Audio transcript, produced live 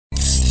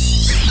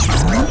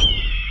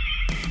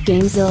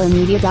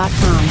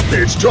GameZillaMedia.com.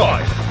 It's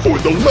time for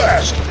the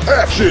Last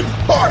Action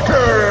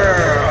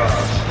Podcast!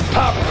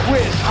 Pop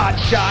quiz,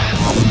 hotshot.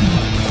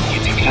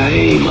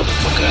 Yippee-ki-yay,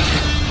 motherfucker.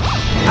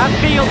 I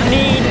feel the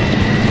need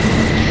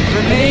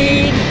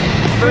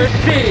for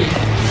speed.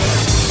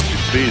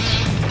 Speeds,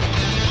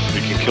 we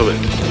can kill it.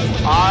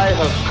 I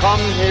have come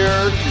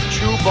here to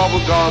chew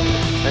bubblegum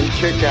and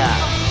kick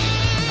ass.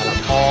 And I'm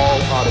all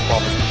out of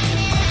bubblegum.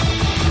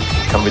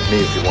 Come with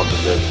me if you want to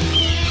live.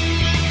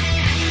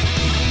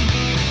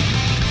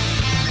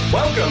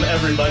 Welcome,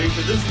 everybody,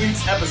 to this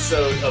week's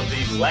episode of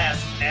the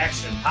Last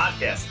Action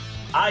Podcast.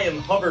 I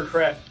am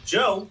Hovercraft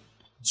Joe,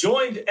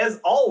 joined,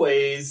 as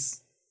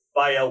always,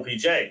 by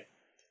LPJ.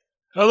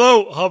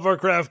 Hello,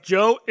 Hovercraft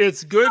Joe.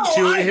 It's good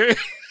to hear.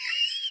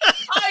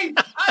 I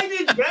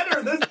did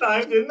better this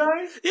time, didn't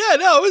I? Yeah,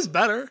 no, it was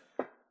better.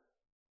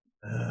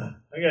 I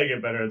gotta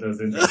get better at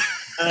those intros.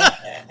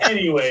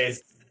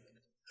 Anyways,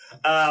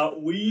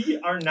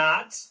 we are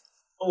not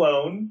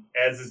alone,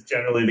 as is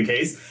generally the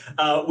case.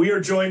 We are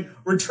joined,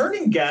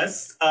 returning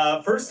guests,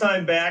 first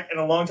time back in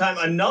a long time.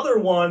 Another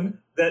one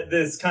that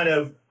this kind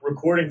of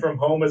recording from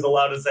home has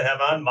allowed us to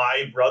have on,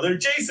 my brother,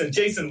 Jason.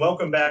 Jason,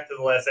 welcome back to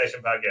the Last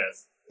Action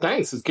Podcast.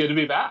 Thanks. It's good to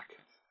be back.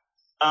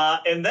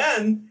 And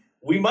then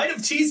we might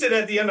have teased it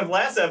at the end of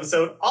last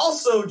episode.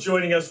 Also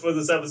joining us for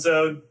this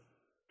episode,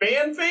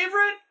 fan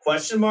favorite?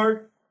 Question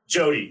mark.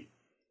 Jody.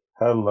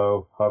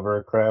 Hello,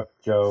 Hovercraft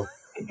Joe.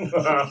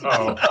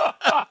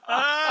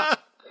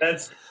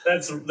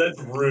 That's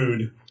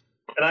rude.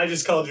 And I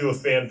just called you a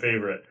fan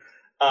favorite.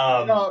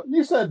 No,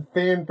 you said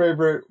fan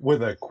favorite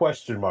with a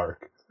question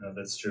mark. No,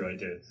 that's true, I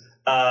did.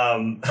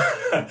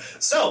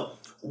 So,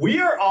 we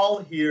are all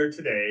here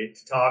today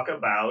to talk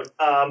about,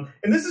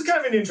 and this is kind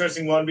of an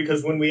interesting one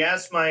because when we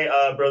asked my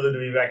brother to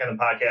be back on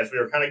the podcast, we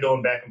were kind of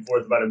going back and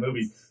forth about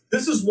movies.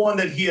 This is one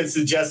that he had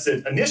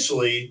suggested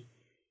initially,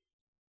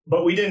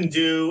 but we didn't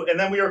do. And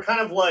then we were kind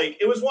of like,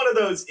 it was one of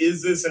those,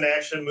 is this an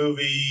action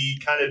movie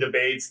kind of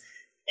debates?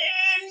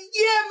 And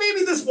yeah,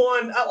 maybe this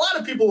one, a lot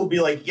of people will be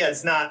like, yeah,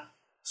 it's not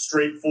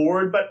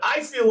straightforward, but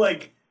I feel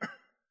like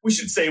we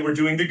should say we're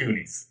doing the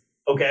Goonies.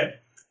 Okay?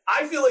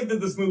 I feel like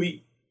that this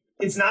movie,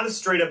 it's not a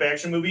straight up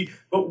action movie,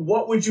 but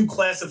what would you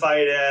classify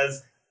it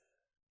as?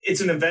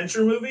 It's an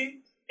adventure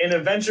movie. And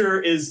adventure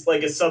is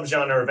like a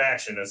subgenre of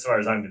action as far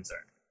as I'm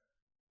concerned.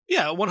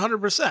 Yeah,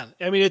 100%.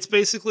 I mean, it's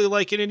basically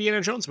like an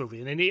Indiana Jones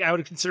movie. And I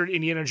would consider it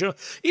Indiana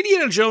Jones.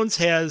 Indiana Jones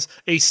has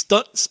a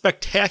stunt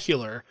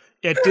spectacular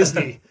at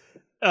Disney.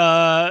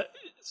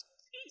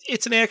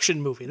 It's an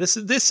action movie. This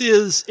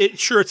is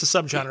sure, it's a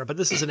subgenre, but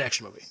this is an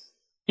action movie.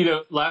 You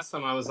know, last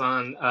time I was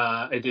on,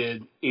 I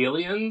did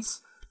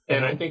Aliens,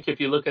 and I think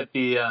if you look at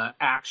the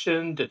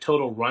action to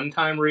total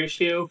runtime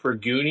ratio for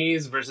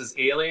Goonies versus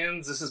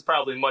Aliens, this is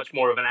probably much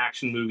more of an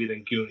action movie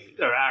than Goonies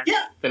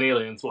than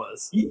Aliens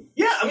was.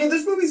 Yeah, I mean,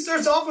 this movie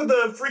starts off with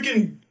a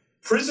freaking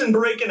prison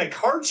break and a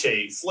car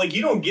chase. Like,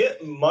 you don't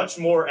get much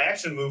more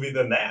action movie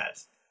than that.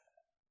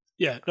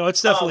 Yeah, no,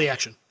 it's definitely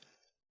action.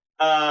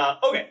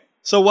 Okay.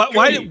 So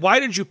why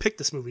did you pick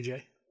this movie,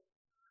 Jay?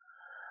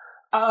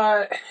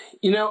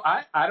 You know,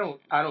 I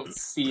don't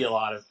see a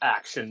lot of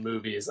action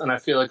movies, and I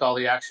feel like all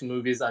the action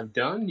movies I've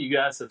done, you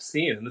guys have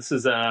seen. And this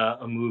is a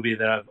movie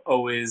that I've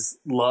always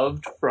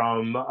loved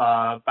from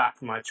back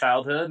from my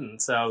childhood, and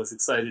so I was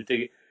excited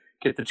to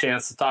get the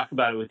chance to talk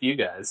about it with you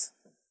guys.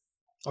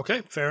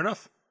 Okay, fair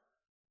enough.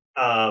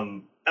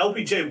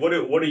 LPJ,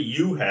 what do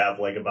you have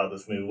like about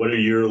this movie? What are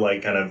your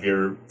like kind of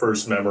your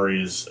first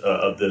memories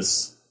of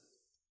this?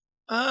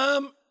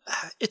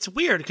 It's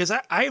weird because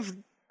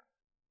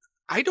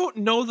I don't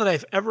know that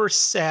I've ever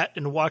sat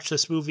and watched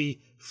this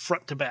movie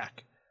front to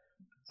back.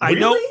 Really? I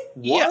know.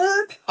 What?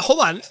 Yeah, hold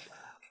on.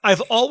 I've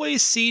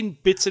always seen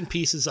bits and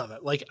pieces of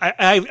it. Like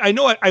I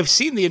know I've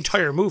seen the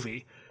entire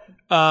movie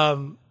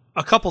a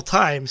couple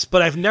times,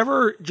 but I've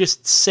never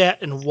just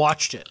sat and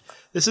watched it.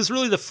 This is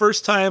really the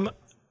first time,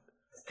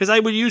 because I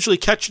would usually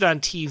catch it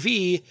on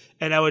TV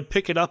and I would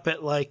pick it up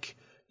at like,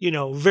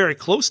 very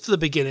close to the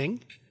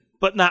beginning,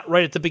 but not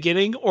right at the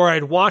beginning, or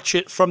I'd watch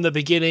it from the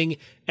beginning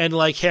and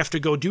like have to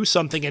go do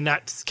something and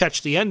not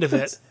catch the end of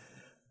it.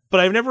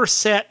 But I've never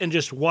sat and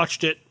just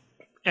watched it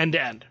end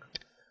to end.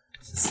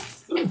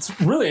 It's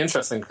really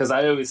interesting because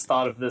I always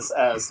thought of this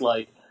as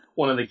like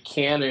one of the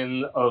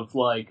canon of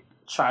like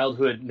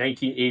childhood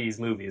 1980s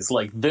movies.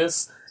 Like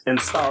this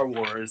and Star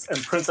Wars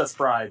and Princess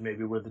Bride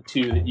maybe were the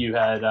two that you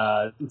had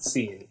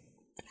seen.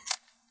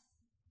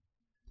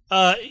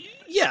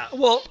 Yeah,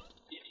 well,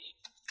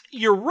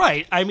 you're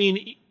right. I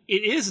mean,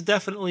 it is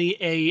definitely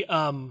a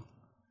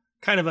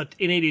kind of an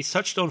 80s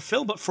touchstone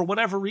film, but for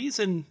whatever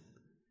reason,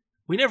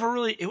 we never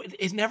really,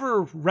 it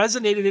never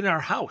resonated in our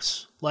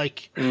house.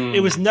 Like,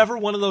 it was never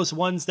one of those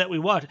ones that we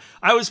watched.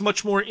 I was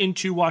much more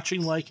into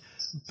watching like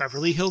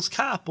Beverly Hills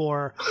Cop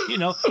or,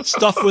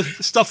 stuff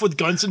with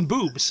guns and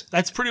boobs.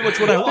 That's pretty much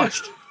what I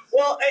watched.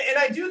 Well, and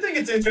I do think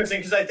it's interesting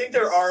because I think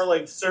there are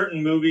like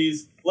certain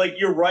movies, like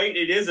you're right,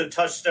 it is a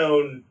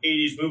touchstone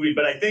 80s movie,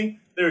 but I think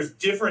there's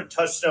different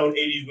touchstone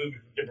 80s movies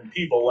for different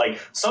people. Like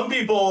some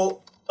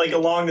people, like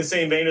along the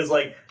same vein as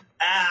like,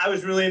 I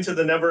was really into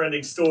the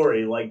Never-Ending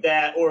Story, like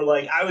that, or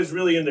like I was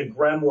really into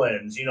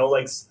Gremlins, you know,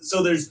 like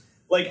so. There's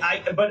like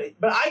but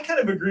I kind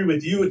of agree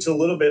with you to a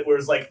little bit,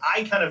 whereas like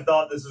I kind of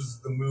thought this was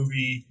the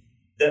movie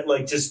that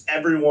like just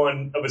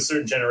everyone of a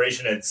certain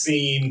generation had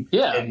seen,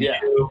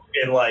 knew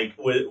and like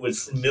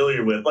was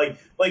familiar with. Like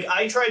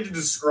I tried to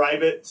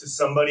describe it to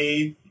someone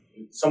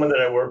that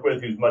I work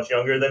with who's much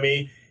younger than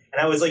me, and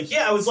I was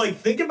like,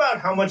 think about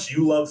how much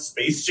you love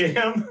Space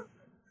Jam,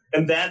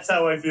 and that's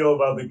how I feel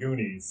about the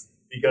Goonies,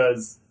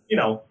 because you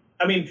know,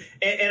 I mean,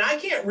 and I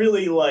can't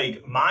really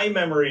like my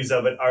memories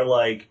of it are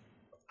like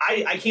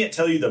I can't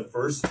tell you the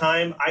first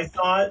time I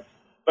saw it,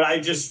 but I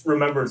just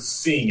remember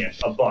seeing it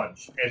a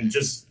bunch and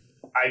just.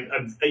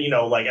 I've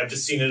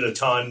just seen it a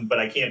ton, but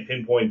I can't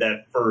pinpoint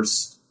that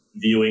first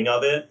viewing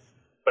of it.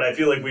 But I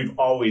feel like we've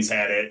always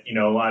had it, you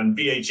know, on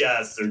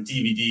VHS or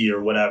DVD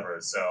or whatever.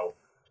 So,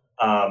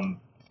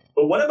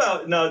 but what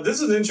about, no,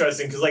 this is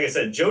interesting because like I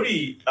said,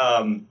 Jody,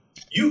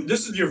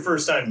 this is your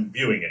first time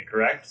viewing it,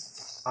 correct?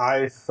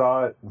 I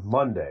saw it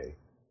Monday.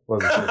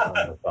 Was the first time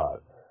I saw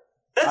it.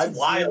 That's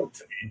wild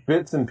to me.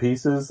 Bits and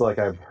pieces, like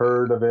I've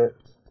heard of it.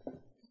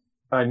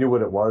 I knew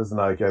what it was, and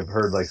like I've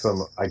heard like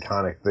some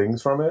iconic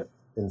things from it.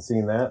 And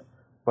seen that,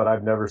 but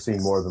I've never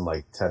seen more than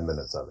like 10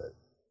 minutes of it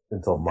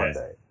until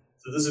Monday.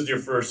 So this is your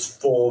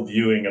first full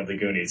viewing of the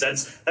Goonies.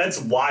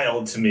 That's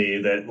wild to me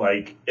that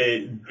like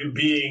it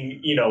being,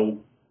 you know,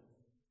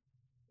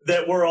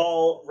 that we're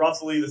all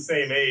roughly the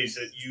same age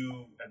that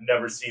you have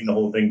never seen the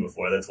whole thing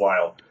before. That's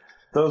wild.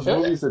 Those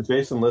movies that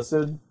Jason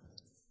listed,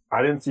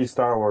 I didn't see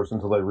Star Wars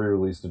until they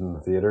re-released it in the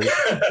theaters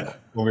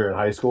when we were in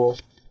high school.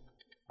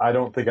 I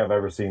don't think I've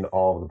ever seen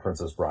all of The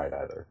Princess Bride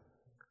either.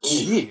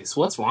 Jeez,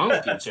 what's wrong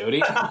with you, Jody?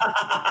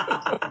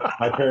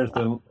 My parents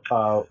didn't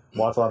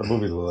watch a lot of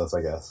movies with us,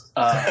 I guess.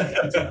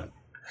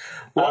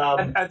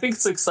 Well, I think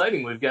it's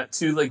exciting. We've got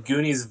two like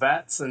Goonies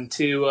vets and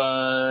two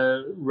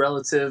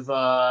relative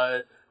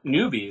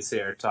newbies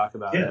here to talk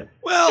about it.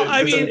 Well,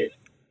 I mean,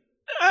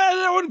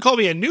 I wouldn't call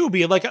me a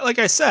newbie. Like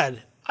I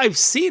said, I've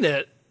seen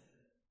it.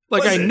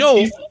 Like I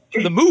know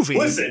the movie.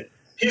 Listen.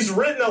 He's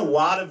written a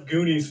lot of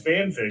Goonies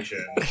fan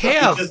fiction. He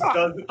doesn't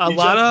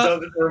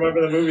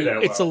remember the movie that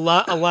well. It's a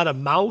lot of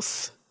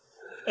mouth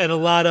and a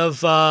lot of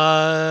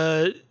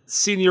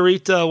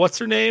Senorita. What's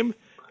her name?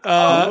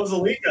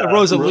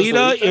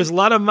 Rosalita. There's a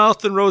lot of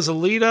mouth in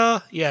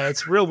Rosalita. Yeah,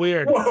 it's real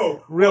weird.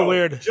 Whoa,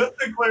 weird. Just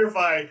to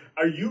clarify,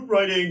 are you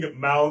writing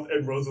mouth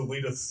and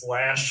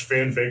Rosalita /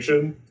 fan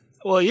fiction?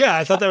 Well, yeah,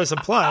 I thought that was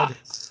implied.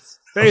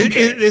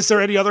 Okay. Is there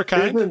any other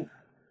kind? Isn't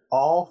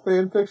all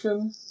fan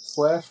fiction? /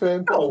 fan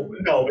fiction?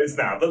 No, it's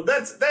not. But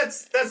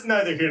that's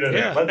neither here nor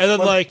there. And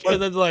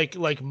then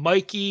like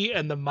Mikey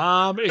and the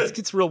mom. It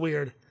gets real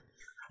weird.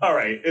 All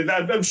right, and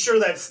I'm sure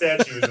that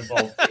statue is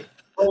involved too.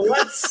 But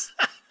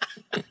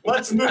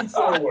let's move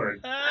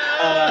forward.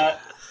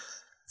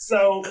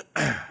 So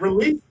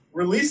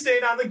release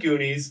date on the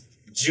Goonies,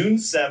 June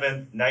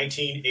 7th,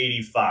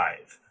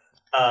 1985.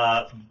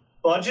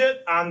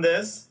 Budget on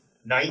this,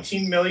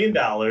 $19 million.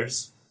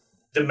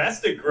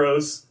 Domestic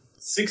gross,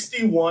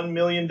 $61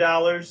 million,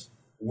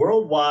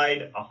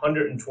 worldwide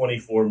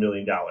 $124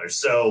 million.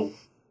 So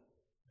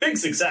big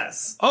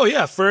success. Oh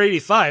yeah, for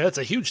 85, that's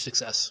a huge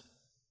success.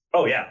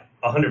 Oh yeah,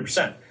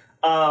 100%.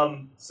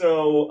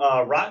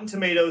 So Rotten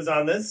Tomatoes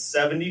on this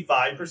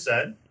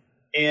 75%,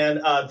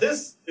 and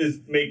this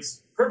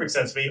makes perfect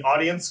sense to me.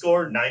 Audience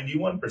score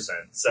 91%.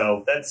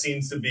 So that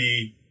seems to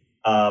be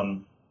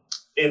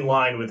in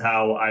line with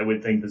how I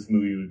would think this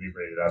movie would be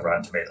rated on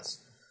Rotten Tomatoes.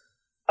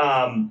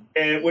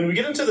 And when we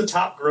get into the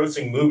top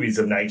grossing movies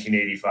of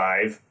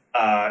 1985,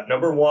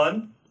 number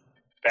 1,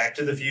 Back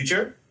to the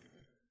Future.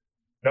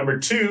 Number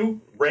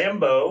 2,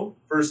 Rambo,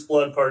 First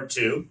Blood Part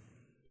 2.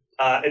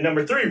 And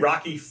number 3,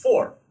 Rocky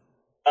 4.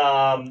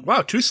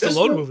 Wow, 2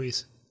 Stallone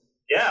movies.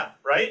 Yeah,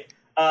 right?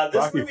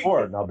 Rocky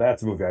 4, now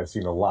that's a movie I've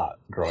seen a lot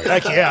growing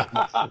up. Heck yeah.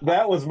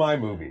 That was my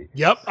movie.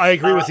 Yep, I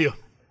agree with you.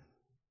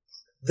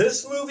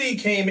 This movie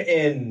came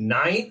in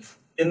 9th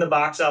in the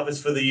box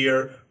office for the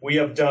year. We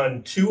have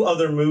done 2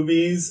 other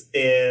movies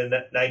in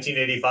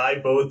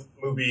 1985, both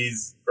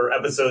movies or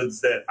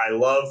episodes that I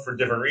love for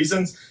different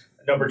reasons.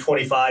 Number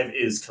 25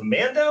 is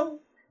Commando,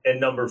 and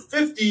number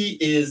 50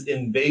 is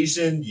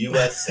Invasion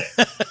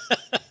USA.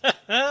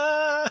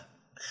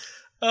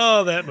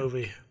 Oh, that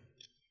movie.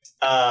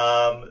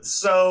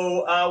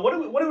 So what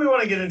do we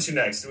want to get into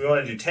next? Do we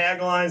want to do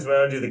taglines? Do we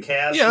want to do the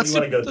cast? Yeah, let's do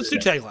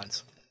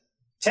taglines.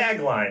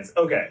 Taglines.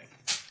 Okay.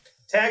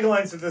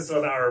 Taglines for this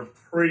one are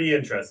pretty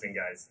interesting,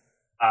 guys.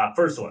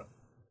 First one.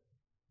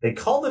 They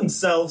call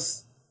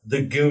themselves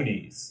the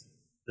Goonies,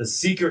 the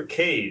Secret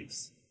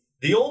Caves,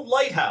 the Old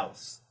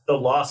Lighthouse, the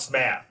Lost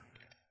Map,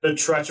 the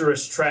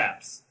Treacherous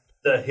Traps,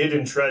 the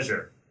Hidden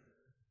Treasure.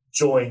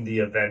 Join the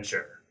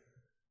adventure.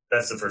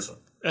 That's the first one.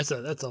 That's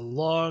a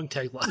long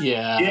tagline.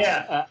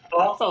 Yeah.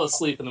 I fell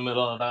asleep in the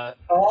middle of that.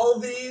 All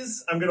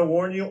these, I'm going to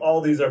warn you,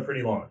 all these are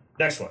pretty long.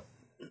 Next one.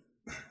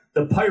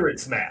 The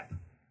Pirates Map,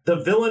 the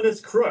Villainous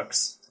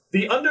Crooks,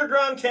 the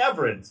Underground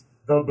Caverns,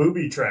 the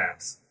Booby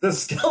Traps, the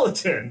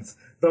Skeletons,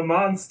 the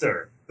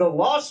Monster, the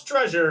lost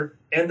treasure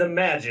and the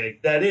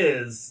magic that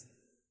is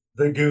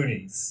the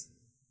Goonies.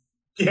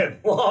 Yeah,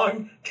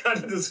 long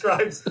kind of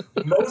describes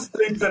most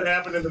things that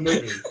happen in the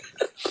movie.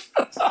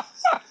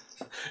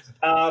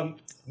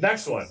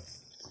 Next one.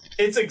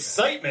 It's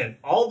excitement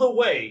all the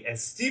way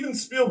as Steven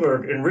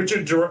Spielberg and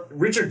Richard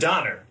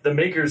Donner, the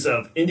makers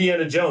of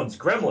Indiana Jones,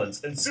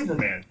 Gremlins, and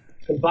Superman,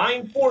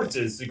 combine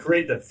forces to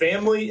create the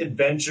family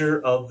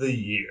adventure of the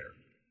year.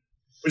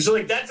 Which,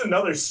 like, that's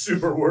another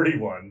super wordy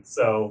one.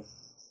 So,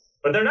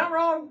 but they're not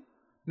wrong.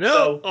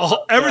 No,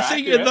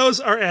 everything in those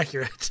are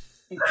accurate.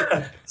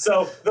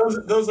 So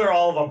those are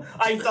all of them.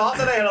 I thought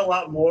that I had a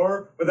lot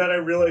more, but then I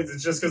realized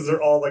it's just because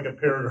they're all like a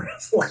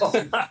paragraph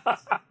long.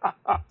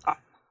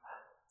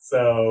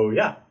 So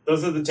yeah,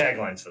 those are the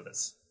taglines for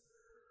this.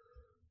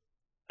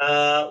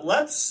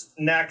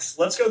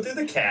 Let's go through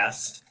the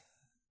cast.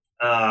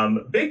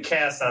 Big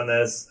cast on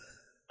this.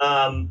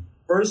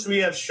 First we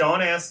have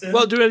Sean Astin.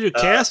 Well, do we want to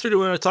do cast or do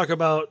we want to talk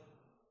about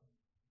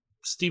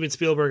Steven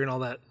Spielberg and all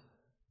that?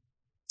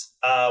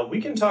 We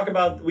can talk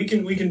about we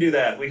can do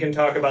that. We can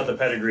talk about the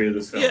pedigree of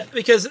this film. Yeah,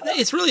 because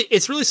it's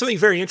really something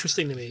very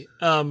interesting to me.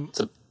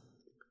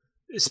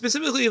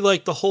 Specifically,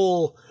 like the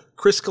whole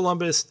Chris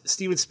Columbus,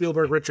 Steven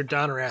Spielberg, Richard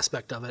Donner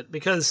aspect of it,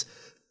 because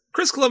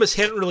Chris Columbus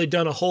hadn't really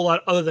done a whole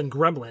lot other than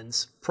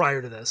Gremlins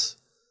prior to this.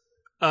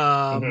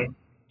 And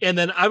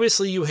then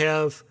obviously you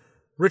have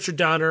Richard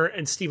Donner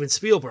and Steven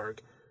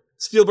Spielberg.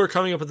 Spielberg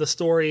coming up with the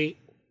story,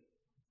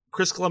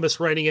 Chris Columbus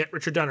writing it,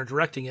 Richard Donner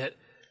directing it.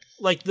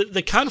 Like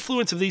the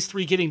confluence of these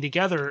three getting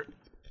together,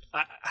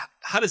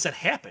 how does that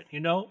happen? You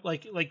know,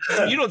 like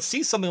you don't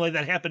see something like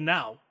that happen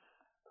now.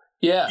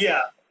 Yeah.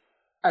 Yeah.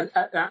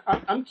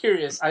 I'm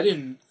curious. I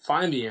didn't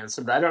find the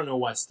answer, but I don't know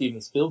why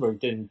Steven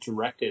Spielberg didn't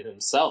direct it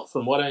himself.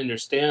 From what I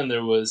understand,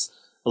 there was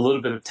a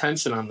little bit of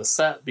tension on the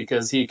set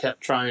because he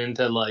kept trying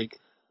to like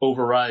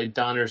override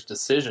Donner's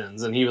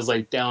decisions, and he was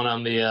like down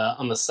on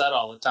the set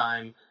all the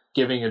time,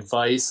 giving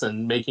advice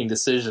and making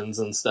decisions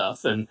and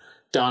stuff. And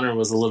Donner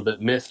was a little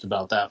bit miffed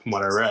about that from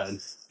what I read.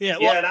 Yeah,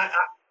 well, and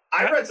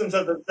I read some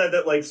stuff that said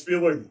that like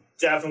Spielberg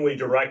definitely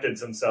directed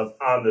some stuff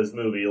on this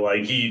movie.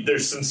 Like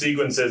there's some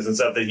sequences and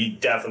stuff that he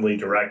definitely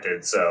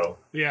directed. So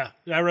yeah,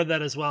 I read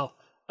that as well.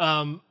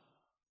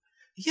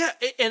 Yeah,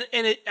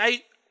 and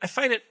I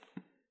find it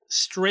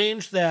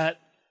strange that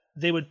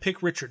they would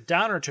pick Richard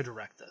Donner to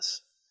direct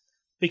this,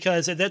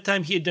 because at that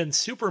time he had done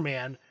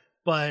Superman,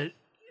 but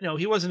you know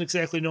he wasn't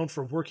exactly known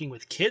for working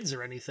with kids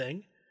or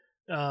anything.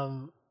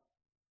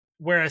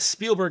 Whereas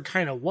Spielberg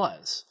kind of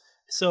was.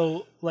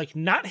 So, like,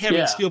 not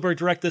having Spielberg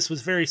direct this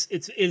was very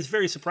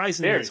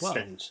surprising very as well.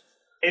 Strange.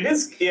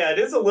 it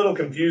is a little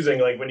confusing,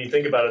 like, when you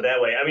think about it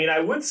that way. I mean, I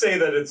would say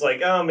that it's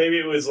like, oh, maybe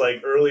it was,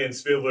 like, early in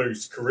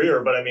Spielberg's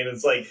career, but, I mean,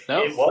 it's like,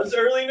 It was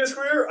early in his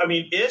career? I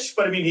mean, ish,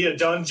 but, I mean, he had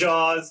done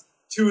Jaws,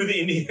 2 of the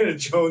Indiana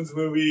Jones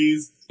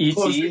movies, E.T.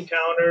 Close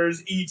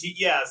Encounters, E.T.,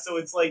 yeah, so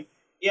it's like,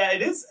 yeah,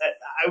 it is.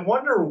 I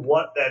wonder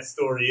what that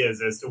story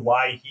is as to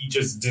why he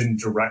just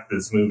didn't direct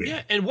this movie.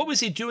 Yeah, and what was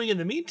he doing in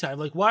the meantime?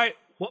 Like, why?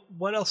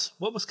 What else?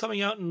 What was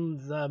coming out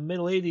in the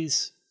middle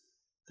 '80s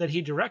that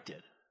he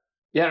directed?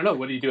 Yeah, I don't know.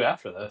 What did he do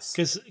after this?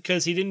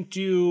 Because he didn't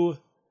do.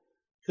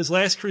 Because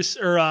Last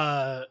Crusade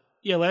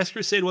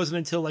wasn't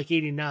until like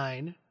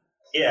 '89.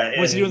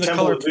 Yeah, was he doing the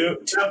Temple color? of Doom,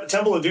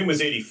 Temple of Doom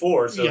was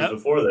 '84, so it was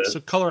before this.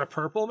 So Color of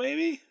Purple,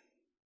 maybe,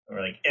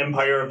 or like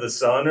Empire of the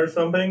Sun or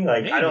something.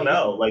 Like maybe. I don't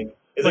know. Like.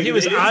 But he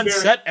was on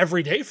set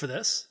every day for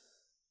this.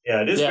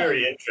 Yeah, it is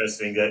very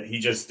interesting that he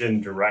just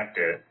didn't direct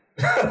it.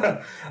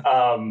 I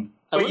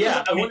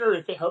wonder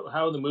if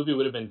how the movie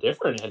would have been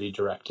different had he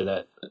directed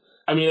it.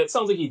 I mean, it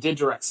sounds like he did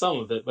direct some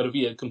of it, but if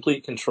he had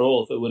complete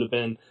control, if it would have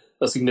been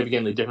a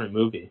significantly different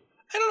movie.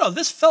 I don't know.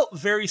 This felt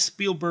very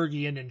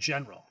Spielbergian in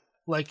general.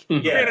 Like,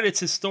 granted, it's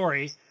his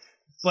story,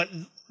 but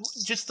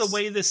just the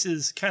way this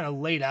is kind of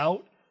laid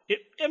out,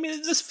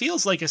 this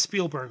feels like a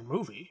Spielberg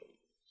movie.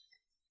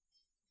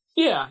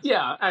 Yeah,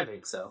 I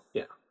think so.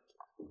 Yeah.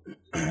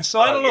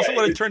 So I don't know if it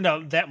would have turned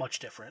out that much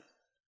different.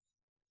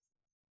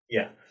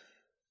 Yeah.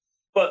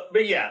 But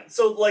yeah,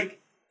 so like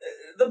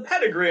the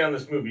pedigree on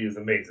this movie is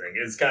amazing.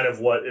 It's kind of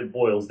what it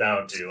boils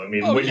down to. I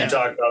mean, when you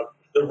talk about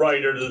the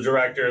writer, the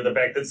director, the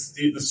fact that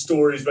the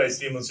stories by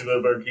Steven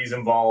Spielberg, he's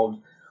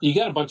involved. You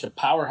got a bunch of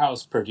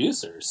powerhouse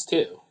producers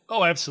too.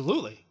 Oh,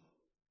 absolutely.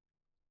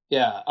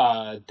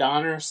 Yeah,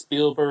 Donner,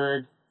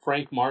 Spielberg,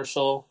 Frank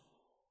Marshall,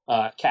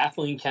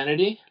 Kathleen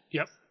Kennedy.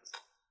 Yep.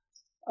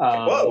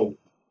 Whoa,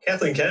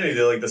 Kathleen Kennedy,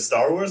 they're like the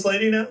Star Wars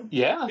lady now?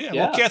 Yeah.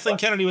 Well, Kathleen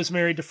Kennedy was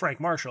married to Frank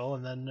Marshall,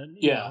 and then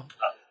you know.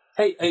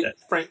 Hey,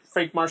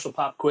 Frank Marshall,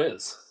 pop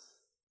quiz.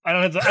 I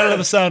don't have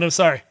the sound. I'm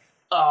sorry.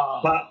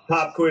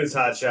 Pop quiz,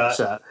 hot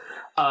shot.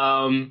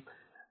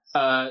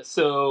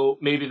 So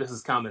maybe this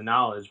is common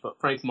knowledge, but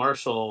Frank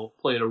Marshall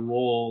played a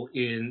role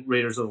in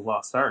Raiders of the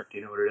Lost Ark. Do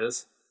you know what it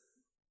is?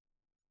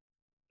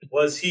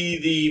 Was he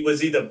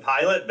the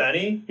pilot,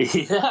 Benny?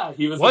 Yeah,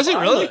 he was. Was he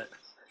really?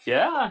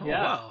 Yeah.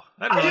 Wow.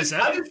 I didn't realize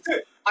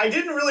that. I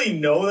didn't really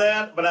know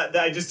that, but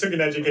I just took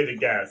an educated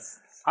guess.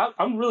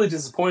 I'm really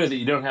disappointed that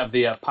you don't have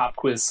the pop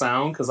quiz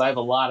sound, because I have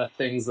a lot of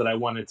things that I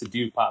wanted to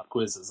do pop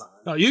quizzes on.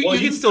 No, you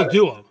can still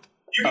do them.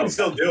 You can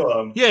still do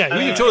them. Yeah,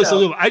 you can totally still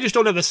do them. I just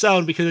don't have the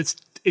sound because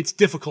it's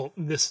difficult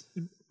in this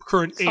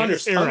current era.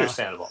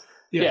 Understandable.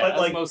 Yeah,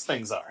 but as most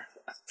things are.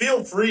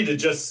 Feel free to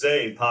just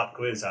say pop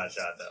quiz hot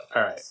shot though.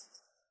 All right.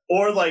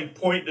 Or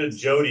point to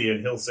Jody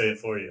and he'll say it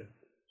for you.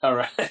 All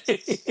right.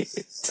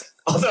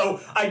 Although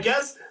I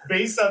guess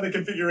based on the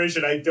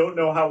configuration, I don't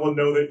know how we'll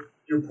know that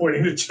you're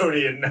pointing to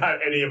Jody and not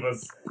any of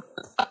us.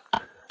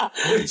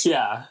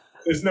 Yeah.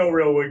 There's no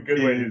real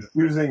good way to do it.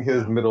 Using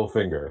his middle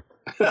finger.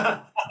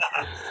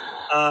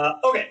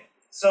 Okay,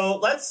 so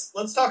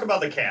let's talk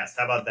about the cast.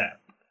 How about that?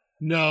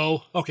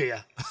 No. Okay,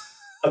 yeah.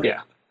 Okay.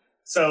 Yeah.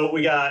 So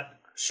we got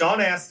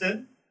Sean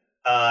Astin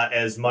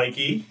as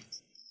Mikey.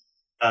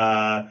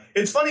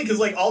 It's funny because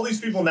all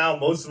these people now,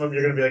 most of them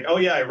you're gonna be like, oh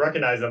yeah, I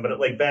recognize them, but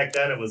back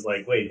then it was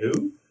wait,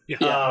 who?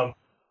 Yeah.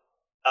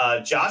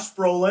 Josh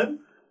Brolin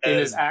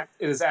in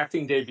his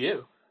acting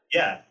debut.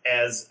 Yeah,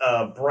 as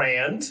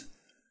Brand.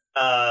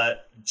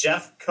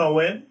 Jeff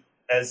Cohen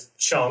as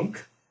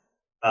Chunk.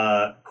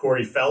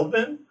 Corey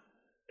Feldman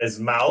as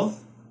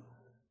Mouth.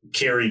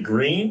 Kerry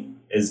Green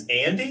as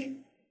Andy.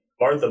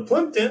 Martha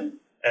Plimpton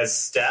as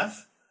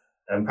Steph.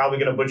 I'm probably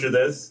going to butcher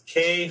this.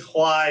 Kei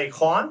Hui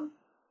Kwan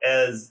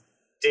as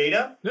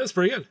Data. That's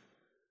pretty good.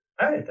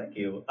 All right, thank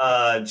you.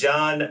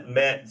 John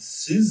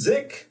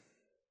Matsuzik.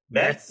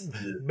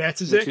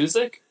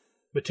 Matsuzik?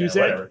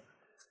 Whatever.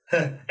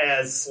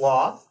 As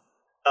Sloth.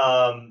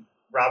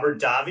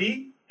 Robert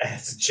Davi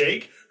as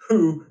Jake,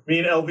 who me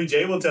and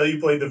LBJ will tell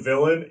you played the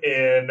villain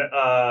in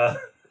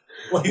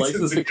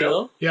License to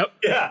Kill. Yep.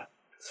 Yeah.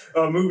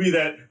 A movie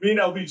that me and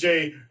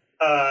LBJ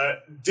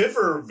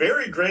differ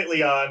very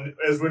greatly on,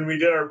 as when we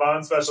did our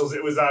Bond specials,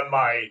 it was on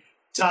my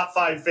top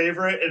 5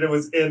 favorite, and it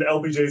was in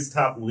LBJ's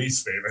top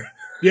least favorite.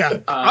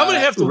 Yeah. I'm going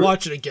to have to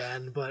watch it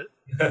again, but...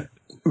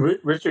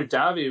 Richard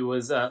Davi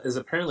is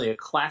apparently a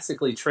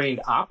classically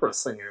trained opera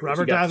singer.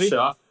 Robert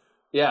Davi?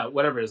 Yeah,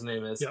 whatever his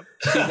name is. Yep.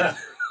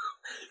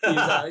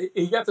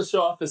 He got to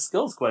show off his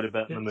skills quite a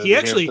bit in the movie. He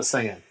actually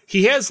singing.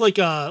 He has like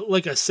a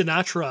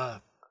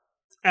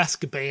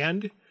Sinatra-esque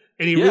band,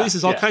 and he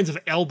releases all kinds of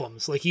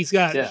albums. He's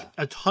got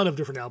a ton of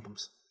different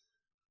albums.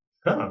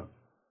 Huh.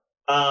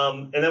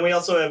 And then we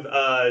also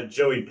have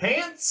Joey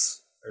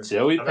Pants.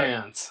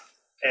 Pants.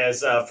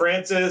 As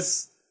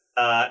Francis,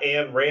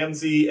 Anne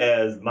Ramsey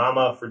as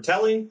Mama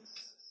Fratelli.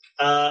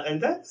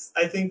 And that's,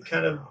 I think,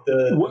 kind of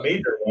the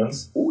major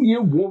ones.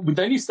 But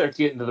then you start to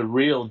get into the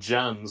real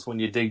gems when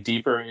you dig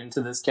deeper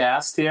into this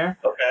cast here.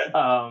 Okay.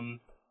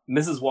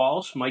 Mrs.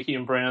 Walsh, Mikey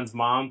and Brand's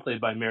mom, played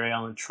by Mary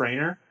Ellen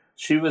Trainor.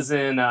 She was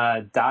in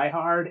Die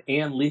Hard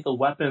and Lethal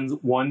Weapons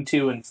 1,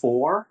 2, and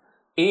 4.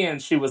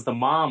 And she was the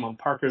mom on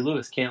Parker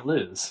Lewis Can't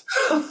Lose.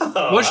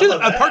 Was she?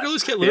 Parker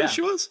Lewis Can't Lose, Yeah.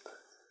 She was?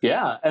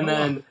 Yeah. And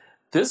then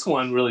this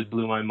one really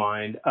blew my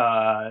mind.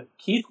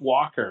 Keith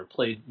Walker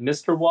played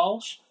Mr.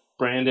 Walsh,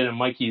 Brandon and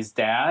Mikey's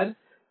dad.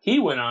 He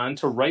went on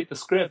to write the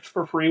script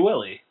for Free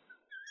Willy.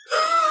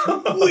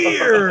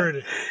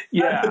 Weird.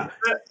 Yeah.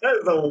 That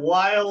is a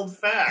wild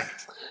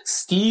fact.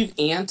 Steve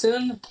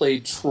Anton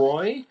played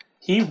Troy.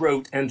 He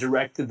wrote and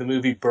directed the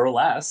movie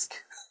Burlesque.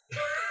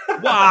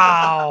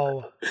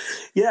 Wow.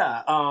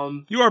 Yeah.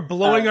 You are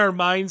blowing our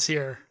minds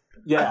here.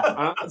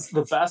 Yeah.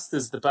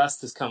 The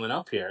best is coming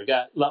up here.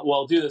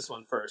 I'll do this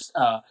one first.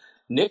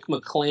 Nick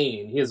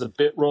McLean, he has a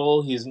bit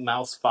role. He's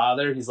Mouth's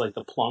father. He's like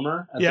the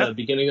plumber at the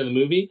beginning of the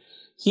movie.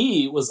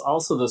 He was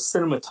also the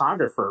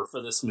cinematographer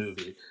for this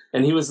movie.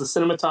 And he was the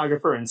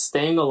cinematographer in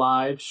Staying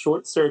Alive,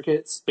 Short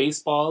Circuit,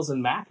 Spaceballs,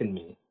 and Mac and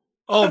Me.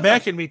 Oh,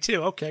 Mac and Me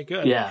too. Okay,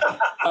 good. Yeah.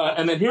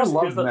 And then here's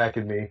Mac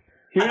and Me.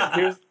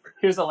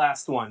 Here's the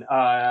last one.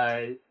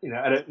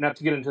 Not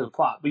to get into the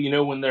plot, but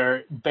when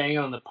they're banging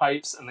on the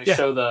pipes and they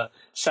show the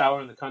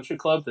shower in the country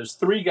club, there's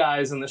 3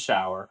 guys in the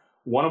shower.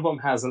 One of them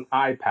has an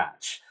eye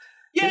patch.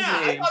 Yeah,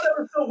 I thought that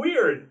was so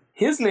weird.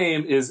 His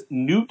name is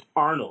Newt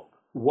Arnold.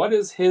 What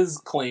is his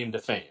claim to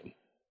fame?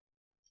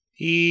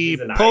 He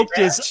poked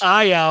his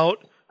eye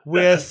out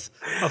with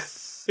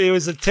it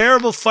was a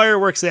terrible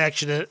fireworks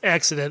accident.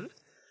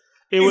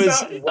 It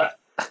was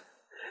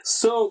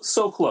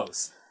so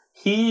close.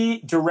 He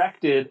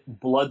directed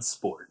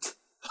Bloodsport.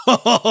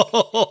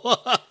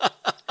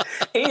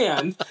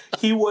 And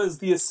he was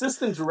the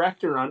assistant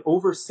director on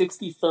over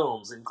 60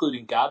 films,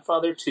 including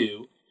Godfather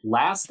 2,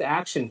 Last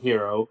Action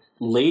Hero,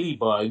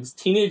 Ladybugs,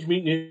 Teenage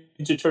Mutant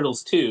Ninja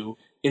Turtles 2,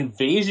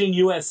 Invasion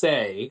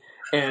USA,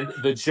 and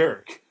The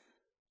Jerk.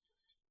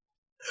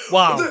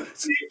 Wow.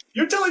 See,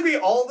 you're telling me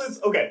all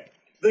this? Okay.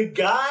 The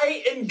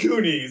guy in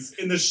Goonies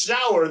in the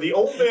shower, the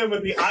old man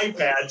with the eye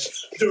patch,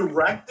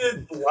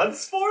 directed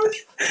Bloodsport?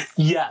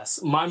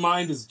 Yes, my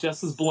mind is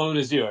just as blown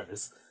as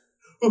yours.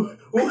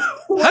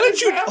 How did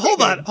you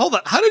hold on?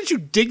 How did you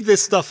dig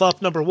this stuff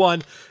up? Number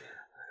one.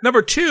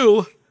 Number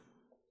two.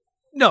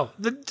 No,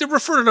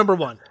 refer to number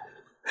one.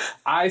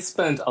 I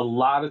spent a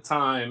lot of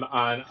time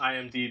on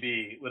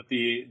IMDb with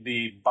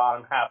the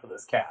bottom half of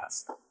this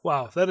cast.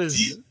 Wow, that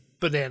is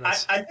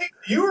Bananas. I think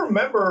you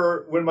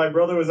remember when my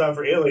brother was on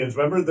for Aliens.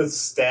 Remember the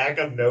stack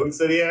of notes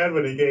that he had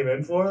when he came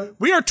in for?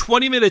 We are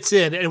 20 minutes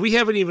in, and we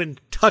haven't even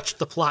touched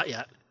the plot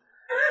yet.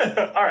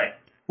 All right.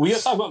 We got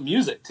to talk about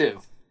music,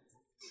 too.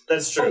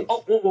 That's true.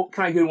 Oh,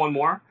 can I get one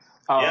more?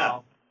 Yeah.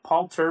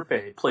 Paul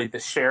Turpin played the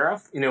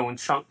sheriff. You know, when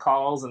Chunk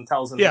calls and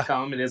tells him to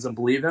come and doesn't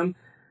believe him.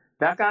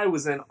 That guy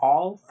was in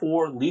all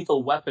 4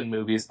 Lethal Weapon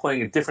movies,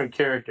 playing a different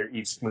character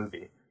each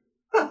movie.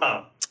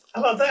 How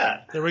about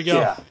that? There we go.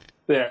 Yeah.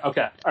 There.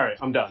 Okay. All right.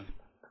 I'm done.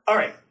 All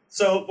right.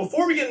 So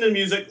before we get into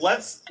music,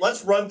 let's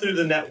run through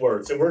the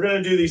networks, and we're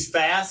going to do these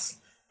fast.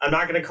 I'm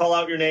not going to call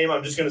out your name.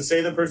 I'm just going to say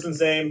the person's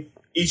name.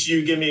 Each of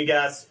you give me a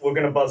guess. We're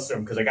going to buzz through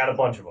them because I got a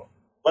bunch of them.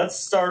 Let's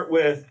start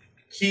with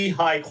Ki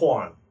Hai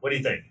Kwan. What do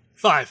you think?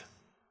 5.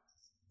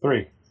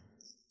 3.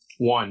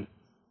 1.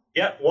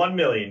 Yep, 1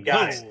 million.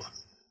 Got it.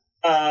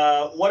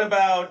 What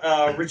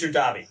about Richard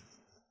Davi?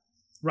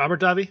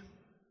 Robert Davi?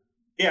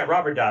 Yeah,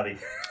 Robert Davi.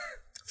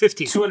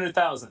 15.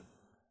 200,000.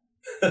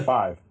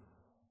 5.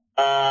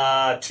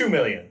 2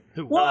 million.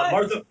 What?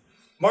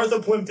 Martha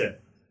Plimpton.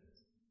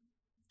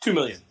 2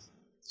 million.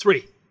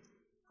 3.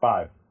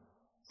 5.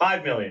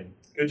 5 million.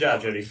 Good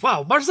job, Jody.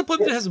 Wow, Martha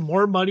Plimpton has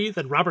more money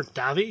than Robert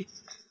Davi?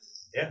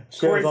 Yeah. She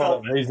Corey has all that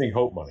Feldman. Raising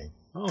Hope money.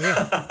 Oh,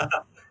 yeah.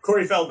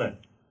 Corey Feldman.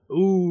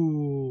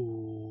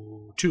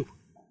 Ooh. 2.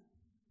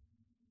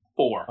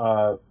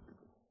 4.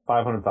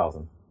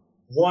 500,000.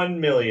 1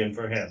 million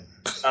for him.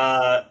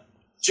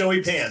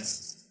 Joey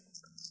Pants.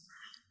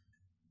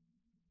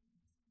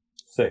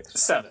 6.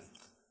 7.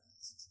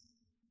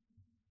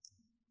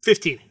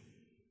 15.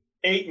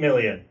 8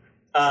 million.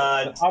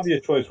 The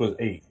obvious choice was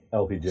 8.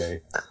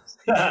 LPJ.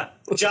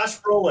 Josh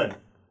Brolin.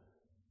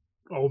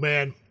 Oh,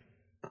 man.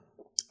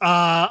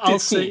 I'll 15.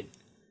 say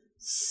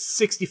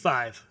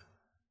 65.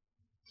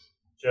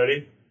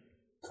 Jody.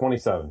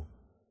 27.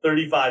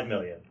 35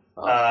 million.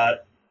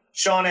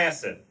 Sean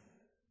Astin.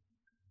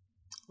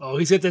 Oh,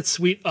 he's got that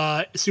sweet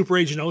Super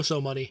Agent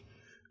Oso money.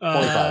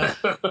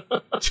 25.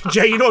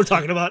 Jay, you know what I'm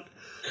talking about.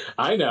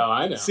 I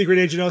know. Secret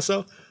Agent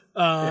Oso.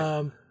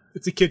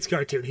 It's a kid's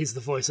cartoon. He's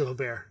the voice of a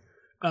bear.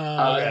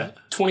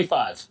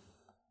 25.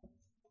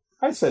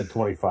 I said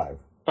 25.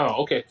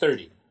 Oh, okay.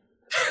 30.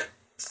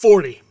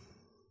 40.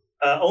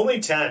 Only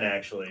 10,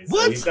 actually. So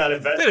What? he's not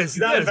That is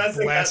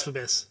investing.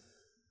 blasphemous.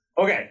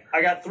 Okay,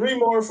 I got 3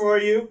 more for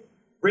you.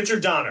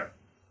 Richard Donner.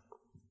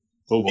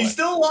 Oh, boy. He's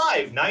still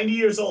alive, 90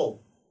 years old.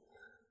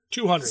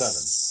 200.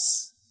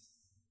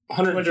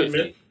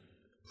 150.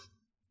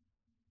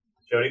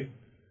 Jody?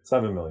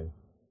 7 million.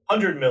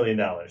 $100 million.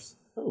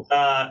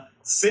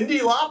 Cyndi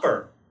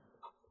Lauper.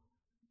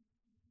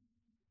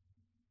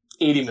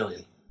 80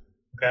 million.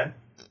 Okay.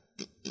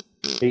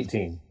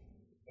 18.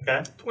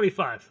 Okay.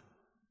 25.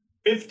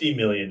 $50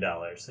 million.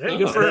 Hey,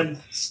 good for him.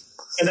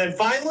 And then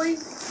finally,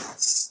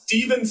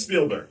 Steven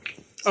Spielberg.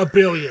 $1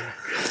 billion.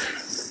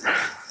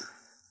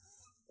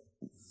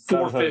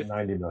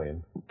 790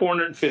 million.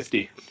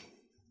 450.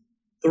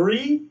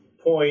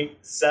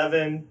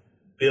 $3.7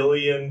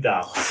 billion.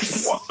 Wow,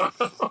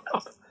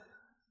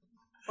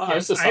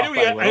 this is I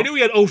knew we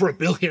had over $1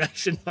 billion. I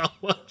should know how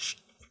much.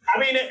 I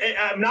mean,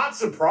 I'm not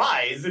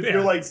surprised if Yeah.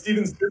 you're like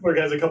Steven Spielberg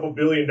has a couple $1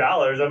 billion.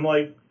 I'm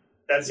like,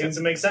 that seems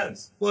to make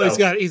sense. Well, he's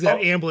got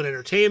Amblin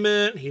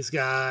Entertainment. He's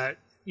got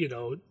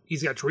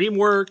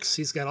DreamWorks.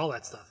 He's got all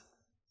that stuff.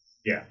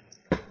 Yeah.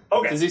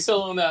 Okay. Does he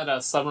still own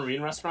that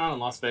submarine restaurant in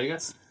Las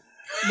Vegas?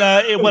 No,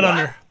 it went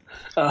under.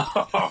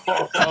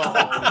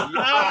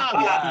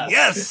 Yes.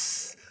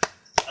 Yes.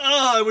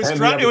 Oh, it was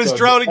And it was the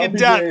drowning in LPJ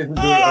debt. isn't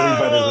doing any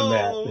better than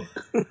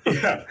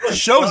that. Yeah.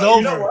 Show's Well, over.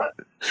 You know what?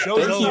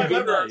 Show's Thank you. over.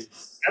 Good night.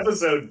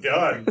 Episode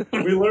done.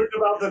 We learned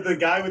about that the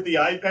guy with the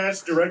eye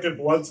patch directed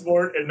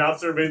Bloodsport, and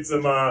Nopser made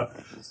some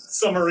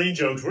submarine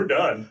jokes. We're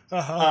done.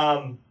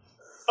 Uh-huh.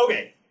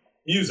 Okay,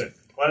 music.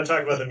 I want to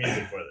talk about the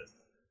music for this.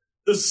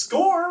 The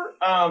score.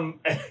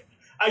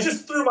 I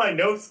just threw my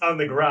notes on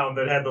the ground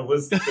that had the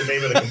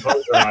name of the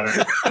composer on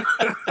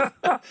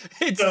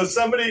it. So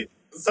somebody's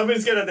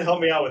gonna have to help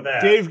me out with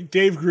that.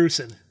 Dave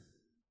Grusin.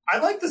 I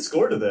like the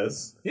score to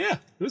this, Yeah,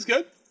 it was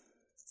good.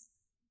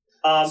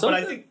 but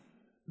I think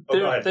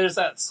go ahead. There's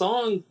that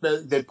song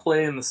that they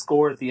play in the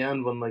score at the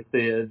end when like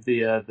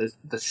the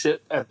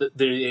ship at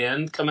the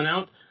end coming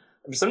out.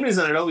 For some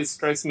reason, it always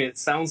strikes me. It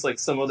sounds like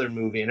some other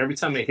movie, and every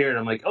time I hear it,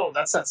 I'm like, "Oh,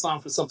 that's that song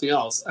for something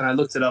else." And I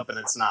looked it up, and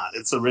it's not.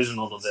 It's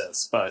original to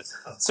this, but it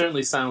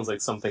certainly sounds like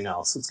something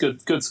else. It's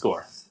good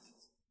score.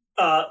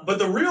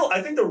 But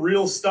I think the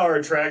real star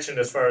attraction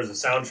as far as the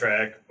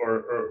soundtrack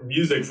or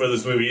music for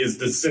this movie is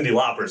the Cyndi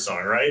Lauper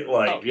song, right?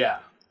 Like, Oh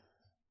yeah,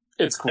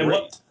 it's and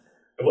great.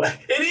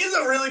 it is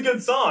a really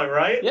good song,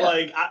 right? Yeah.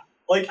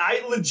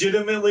 I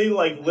legitimately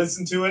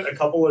listened to it a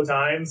couple of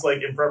times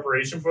in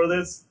preparation for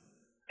this,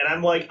 and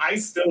I'm like, I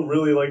still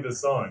really like this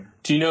song.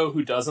 Do you know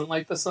who doesn't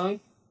like the song?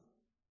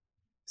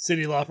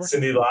 Cyndi Lauper.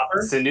 Cyndi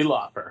Lauper. Cyndi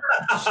Lauper.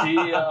 She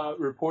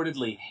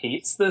reportedly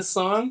hates this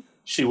song.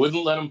 She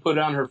wouldn't let him put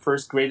on her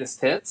first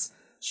greatest hits.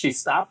 She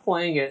stopped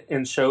playing it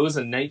in shows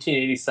in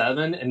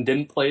 1987 and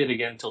didn't play it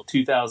again until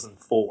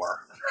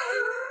 2004.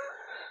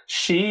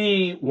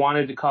 She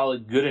wanted to call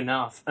it Good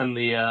Enough, and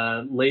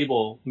the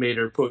label made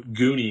her put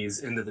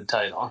Goonies into the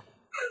title.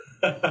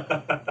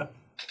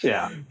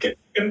 Yeah.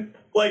 And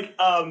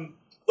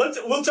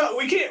we'll talk.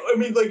 We can't. I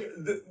mean,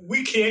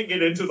 we can't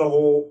get into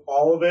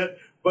all of it.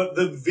 But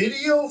the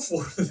video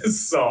for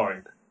this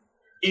song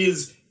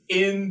is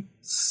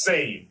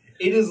insane.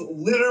 It is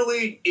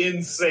literally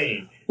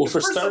insane. Well, for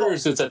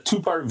starters, it's a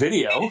 2-part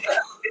video.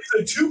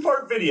 It's a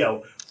 2-part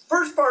video.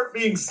 First part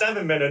being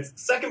 7 minutes,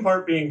 second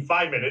part being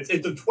 5 minutes.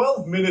 It's a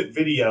 12-minute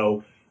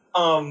video.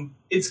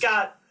 It's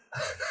got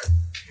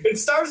it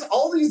stars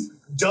all these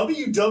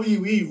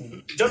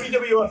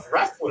WWF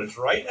wrestlers,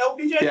 right,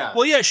 LPJ? Yeah.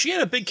 Well, yeah, she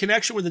had a big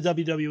connection with the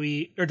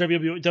WWE or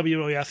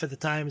WWF at the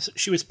time. So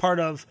she was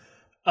part of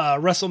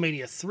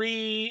WrestleMania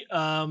 3.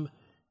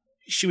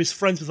 She was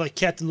friends with like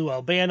Captain Lou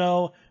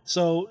Albano.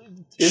 So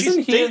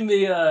was he in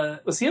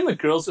the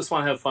Girls Just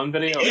Want to Have Fun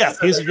video? Yeah,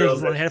 he's a Girls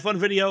Just Want to Have Fun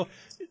video.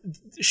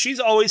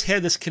 She's always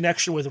had this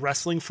connection with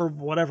wrestling for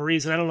whatever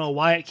reason. I don't know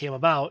why it came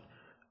about.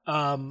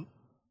 But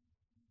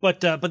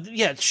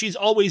yeah, she's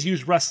always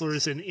used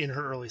wrestlers in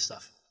her early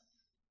stuff.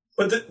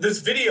 But this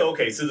video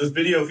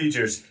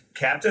features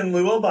Captain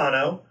Lou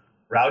Albano,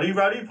 Rowdy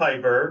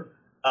Piper,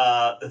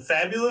 the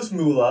Fabulous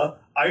Moolah,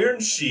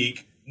 Iron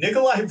Sheik,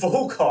 Nikolai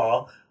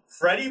Volkov,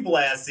 Freddie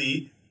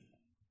Blassie,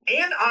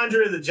 and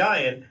Andre the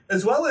Giant,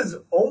 as well as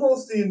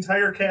almost the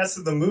entire cast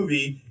of the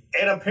movie,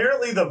 and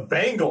apparently the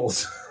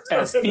Bangles.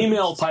 As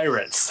female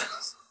pirates.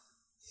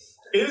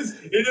 It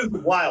is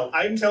wild.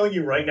 I'm telling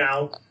you right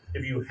now,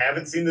 if you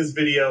haven't seen this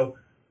video,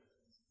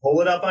 pull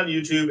it up on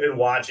YouTube and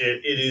watch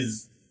it. It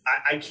is,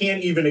 I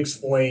can't even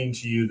explain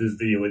to you this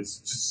video. It's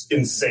just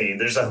insane.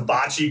 There's a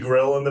hibachi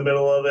grill in the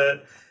middle of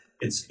it.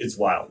 It's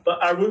wild. But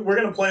we're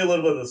going to play a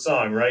little bit of the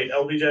song, right,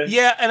 LBJ?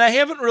 Yeah, and I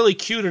haven't really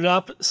queued it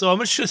up, so I'm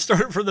just going to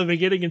start from the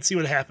beginning and see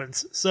what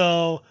happens.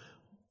 So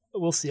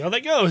we'll see how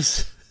that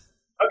goes.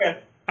 Okay.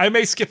 I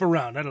may skip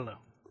around. I don't know.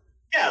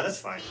 Yeah, that's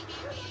fine.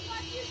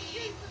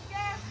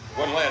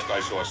 When last I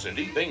saw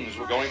Cindy, things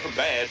were going from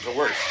bad to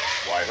worse.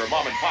 Why, her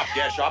mom and pop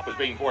gas shop was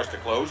being forced to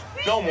close.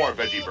 No more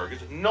veggie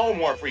burgers, no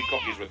more free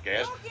cookies with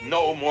gas,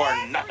 no more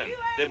nothing.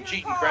 Them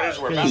cheating creditors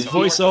were about to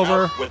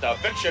voiceover with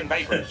eviction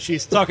papers.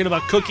 She's talking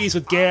about cookies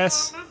with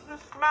gas.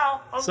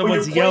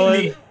 Someone's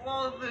yelling.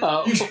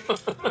 You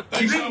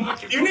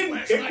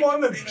didn't pick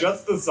one that's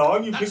just the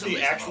song. You picked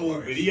the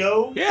actual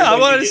video. Yeah, I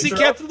wanted to see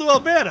Captain Lou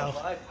Albano.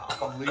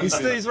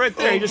 He's right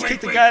there. He just kicked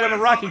the guy out of a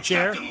rocking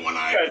chair.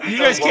 You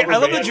guys can't. I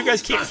love that you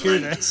guys can't hear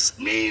this.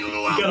 He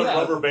got a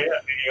rubber band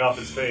hanging off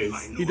his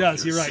face. He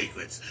does. You're right.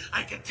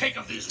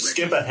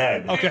 Skip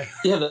ahead. Okay.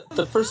 Yeah,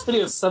 the first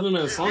video is 7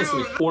 minutes long. It's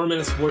gonna be 4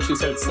 minutes before she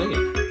starts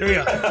singing. Here we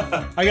go.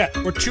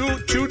 We're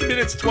 2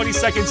 minutes 20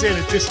 seconds in.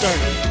 It just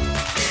started.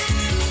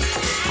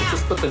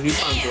 Just put the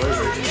Newfound Joy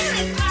version.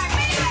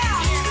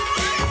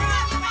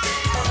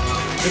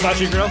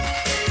 Hibachi Grill,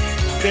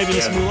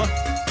 Fabulous Moolah,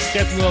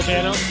 Captain Lou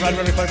Albano,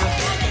 Roddy Piper.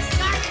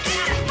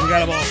 We got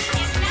them all.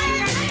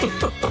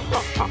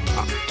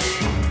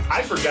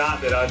 I forgot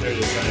that Andre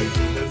the Giant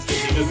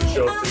he doesn't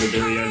show up to the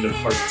very end of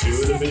part 2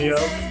 of the video.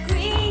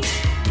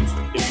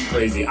 It's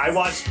crazy. I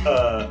watched.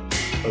 The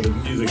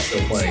music's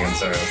still playing. I'm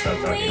sorry, I'll stop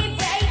talking.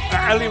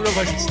 I don't even know if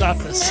I should stop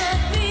this.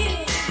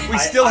 We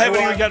still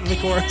haven't even gotten to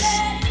the chorus.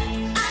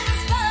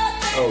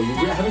 Oh,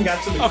 you haven't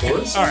got to the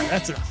chorus? All right,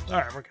 that's enough. All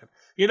right, we're good.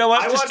 You know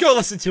what? Just go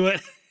listen to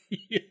it.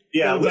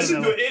 Yeah,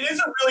 listen to it. It is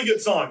a really good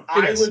song.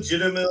 I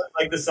legitimately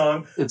like the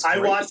song. I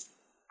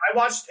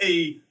watched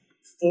a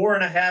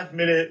 4.5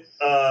 minute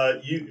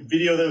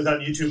video that was on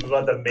YouTube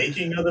about the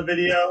making of the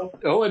video.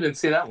 Oh, I didn't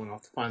see that one. I'll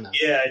have to find that.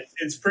 Yeah,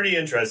 it's pretty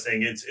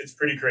interesting. It's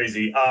pretty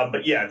crazy.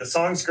 But yeah, the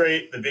song's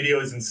great. The video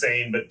is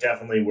insane, but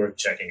definitely worth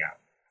checking out.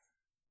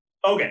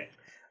 Okay.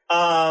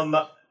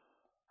 I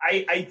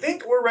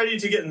think we're ready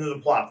to get into the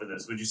plot for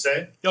this. Would you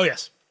say? Oh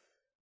yes.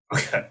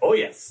 Okay. Oh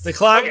yes. The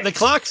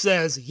clock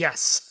says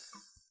yes.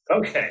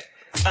 Okay.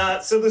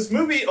 So this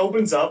movie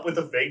opens up with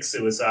a fake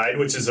suicide,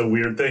 which is a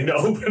weird thing to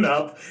open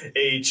up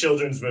a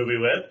children's movie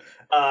with.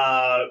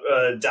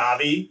 Robert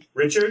Downey.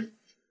 Richard.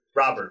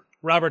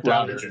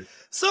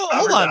 So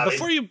hold on,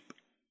 before you.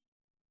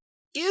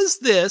 Is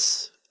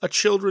this a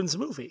children's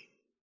movie?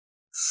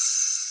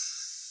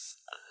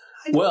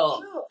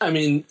 Well, I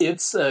mean,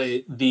 it's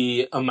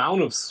the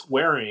amount of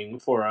swearing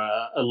for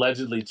a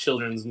allegedly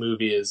children's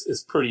movie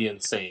is pretty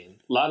insane.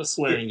 A lot of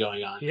swearing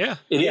going on. Yeah,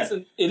 it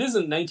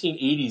isn't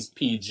 1980s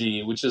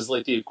PG, which is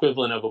like the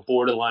equivalent of a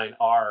borderline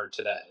R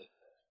today.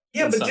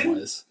 Yeah, but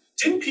didn't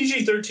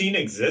PG-13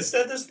 exist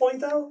at this point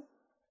though?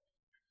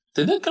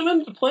 Did it come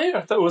into play? I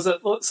thought was it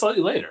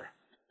slightly later.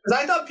 Because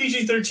I thought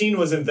PG-13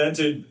 was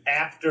invented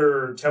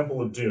after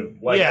Temple of Doom.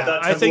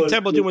 I think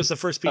Temple of Doom was the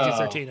first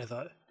PG-13. I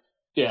thought.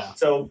 Yeah.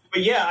 So,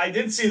 but yeah, I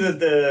did see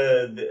that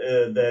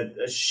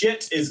the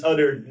shit is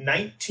uttered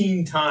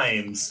 19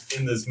 times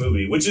in this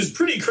movie, which is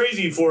pretty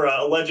crazy for an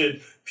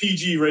alleged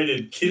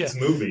PG-rated kids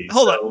movie.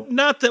 Hold on,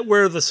 not that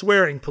we're the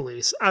swearing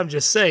police. I'm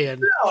just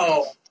saying.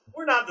 No,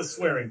 we're not the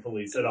swearing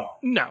police at all.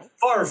 No,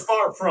 far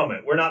from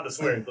it. We're not the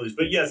swearing police.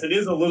 But yes, it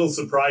is a little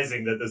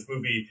surprising that this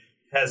movie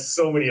has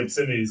so many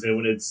obscenities in it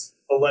when it's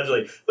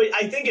allegedly. But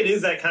I think it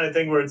is that kind of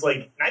thing where it's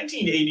like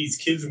 1980s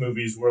kids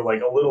movies were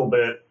like a little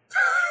bit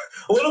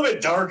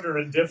darker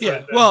and different. Yeah,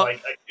 than well, like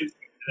a kids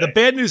movie The today.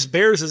 Bad News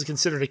Bears is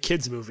considered a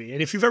kids movie,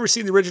 and if you've ever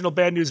seen the original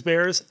Bad News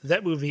Bears,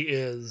 that movie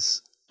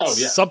is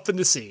something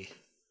to see.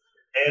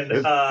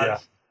 And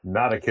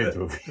not a kids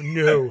movie.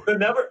 No, the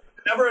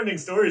Never Ending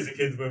Story is a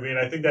kids movie, and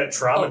I think that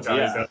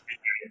traumatized us.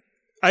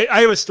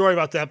 I have a story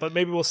about that, but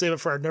maybe we'll save it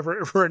for our Never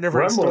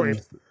Ending Story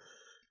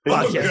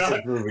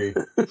podcast. Movie.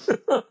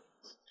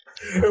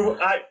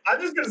 I'm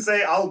just gonna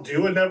say I'll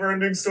do a Never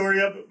Ending Story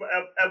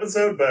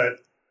episode, but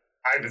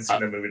I haven't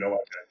seen that movie in a long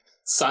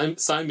time.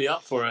 Sign me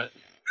up for it.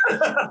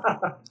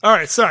 All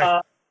right,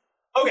 sorry.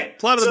 Okay,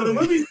 Plot of the so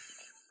movie.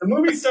 the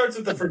movie starts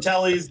with the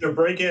Fratellis. They're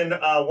breaking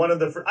one of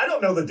the. I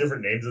don't know the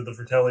different names of the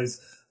Fratellis,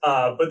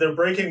 but they're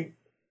breaking.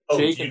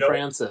 Jake and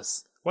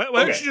Francis. Why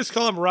don't you just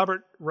call him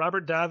Robert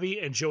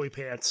Davi and Joey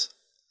Pants?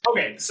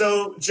 Okay,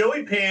 so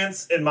Joey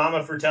Pants and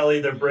Mama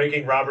Fratelli, they're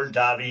breaking Robert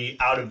Davi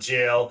out of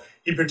jail.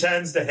 He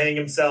pretends to hang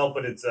himself,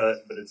 but it's a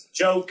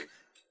joke.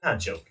 Not a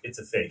joke. It's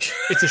a fake.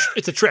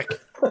 It's a trick.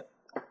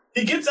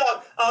 He gets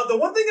out. The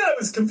one thing that I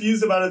was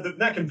confused about it,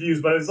 not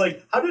confused, but it's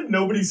like, how did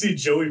nobody see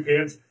Joey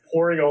Pants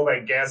pouring all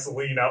that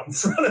gasoline out in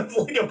front of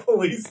like a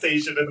police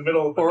station in the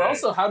middle of the day?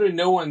 Also, how did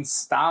no one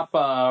stop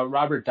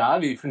Robert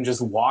Davi from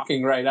just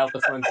walking right out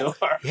the front door?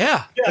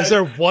 Yeah. Is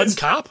there one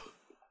cop?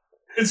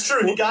 It's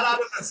true. He got out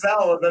of the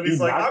cell and then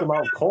he's like, knocked him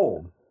out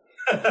cold.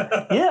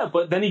 Yeah,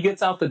 but then he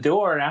gets out the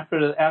door, and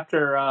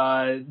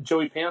after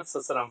Joey Pants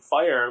sets it on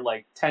fire,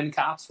 like 10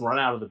 cops run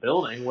out of the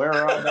building. Where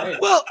are they?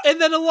 Well,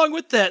 and then along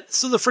with that,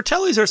 so the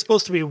Fratellis are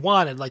supposed to be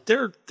wanted, like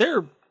they're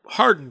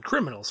hardened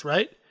criminals,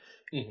 right?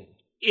 Mm-hmm.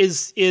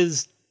 Is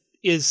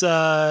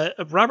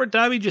Robert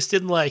Davi just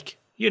in like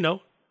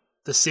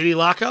the city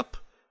lockup?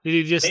 Did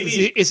he just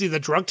is he the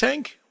drug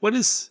tank? What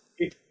is?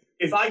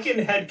 If I can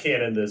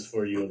headcanon this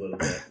for you a little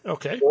bit.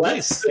 Okay.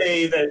 Let's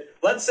say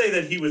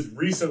that he was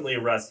recently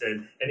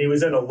arrested and he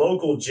was in a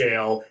local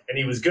jail and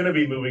he was going to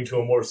be moving to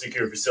a more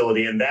secure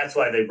facility, and that's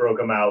why they broke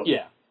him out.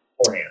 Yeah.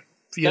 Beforehand.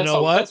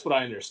 That's what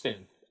I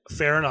understand.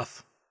 Fair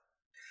enough.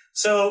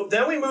 So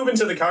then we move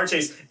into the car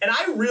chase, and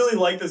I really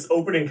like this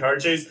opening car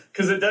chase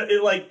because it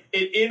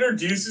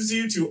introduces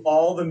you to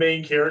all the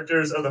main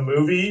characters of the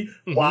movie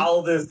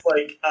while this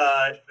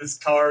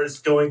car is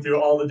going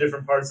through all the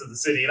different parts of the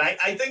city, and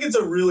I think it's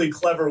a really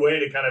clever way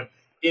to kind of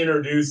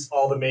introduce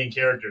all the main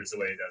characters the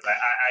way it does.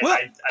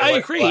 I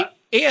agree,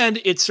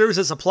 and it serves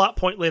as a plot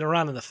point later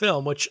on in the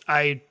film, which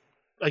I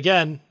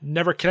again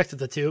never connected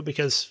the two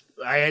because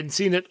I hadn't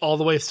seen it all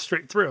the way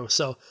straight through.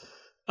 So,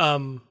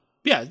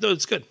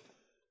 it's good.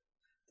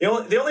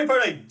 The only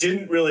part I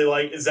didn't really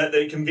like is that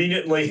they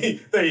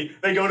conveniently they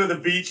go to the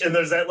beach and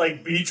there's that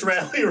like beach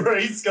rally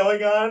race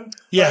going on.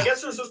 Yeah, I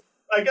guess we're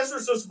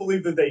supposed to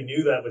believe that they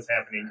knew that was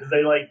happening because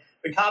the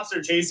cops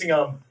are chasing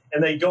them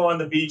and they go on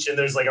the beach and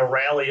there's like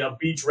a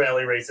beach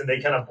rally race, and they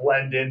kind of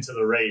blend into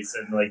the race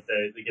and like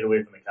they get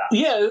away from the cops.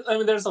 Yeah, I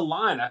mean, there's a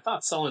line. I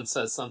thought someone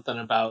said something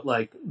about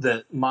like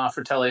that Ma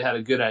Fratelli had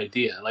a good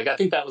idea. Like I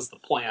think that was the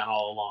plan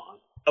all along.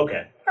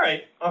 Okay. All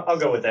right. I'll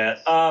go with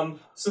that.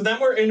 So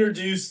then we're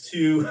introduced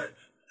to...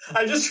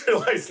 I just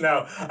realized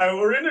now,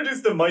 we're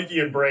introduced to Mikey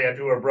and Brand,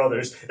 who are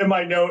brothers. In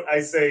my note, I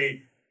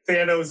say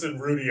Thanos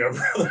and Rudy are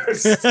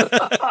brothers. And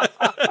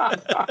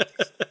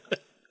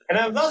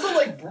I was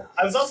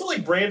also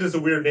like, Brand is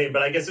a weird name,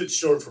 but I guess it's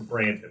short for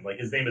Brandon. Like,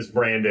 his name is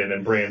Brandon,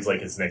 and Brand's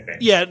like his nickname.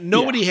 Yeah,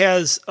 nobody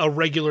has a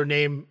regular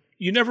name.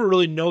 You never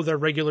really know their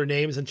regular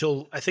names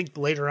until, I think,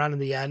 later on in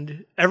the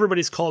end.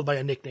 Everybody's called by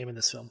a nickname in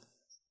this film.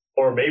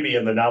 Or maybe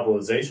in the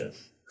novelization.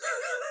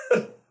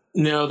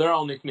 No, they're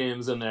all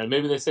nicknames in there.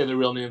 Maybe they say their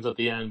real names at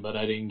the end, but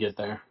I didn't get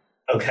there.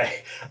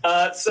 Okay.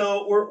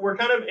 So we're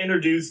kind of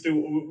introduced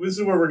to... This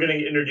is where we're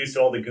getting introduced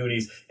to all the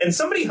Goonies. And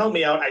somebody help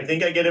me out. I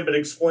think I get it, but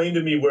explain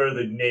to me where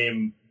the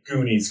name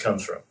Goonies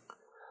comes from.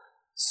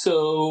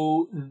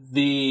 So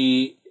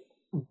the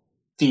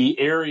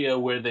area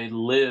where they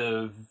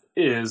live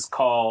is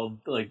called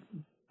like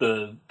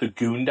the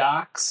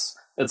Goondocks.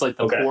 It's like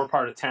the poor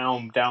part of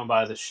town down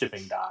by the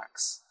shipping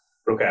docks.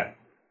 Okay.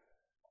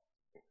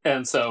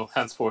 And so,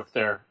 henceforth,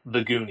 they're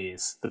the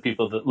Goonies, the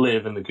people that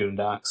live in the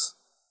Goondocks.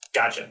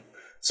 Gotcha.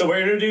 So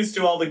we're introduced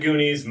to all the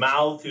Goonies.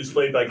 Mouth, who's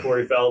played by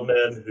Corey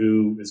Feldman,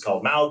 who is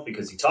called Mouth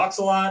because he talks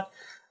a lot.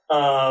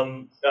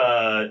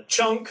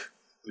 Chunk,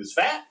 who's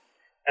fat.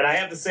 And I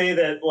have to say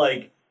that,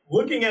 like,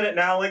 looking at it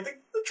now, like,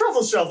 the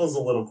truffle shuffle's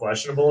a little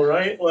questionable,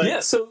 right? Like, yeah,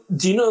 so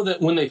do you know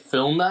that when they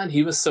filmed that,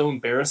 he was so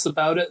embarrassed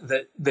about it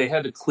that they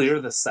had to clear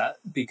the set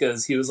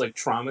because he was, like,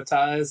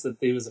 traumatized that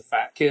he was a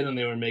fat kid and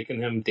they were making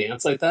him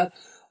dance like that?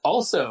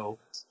 Also,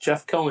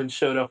 Jeff Cohen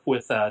showed up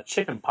with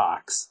chicken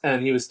pox,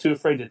 and he was too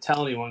afraid to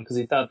tell anyone because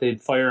he thought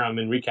they'd fire him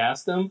and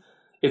recast him.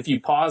 If you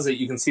pause it,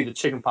 you can see the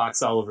chicken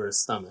pox all over his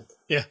stomach.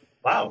 Yeah.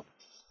 Wow.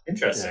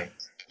 Interesting.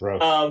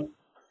 Yeah.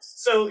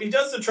 So he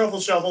does the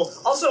truffle shuffle.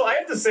 Also, I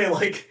have to say,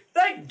 like,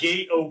 that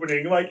gate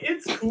opening, like,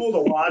 it's cool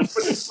to watch,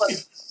 but it's like,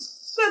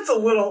 that's a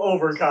little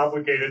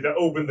overcomplicated to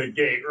open the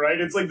gate, right?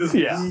 It's like this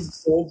Yeah. Rube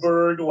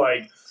Goldberg,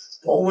 like,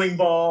 bowling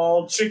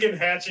ball, chicken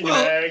hatching an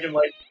egg, and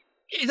like,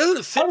 It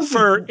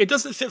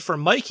doesn't fit for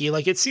Mikey.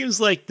 Like, it seems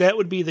like that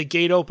would be the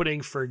gate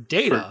opening for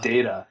Data. For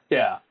Data,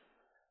 yeah.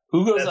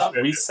 Who goes up,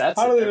 resets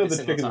How do it they know every the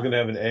single chicken's time? going to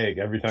have an egg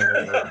every time they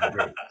open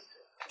the gate?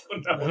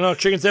 I don't know.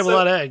 Chickens have a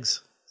lot of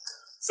eggs.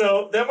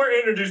 So then we're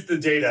introduced to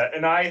Data,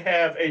 and I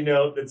have a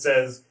note that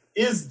says,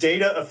 "Is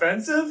Data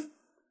offensive?"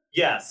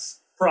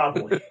 Yes,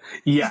 probably.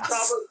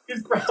 Yes.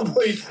 He's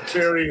probably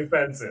very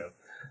offensive.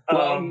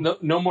 Well,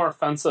 no more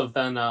offensive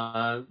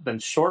than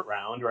Short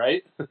Round,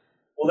 right?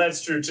 Well,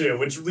 that's true too,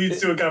 which leads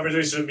to a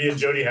conversation that me and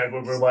Jody had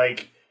where we're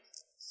like,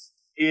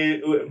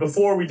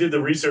 before we did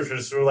the research,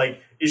 we were like,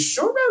 is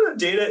Short Round and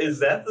Data, is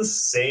that the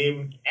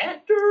same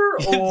actor?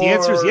 Or... The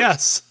answer is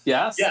yes.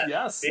 Yes.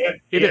 The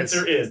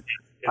answer is.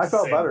 I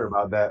felt better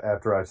about that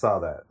after I saw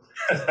that.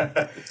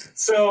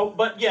 So,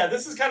 but yeah,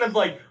 this is kind of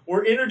like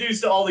we're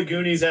introduced to all the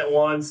Goonies at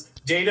once.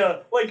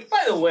 Data, like,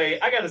 by the way,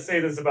 I got to say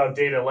this about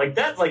Data, like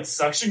that, like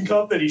suction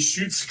cup that he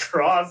shoots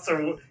across,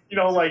 or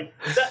like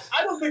that.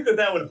 I don't think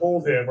that would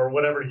hold him or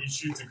whatever he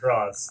shoots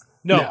across.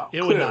 No,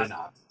 it would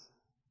not.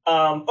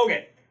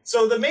 Okay,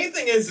 so the main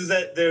thing is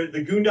that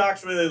the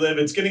Goondocks where they live,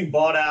 it's getting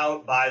bought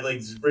out by like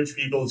these rich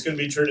people. It's going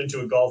to be turned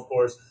into a golf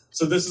course.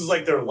 So this is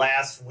like their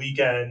last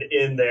weekend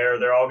in there.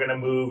 They're all going to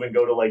move and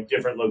go to like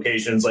different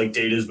locations. Like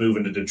Data's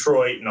moving to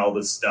Detroit and all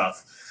this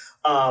stuff.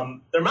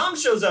 Their mom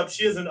shows up.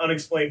 She has an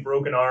unexplained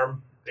broken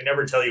arm. They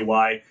never tell you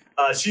why.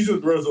 She's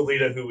with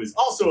Rosalita, who is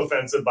also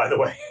offensive, by the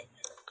way.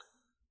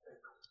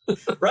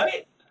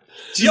 Right?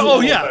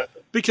 Yeah.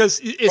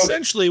 Because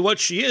essentially what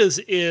she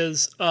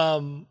is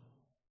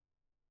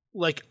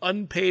like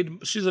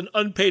unpaid. She's an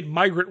unpaid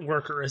migrant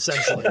worker,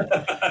 essentially.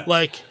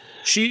 Like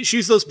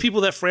she's those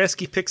people that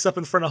Fransky picks up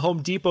in front of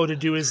Home Depot to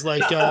do his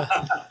like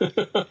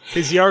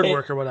his yard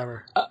work or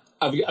whatever.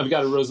 I've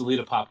got a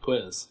Rosalita pop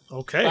quiz.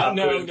 Okay.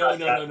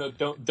 No.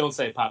 Don't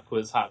say pop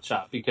quiz hot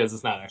shot because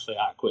it's not actually a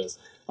hot quiz.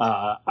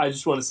 I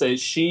just want to say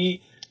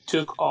she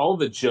took all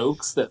the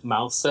jokes that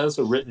Mouth says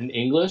are written in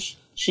English.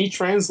 She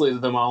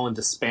translated them all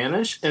into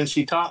Spanish, and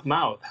she taught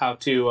Mouth how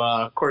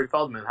to Corey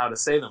Feldman how to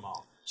say them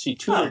all. She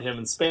tutored him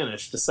in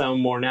Spanish to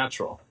sound more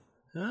natural.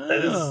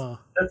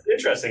 That's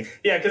interesting.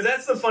 Yeah, because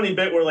that's the funny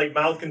bit where like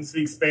Mouth can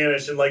speak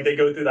Spanish and like they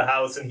go through the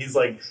house and he's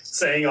like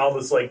saying all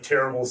this like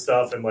terrible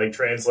stuff and like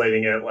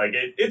translating it. Like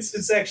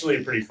it's actually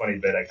a pretty funny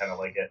bit. I kind of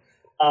like it.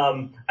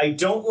 I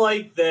don't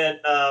like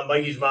that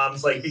Mikey's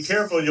mom's like, be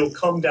careful, you'll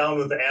come down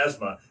with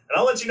asthma. And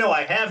I'll let you know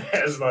I have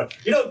asthma.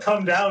 You don't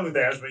come down with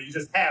asthma, you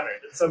just have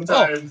it. And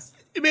sometimes.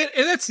 Oh, man,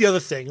 and that's the other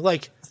thing.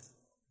 Like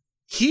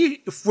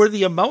for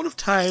the amount of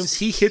times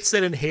he hits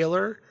that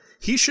inhaler,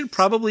 he should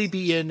probably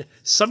be in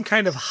some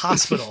kind of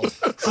hospital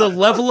for the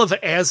level of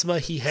asthma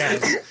he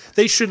has.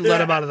 They shouldn't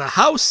let him out of the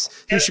house.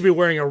 He should be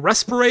wearing a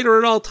respirator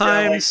at all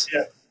times.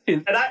 Yeah.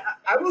 And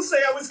I will say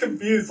I was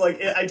confused. Like,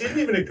 it didn't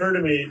even occur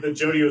to me that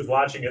Jody was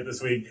watching it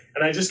this week.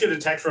 And I just get a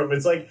text from him.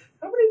 It's like,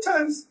 how many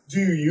times do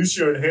you use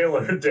your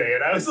inhaler a day?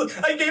 And I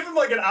gave him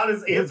like an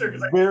honest answer.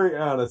 Very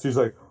honest. He's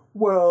like,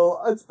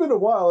 well, it's been a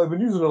while. I've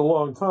been using it a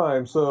long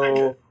time.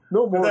 So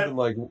no more than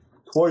like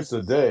twice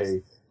a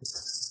day.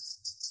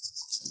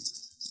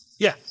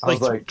 Yeah,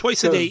 like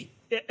twice a day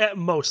at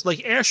most.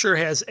 Like Asher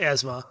has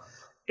asthma,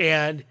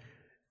 and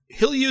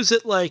he'll use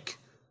it like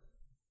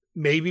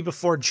maybe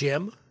before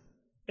gym,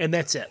 and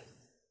that's it.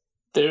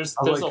 There's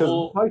a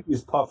whole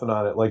Mikey's puffing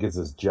on it like it's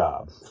his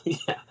job.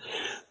 Yeah,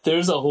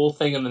 there's a whole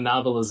thing in the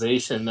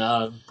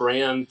novelization.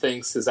 Bran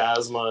thinks his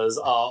asthma is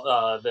all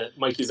that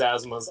Mikey's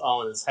asthma is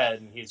all in his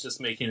head, and he's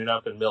just making it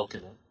up and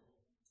milking it.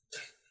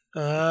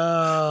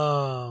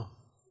 Oh,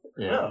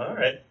 yeah. Oh, all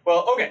right.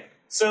 Well, okay.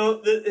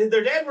 So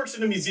their dad works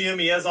in a museum.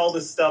 He has all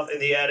this stuff in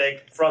the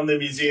attic from the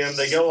museum.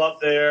 They go up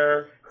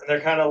there, and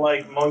they're kind of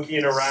like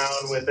monkeying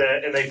around with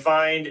it. And they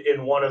find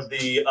in one of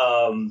the,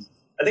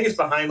 I think it's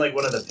behind like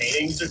one of the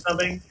paintings or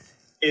something.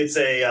 It's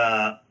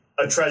a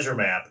treasure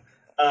map.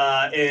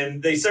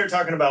 And they start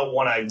talking about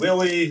One-Eyed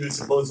Willie, who's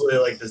supposedly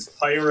like this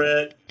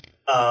pirate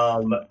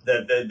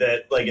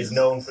that like is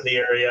known for the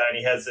area. And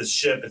he has this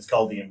ship. It's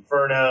called the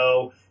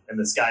Inferno. And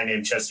this guy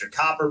named Chester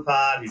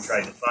Copperpot who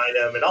tried to find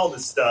him and all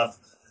this stuff.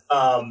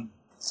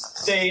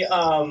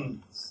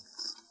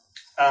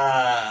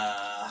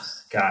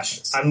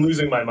 Gosh, I'm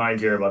losing my mind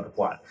here about the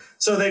plot.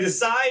 So they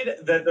decide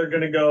that they're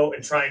going to go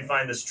and try and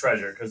find this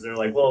treasure because they're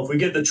like, well, if we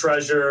get the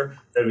treasure,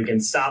 then we can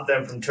stop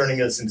them from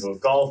turning us into a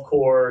golf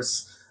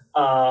course,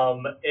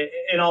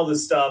 and all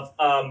this stuff.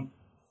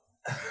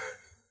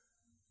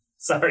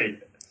 Sorry.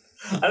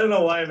 I don't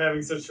know why I'm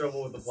having such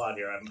trouble with the plot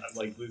here. I'm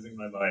like losing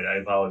my mind. I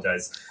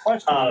apologize.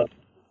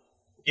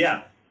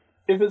 Yeah.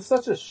 If it's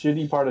such a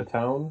shitty part of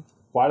town,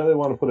 why do they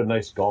want to put a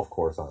nice golf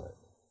course on it?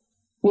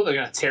 Well, they're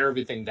going to tear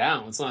everything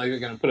down. It's not like they're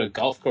going to put a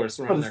golf course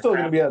around. But it's still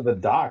going to be at the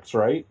docks,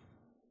 right?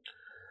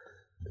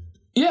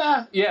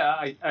 Yeah,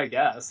 I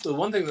guess. The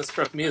one thing that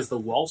struck me is the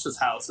Walsh's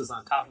house is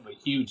on top of a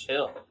huge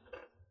hill.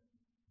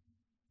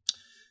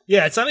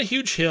 Yeah, it's on a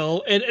huge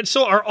hill. And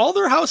so are all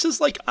their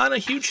houses like on a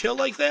huge hill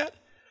like that?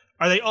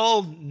 Are they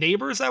all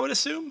neighbors, I would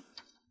assume?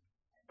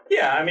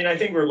 Yeah, I mean, I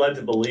think we're led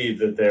to believe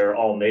that they're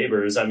all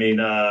neighbors. I mean,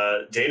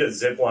 Data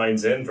zip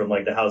lines in from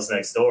like the house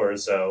next door,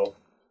 so.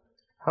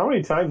 How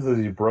many times has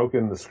he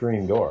broken the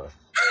screen door?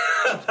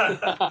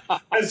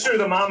 That's true.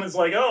 The mom is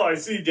like, "Oh, I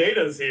see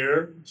Data's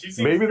here."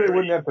 Maybe they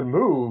wouldn't have to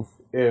move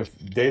if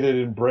Data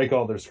didn't break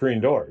all their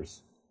screen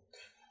doors.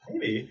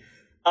 Maybe.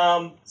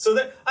 So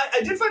that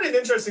I did find it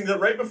interesting that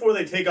right before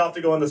they take off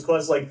to go on this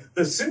quest, like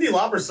the Cyndi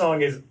Lauper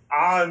song is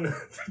on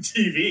the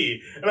TV,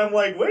 and I'm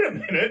like, wait a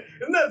minute,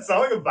 isn't that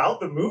song about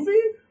the movie?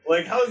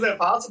 Like, how is that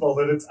possible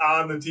that it's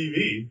on the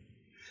TV?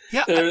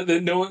 Yeah,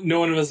 no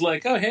one was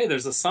like, oh, hey,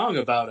 there's a song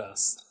about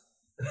us.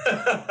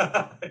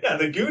 Yeah,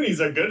 the Goonies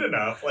are good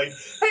enough. Like,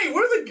 hey,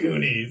 we're the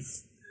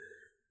Goonies.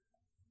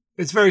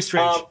 It's very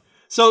strange.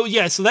 So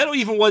that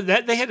even was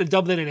that they had to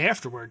dub that in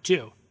afterward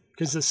too,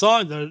 because the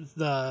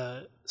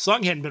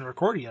song hadn't been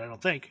recorded yet. I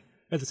don't think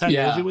at the time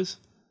the movie was.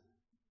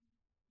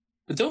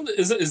 But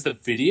is the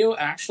video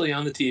actually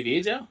on the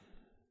TV, Joe?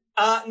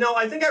 No,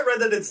 I think I read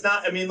that it's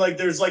not. I mean, like,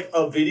 there's like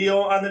a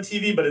video on the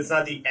TV, but it's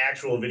not the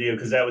actual video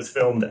because that was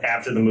filmed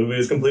after the movie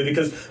was completed.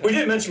 Because we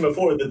did mention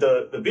before that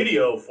the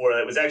video for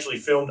it was actually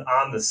filmed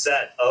on the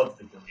set of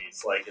the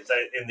Goonies. Like, it's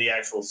in the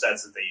actual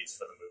sets that they used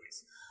for the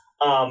movies.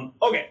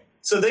 Okay.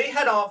 So they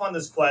head off on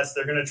this quest.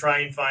 They're going to try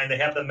and find. They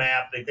have the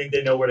map. They think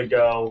they know where to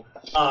go.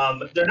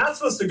 They're not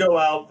supposed to go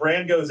out.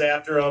 Brand goes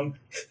after them.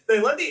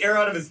 They let the air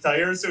out of his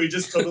tires, so he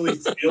just totally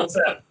steals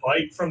that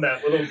bike from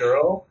that little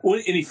girl. Well,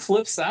 and he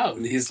flips out.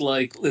 He's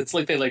like, it's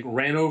like they like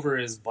ran over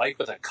his bike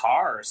with a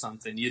car or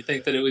something. You'd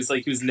think that it was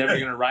like he was never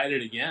going to ride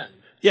it again.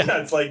 Yeah,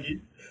 it's like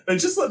they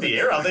just let the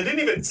air out. They didn't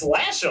even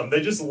slash them.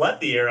 They just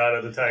let the air out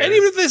of the tires. And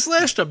even if they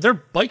slashed them, they're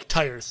bike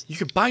tires. You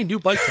could buy new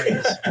bike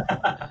tires.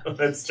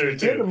 That's true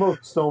They had to too. mow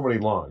so many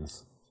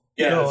lawns.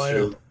 Yeah, No, that's I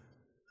true. know.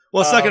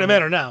 Well, it's not going to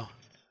matter now.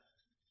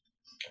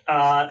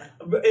 And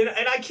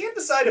I can't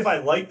decide if I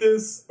like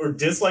this or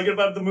dislike it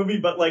about the movie,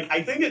 but like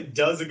I think it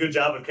does a good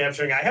job of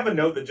capturing. I have a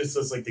note that just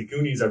says like the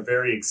Goonies are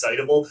very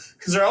excitable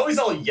because they're always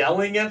all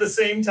yelling at the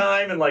same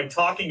time and like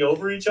talking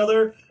over each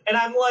other. And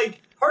I'm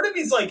like, part of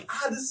me is like,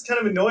 this is kind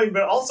of annoying,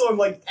 but also I'm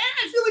like,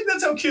 I feel like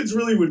that's how kids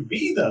really would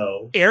be,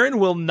 though. Erin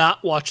will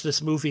not watch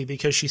this movie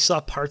because she saw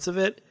parts of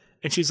it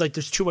and she's like,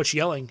 there's too much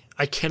yelling.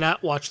 I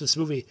cannot watch this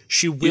movie.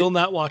 She will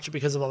not watch it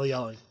because of all the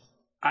yelling.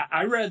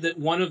 I read that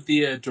one of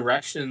the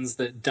directions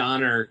that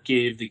Donner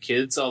gave the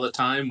kids all the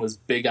time was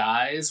big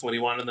eyes. When he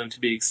wanted them to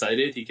be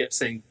excited, he kept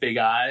saying big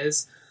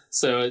eyes.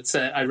 So it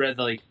said, I read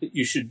like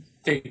you should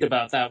think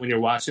about that when you're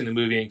watching the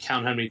movie and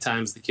count how many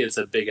times the kids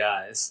have big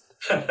eyes.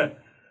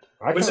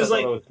 Which is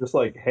like it was just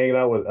like hanging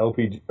out with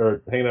LPG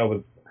or hanging out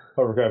with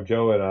Hovercraft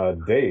Joe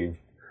and Dave.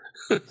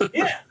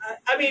 Yeah,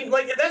 I mean,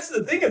 like that's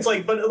the thing. It's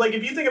like, but like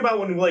if you think about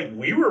when like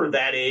we were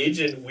that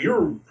age and we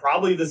were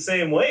probably the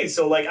same way.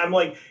 So like I'm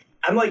like,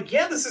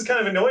 yeah, this is kind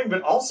of annoying,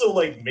 but also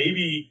like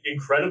maybe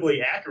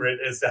incredibly accurate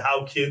as to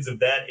how kids of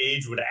that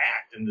age would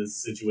act in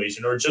this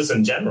situation or just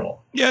in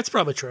general. Yeah, it's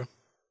probably true.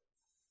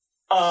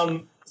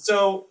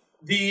 So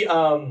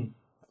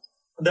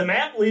the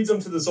map leads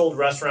them to this old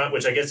restaurant,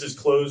 which I guess is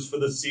closed for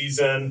the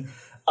season.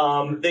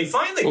 They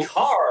find the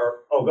car.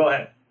 Oh, go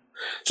ahead.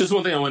 Just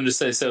one thing I wanted to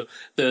say. So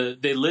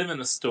they live in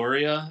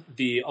Astoria.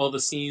 All the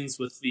scenes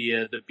with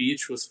the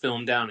beach was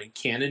filmed down in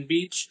Cannon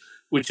Beach,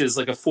 which is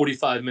like a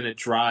 45-minute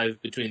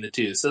drive between the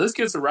two. So those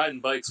kids are riding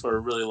bikes for a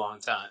really long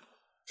time.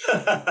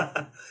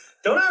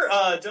 Don't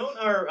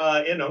our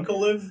aunt and uncle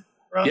live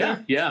around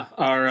there?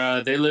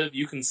 Yeah. They live.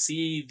 You can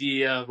see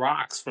the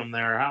rocks from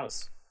their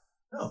house.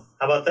 Oh,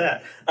 how about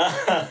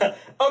that?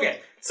 Okay,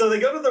 so they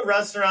go to the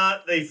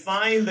restaurant. They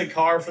find the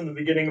car from the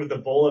beginning with the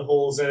bullet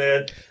holes in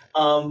it,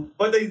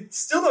 but they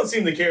still don't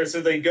seem to care.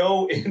 So they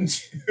go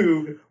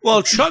into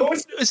Chunk.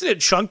 Isn't it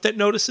Chunk that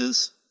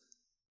notices?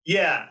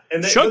 Yeah,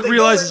 and Chunk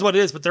realizes what it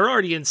is, but they're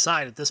already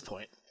inside at this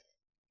point.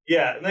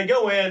 Yeah, and they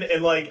go in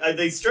and like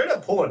they straight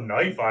up pull a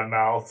knife on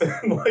Mouth.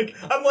 And like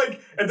I'm like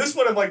at this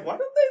point I'm like, why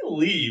don't they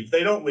leave?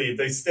 They don't leave.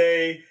 They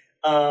stay.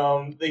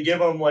 They give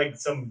him like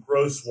some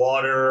gross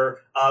water.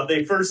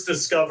 They first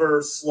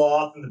discover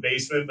Sloth in the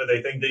basement, but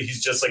they think that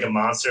he's just like a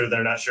monster.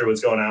 They're not sure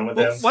what's going on with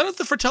him. Why don't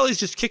the Fratellis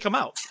just kick him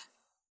out?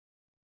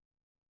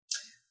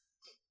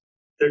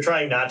 They're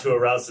trying not to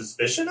arouse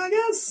suspicion, I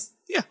guess.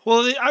 Yeah,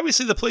 well,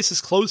 obviously the place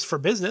is closed for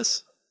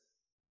business.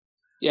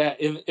 Yeah,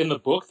 in the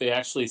book they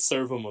actually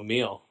serve him a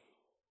meal.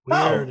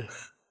 Weird.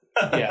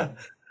 Oh. Yeah.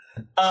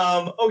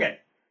 Okay.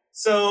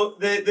 So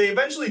they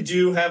eventually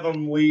do have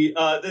them leave.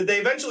 They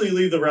eventually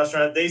leave the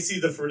restaurant. They see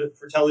the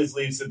Fratellis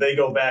leave, so they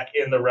go back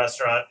in the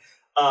restaurant.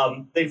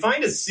 They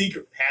find a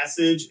secret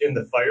passage in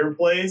the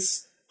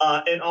fireplace,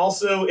 and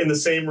also in the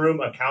same room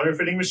a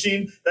counterfeiting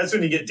machine. That's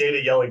when you get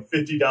Data yelling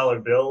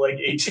 $50 bill like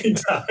 18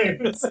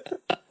 times.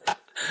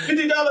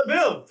 $50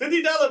 bill,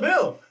 $50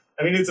 bill.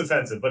 I mean, it's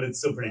offensive, but it's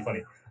still pretty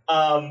funny.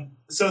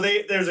 So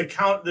there's a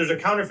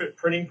counterfeit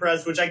printing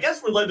press, which I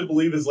guess we're led to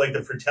believe is like the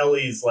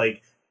Fratellis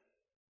like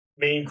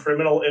main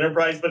criminal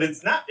enterprise, but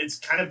it's not. It's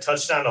kind of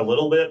touched on a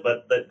little bit,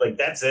 but like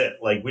that's it.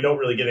 Like we don't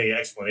really get any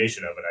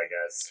explanation of it, I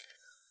guess.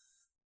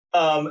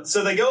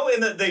 So they go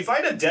in, they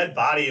find a dead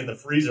body in the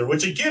freezer,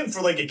 which again,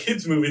 for like a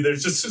kid's movie,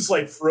 there's just this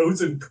like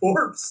frozen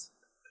corpse.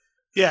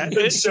 Yeah,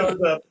 it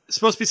shows up. It's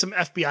supposed to be some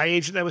FBI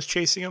agent that was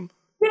chasing him.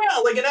 Yeah,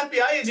 like an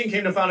FBI agent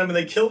came to find him and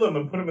they killed him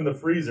and put him in the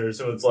freezer.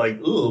 So it's like,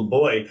 ooh,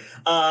 boy.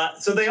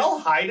 So they all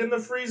hide in the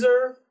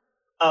freezer.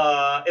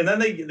 And then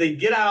they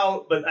get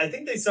out, but I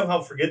think they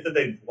somehow forget that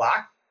they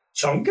lock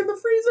Chunk in the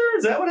freezer.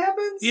 Is that what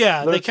happens?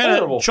 Yeah, They're they kind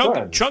of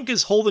friends. Chunk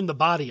is holding the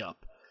body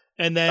up.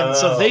 And then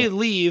so they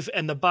leave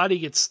and the body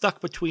gets stuck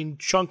between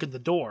Chunk and the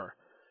door.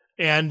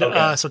 And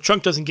so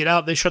Chunk doesn't get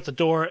out. They shut the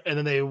door and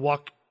then they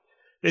walk.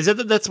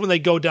 That's when they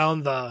go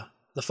down the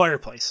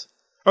fireplace?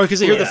 Or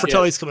because they hear the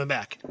Fratellis coming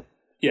back.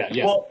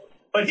 Yeah. Well,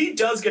 but he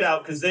does get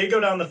out because they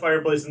go down the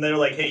fireplace and they're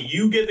like, hey,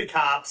 you get the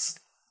cops.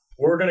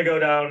 We're going to go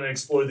down and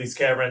explore these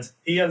caverns.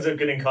 He ends up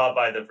getting caught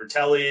by the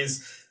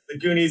Fratellis. The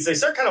Goonies, they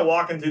start kind of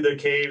walking through the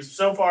caves.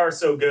 So far,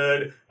 so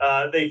good.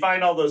 They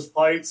find all those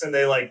pipes and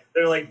they're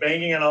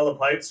banging on all the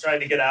pipes trying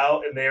to get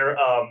out. And they're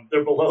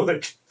below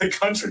the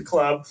country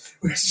club,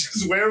 which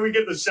is where we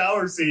get the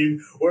shower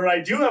scene, where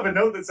I do have a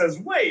note that says,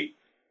 wait,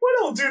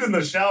 what old dude in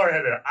the shower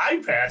had an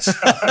eye patch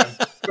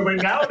on? So we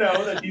now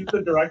know that he's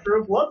the director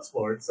of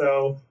Bloodsport.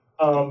 So,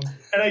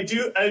 and I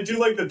do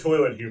like the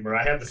toilet humor.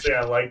 I have to say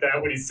I like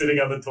that when he's sitting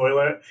on the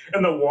toilet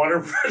and the water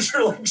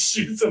pressure like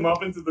shoots him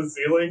up into the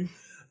ceiling.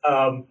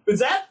 Is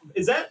that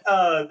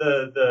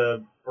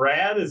the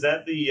Brad? Is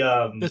that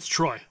the That's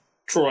Troy.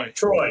 Troy.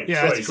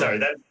 Yeah, Troy. Sorry,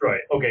 that's Troy.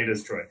 Okay, it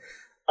is Troy.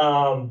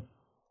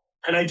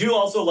 And I do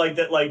also like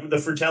that, like, the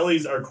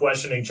Fratellis are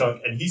questioning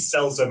Chunk, and he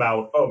sells them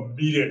out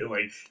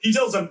immediately. He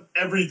tells them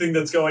everything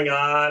that's going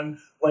on,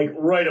 like,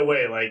 right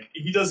away. Like,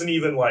 he doesn't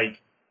even,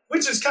 like,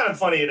 which is kind of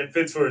funny, and it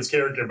fits for his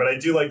character, but I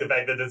do like the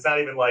fact that it's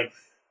not even like,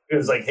 it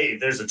was like, hey,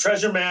 there's a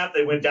treasure map.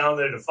 They went down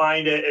there to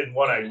find it, and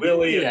One-Eyed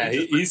Willie. Yeah,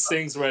 he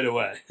sings right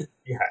away.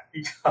 Yeah,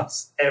 he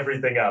comes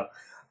everything up.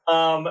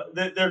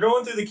 They're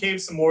going through the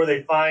cave some more.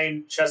 They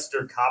find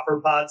Chester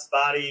Copperpot's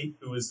body,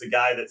 who was the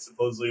guy that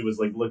supposedly was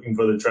like looking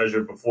for the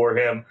treasure before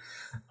him.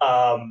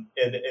 And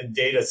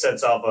Data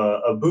sets off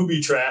a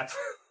booby trap.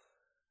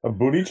 A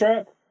booty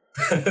trap?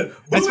 That's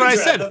what I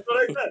said. That's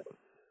what I said.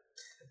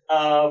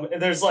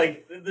 And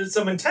there's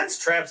some intense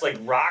traps, like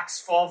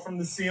rocks fall from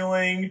the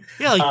ceiling.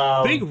 Yeah,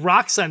 like big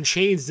rocks on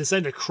chains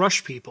designed to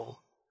crush people.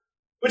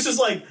 Which is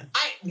like,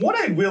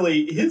 One-Eyed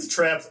Willie, his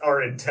traps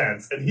are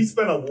intense, and he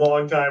spent a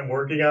long time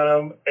working on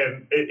them,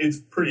 and it's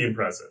pretty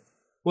impressive.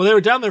 Well, they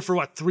were down there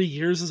for 3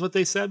 years is what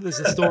they said. This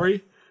is the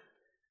story.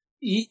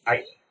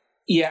 I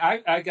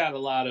got a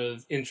lot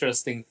of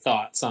interesting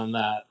thoughts on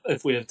that.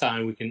 If we have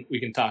time, we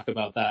can talk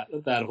about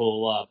that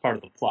whole part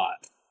of the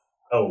plot.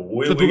 Oh,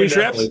 we the booby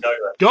traps?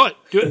 Go it.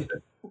 Do it.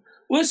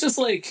 Well, it's just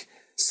like,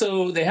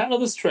 so they had all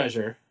this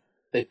treasure.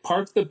 They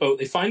park the boat.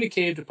 They find a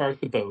cave to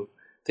park the boat.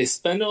 They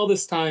spend all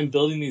this time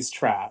building these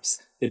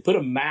traps. They put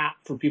a map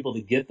for people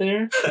to get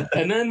there.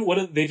 And then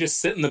they just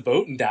sit in the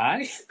boat and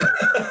die?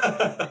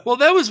 Well,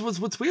 that was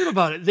what's weird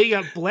about it. They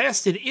got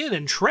blasted in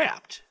and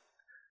trapped.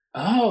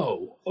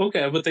 Oh,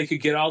 okay. But they could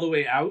get all the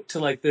way out to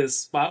like this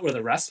spot where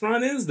the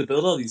restaurant is to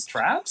build all these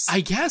traps?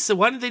 I guess. So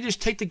why didn't they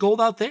just take the gold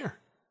out there?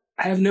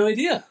 I have no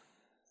idea.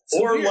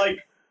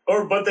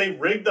 But they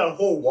rigged the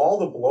whole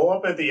wall to blow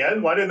up at the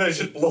end. Why didn't they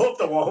just blow up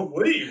the wall and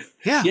leave?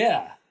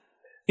 Yeah.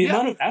 The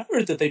amount of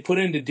effort that they put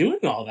into doing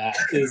all that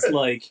is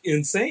like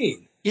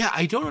insane. Yeah,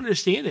 I don't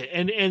understand it.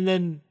 And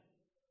then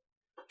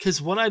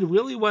because One-Eyed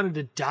Willie wanted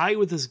to die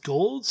with his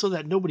gold so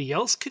that nobody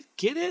else could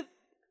get it.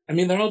 I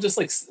mean, they're all just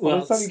like,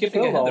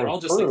 skipping ahead. They're all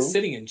just like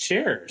sitting in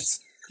chairs.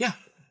 Yeah,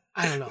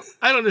 I don't know.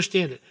 I don't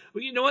understand it.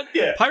 Well, you know what?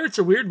 Yeah. Pirates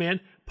are weird, man.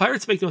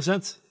 Pirates make no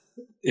sense.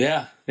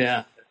 Yeah.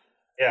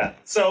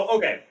 So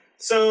okay.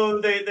 So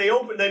they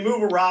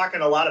move a rock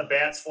and a lot of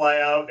bats fly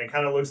out and it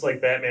kind of looks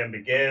like Batman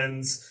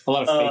Begins. A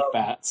lot of fake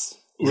bats.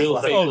 Real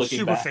fake looking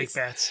super bats. fake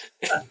bats.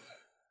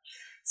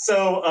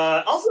 So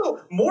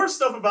also more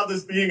stuff about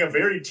this being a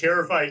very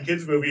terrifying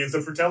kids movie is the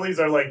Fratellis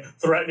are like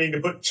threatening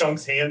to put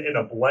Chunk's hand in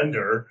a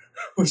blender,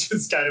 which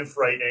is kind of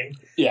frightening.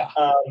 Yeah.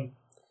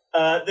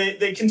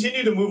 They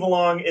continue to move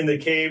along in the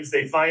caves.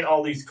 They find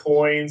all these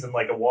coins and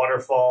like a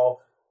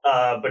waterfall.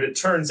 But it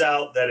turns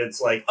out that it's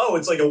like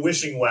a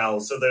wishing well.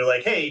 So they're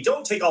like, hey,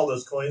 don't take all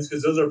those coins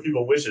because those are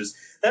people's wishes.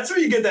 That's where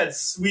you get that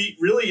sweet,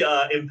 really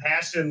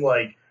impassioned,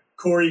 like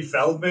Corey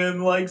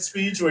Feldman like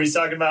speech where he's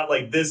talking about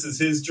like this is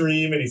his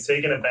dream and he's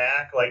taking it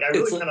back. Like I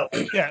really kind of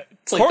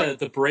it's like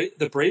the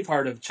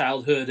Braveheart of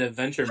childhood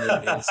adventure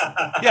movies.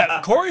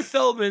 Yeah, Corey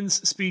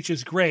Feldman's speech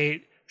is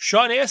great.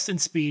 Sean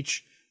Astin's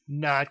speech,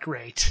 not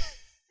great.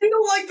 You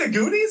don't like the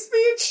Goonies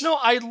speech? No,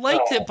 I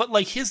liked it, but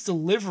like his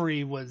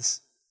delivery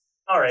was.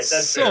 All right,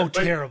 that's so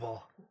fair.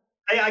 terrible.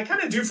 I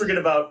kind of do forget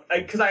about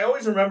because I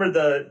always remember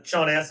the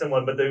Sean Astin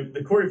one, but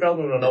the Corey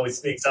Feldman one always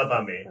sneaks up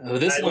on me. Oh,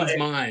 this one's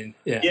mine.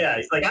 Yeah,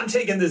 he's like, I'm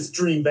taking this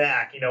dream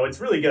back. You know, it's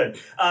really good.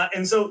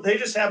 And so they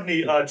just happen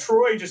to.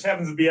 Troy just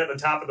happens to be at the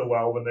top of the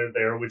well when they're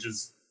there, which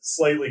is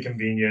slightly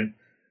convenient.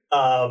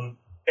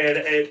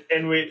 they're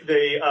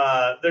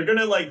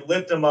gonna like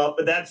lift him up,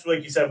 but that's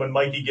like you said when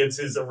Mikey gives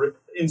his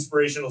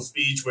inspirational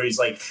speech where he's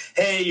like,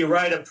 "Hey, you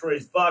ride up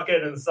Troy's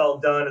bucket and it's all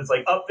done." It's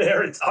like up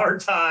there, it's our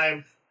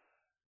time.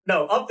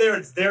 No, up there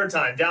it's their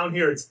time. Down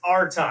here, it's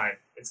our time.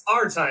 It's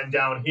our time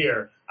down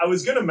here. I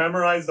was gonna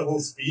memorize the whole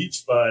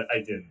speech, but I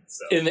didn't.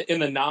 So in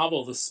the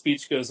novel, the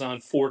speech goes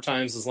on 4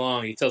 times as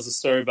long. He tells a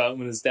story about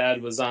when his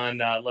dad was on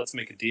Let's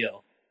Make a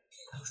Deal.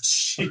 Oh,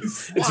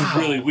 jeez. It's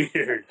really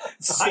weird.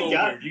 It's so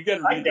weird. You got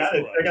to read this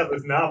book. Check out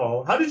this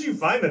novel. How did you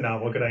find the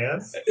novel? Can I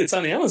ask? It's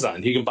on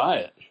Amazon. You can buy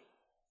it.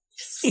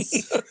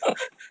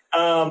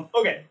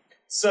 Okay,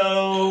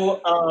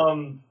 so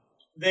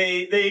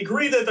they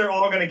agree that they're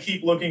all going to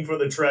keep looking for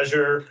the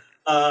treasure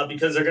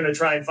because they're going to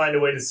try and find a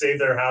way to save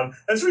their hound.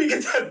 That's where you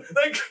get that.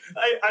 Like,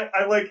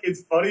 I like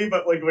it's funny,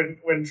 but like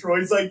when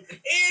Troy's like,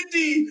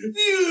 "Andy,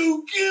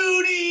 you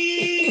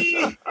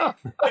Goonie,"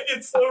 like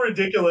it's so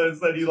ridiculous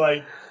that he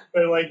like.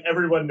 But like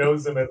everyone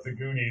knows him as the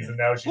Goonies, and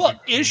now she's. Well,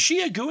 is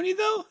she a Goonie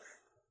though?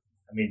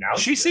 I mean, now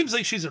she seems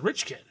like she's a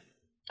rich kid.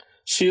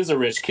 She is a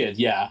rich kid,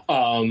 yeah.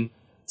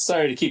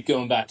 Sorry to keep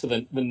going back to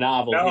the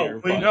novel here.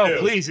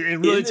 Please. It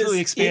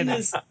really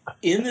expanded.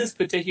 In this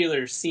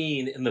particular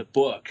scene in the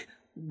book,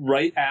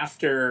 right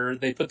after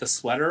they put the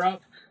sweater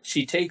up,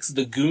 she takes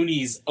the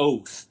Goonies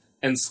oath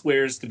and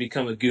swears to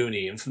become a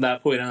Goonie, and from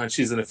that point on,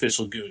 she's an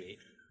official Goonie.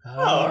 Oh,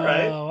 all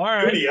right.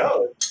 Goonie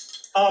oath.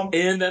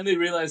 And then they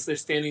realize they're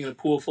standing in a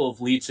pool full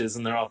of leeches,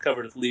 and they're all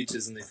covered with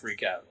leeches, and they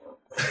freak out.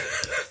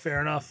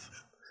 Fair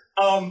enough.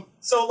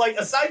 So, like,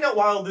 a side note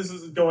while this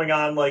is going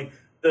on, like,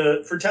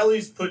 the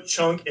Fratellis put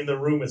Chunk in the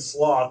room with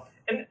Sloth.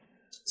 And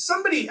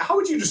somebody, how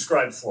would you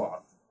describe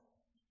Sloth?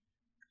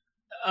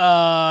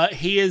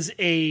 He is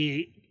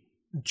a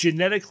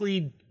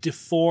genetically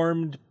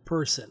deformed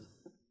person.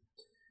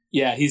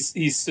 Yeah,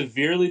 he's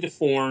severely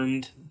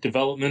deformed,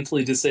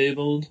 developmentally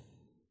disabled.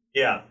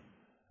 Yeah.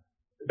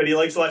 But he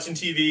likes watching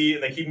TV,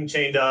 and they keep him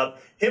chained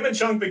up. Him and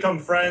Chunk become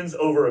friends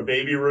over a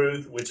Baby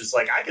Ruth, which is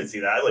like, I can see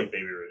that. I like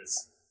Baby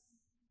Ruths.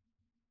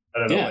 I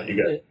don't know what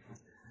you got.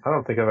 I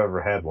don't think I've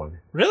ever had one.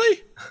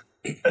 Really?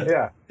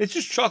 Yeah. It's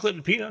just chocolate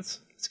and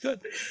peanuts. It's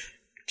good.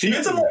 Can you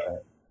get some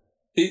more?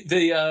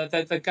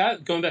 The guy,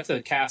 going back to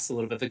the cast a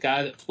little bit, the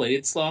guy that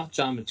played Sloth,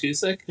 John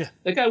Matusek,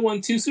 that guy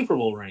won 2 Super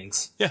Bowl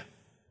rings. Yeah.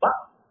 Wow.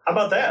 How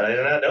about that? I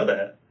did not know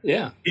that.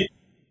 Yeah.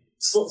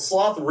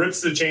 Sloth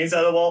rips the chains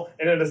out of the wall,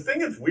 and then the thing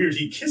that's weird,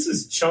 he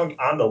kisses Chunk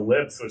on the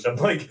lips, which I'm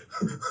like,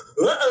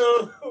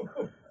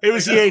 uh-oh. It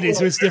was the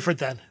 80s. It was different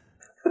then.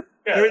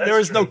 Yeah, there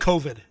was no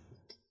COVID.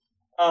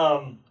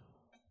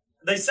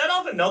 They set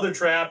off another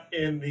trap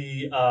in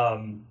the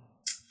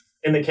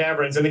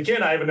caverns, and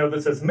again, I have a note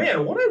that says,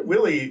 "Man, what I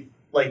really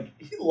like.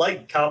 He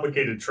liked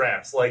complicated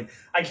traps. Like,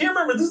 I can't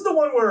remember. This is the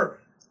one where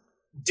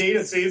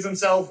Data saves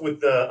himself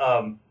with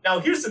the. Now,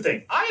 here's the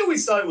thing. I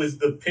always thought it was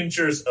the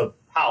pinchers of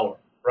power,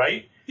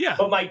 right? Yeah.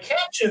 But my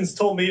captions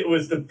told me it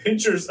was the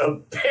pinchers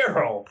of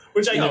peril,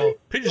 which I know.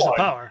 Pinchers of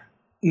power.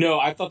 No,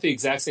 I thought the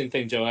exact same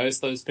thing, Joe. I always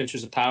thought it was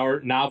pinchers of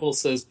power. Novel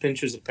says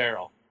pinchers of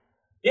peril.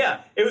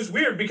 Yeah, it was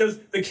weird because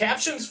the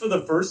captions for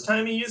the first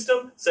time he used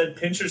them said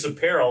pinchers of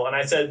peril, and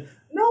I said,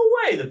 no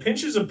way, the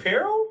pinchers of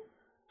peril?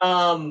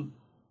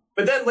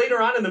 But then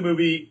later on in the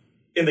movie,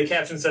 in the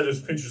caption said it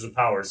was pinchers of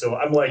power, so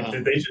I'm like,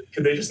 could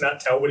they just not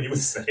tell what he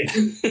was saying?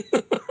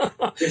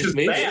 It's just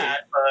bad,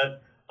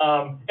 but...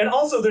 and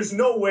also, there's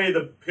no way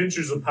the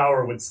pinchers of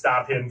power would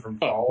stop him from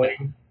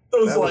falling.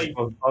 Those that was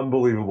the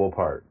unbelievable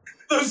part.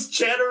 Those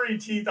chattery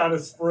teeth on a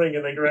spring,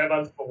 and they grab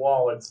onto the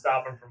wall and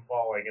stop him from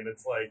falling, and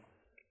it's like...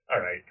 All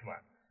right, come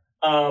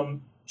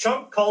on.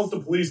 Chunk calls the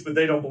police, but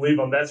they don't believe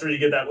him. That's where you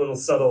get that little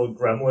subtle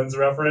Gremlins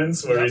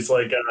reference, where he's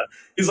like,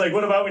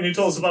 "What about when you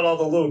told us about all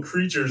the little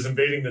creatures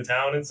invading the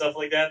town and stuff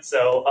like that?"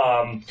 So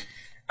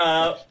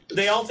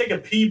they all take a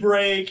pee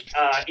break.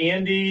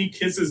 Andy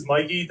kisses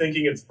Mikey,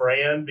 thinking it's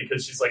Bran,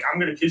 because she's like, "I'm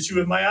going to kiss you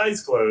with my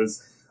eyes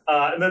closed."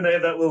 And then they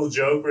have that little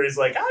joke where he's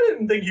like, "I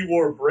didn't think you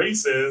wore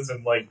braces,"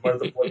 and like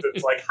Martha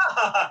Plimpton's like, "Ha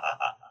ha ha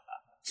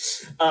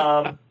ha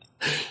ha."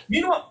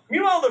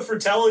 Meanwhile, the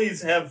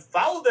Fratellis have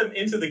followed them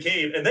into the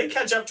cave, and they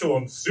catch up to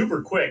them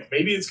super quick.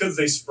 Maybe it's because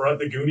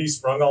the Goonies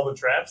sprung all the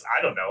traps.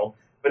 I don't know.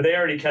 But they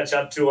already catch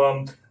up to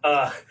them.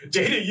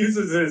 Data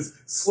uses his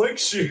slick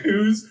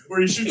shoes,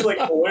 where he shoots like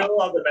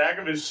oil on the back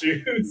of his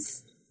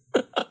shoes.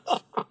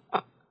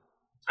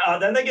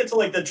 Then they get to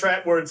like the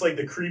trap where it's like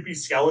the creepy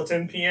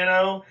skeleton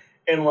piano,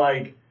 and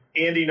like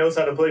Andy knows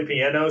how to play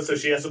piano, so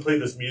she has to play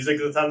this music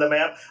that's on the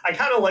map. I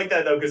kind of like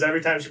that though, because every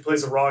time she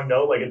plays a wrong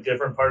note, like a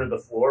different part of the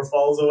floor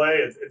falls away.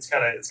 It's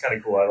kind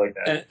of cool. I like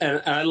that.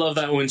 And I love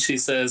that when she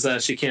says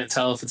she can't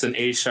tell if it's an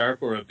A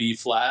sharp or a B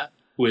flat,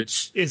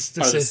 which is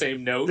the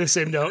same note. The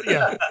same note,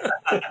 yeah.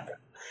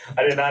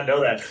 I did not know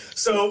that.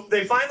 So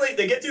they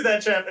get through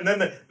that trap, and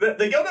then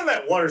they go down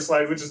that water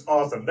slide, which is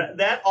awesome.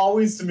 That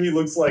always to me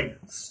looks like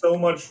so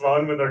much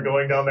fun when they're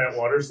going down that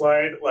water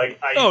slide. Like,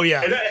 oh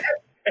yeah.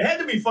 it had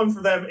to be fun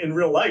for them in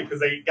real life because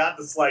they got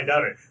to slide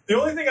down it. The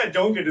only thing I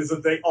don't get is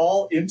that they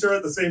all enter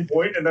at the same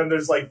point, and then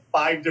there's like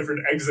 5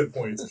 different exit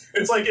points.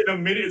 It's like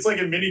in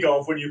mini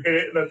golf when you hit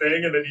it in the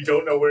thing, and then you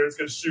don't know where it's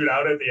going to shoot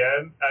out at the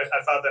end.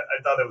 I thought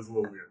that was a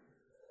little weird.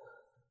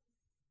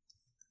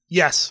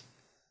 Yes.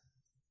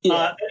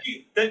 Yeah.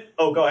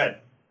 Go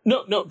ahead.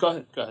 No, go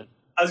ahead.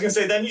 I was going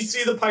to say, then you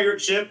see the pirate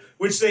ship,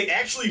 which they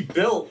actually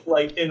built,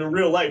 like, in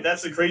real life.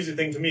 That's the crazy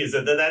thing to me, is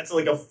that that's,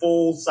 like, a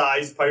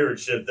full-size pirate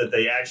ship that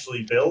they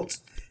actually built,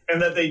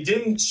 and that they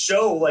didn't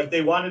show, like,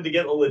 they wanted to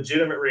get a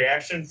legitimate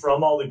reaction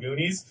from all the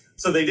Goonies,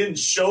 so they didn't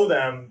show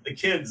them, the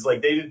kids,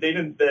 like, they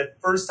didn't, that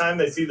first time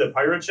they see the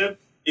pirate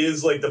ship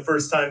is, like, the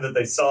first time that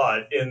they saw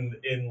it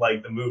in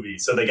like, the movie,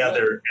 so they got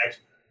their...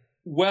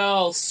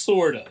 Well,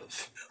 sort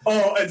of.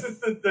 Oh, it's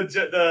just the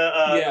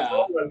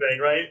Brolin thing,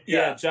 right?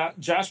 Yeah.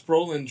 Josh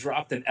Brolin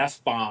dropped an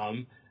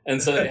F-bomb,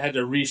 and so they had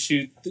to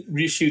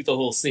reshoot the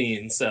whole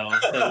scene, so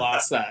they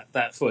lost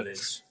that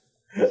footage.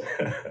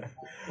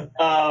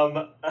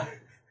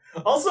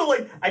 Also,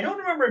 like, I don't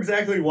remember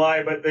exactly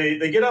why, but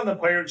they get on the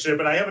pirate ship,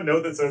 and I have a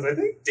note that says, I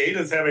think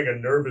Data's having a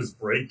nervous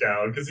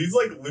breakdown, because he's,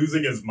 like,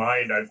 losing his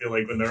mind, I feel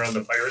like, when they're on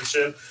the pirate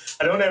ship.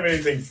 I don't have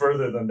anything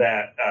further than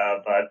that,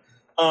 but...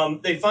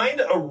 they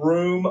find a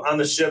room on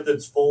the ship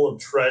that's full of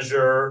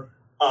treasure,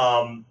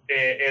 and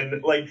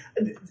like,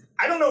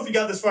 I don't know if you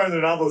got this far in the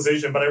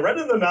novelization, but I read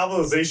in the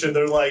novelization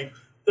they're like,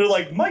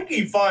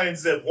 Mikey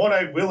finds that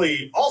One-Eyed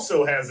Willie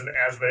also has an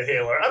asthma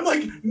inhaler. I'm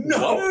like,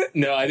 no. What?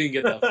 No, I didn't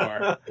get that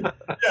far.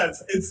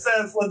 Yes, it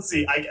says, let's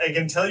see, I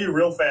can tell you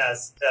real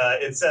fast.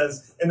 It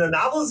says, in the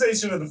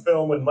novelization of the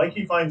film, when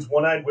Mikey finds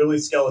One-Eyed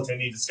Willie's skeleton,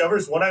 he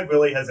discovers One-Eyed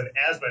Willie has an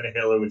asthma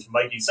inhaler, which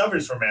Mikey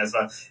suffers from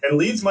asthma, and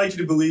leads Mikey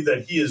to believe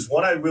that he is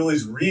One-Eyed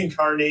Willie's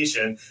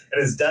reincarnation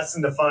and is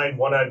destined to find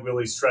One-Eyed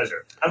Willie's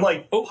treasure. I'm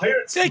like,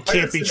 pirates. That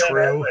can't be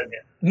true.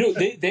 No,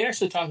 they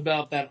actually talk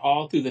about that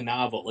all through the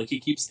novel. Like, he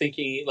keeps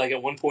thinking, like,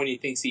 at one point he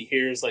thinks he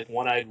hears, like,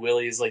 One-Eyed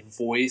Willie's, like,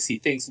 voice. He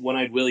thinks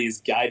One-Eyed Willie is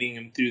guiding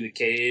him through the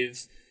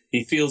cave.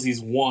 He feels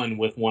he's one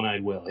with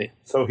One-Eyed Willie.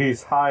 So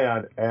he's high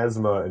on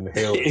asthma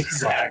inhalers.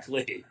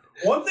 Exactly.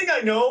 One thing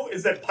I know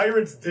is that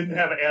pirates didn't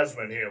have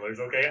asthma inhalers,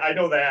 okay? I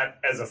know that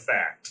as a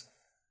fact.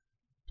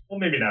 Well,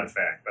 maybe not a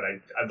fact, but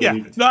I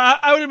believe it. No,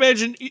 I would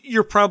imagine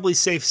you're probably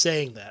safe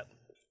saying that.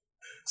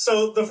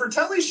 So the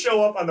Fratellis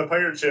show up on the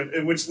pirate ship,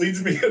 which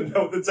leads me a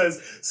note that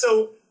says,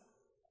 so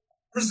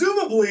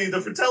presumably the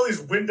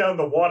Fratellis went down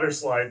the water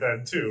slide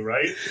then too,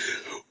 right?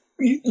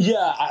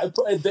 Yeah,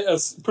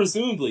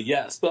 presumably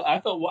yes. But I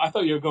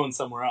thought you were going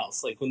somewhere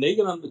else. Like, when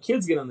the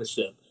kids get on the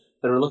ship,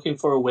 they're looking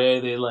for a way.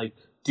 They like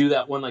do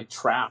that one like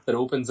trap that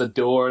opens a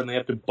door, and they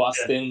have to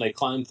bust in. They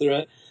climb through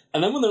it,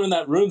 and then when they're in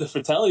that room, the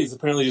Fratellis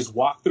apparently just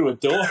walk through a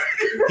door.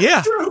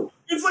 Yeah. True.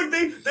 It's like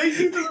they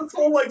do this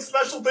whole like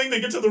special thing.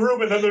 They get to the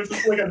room, and then there's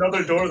just like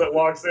another door that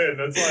walks in.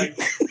 It's like,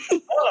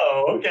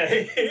 oh,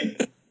 okay.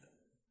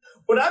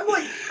 But I'm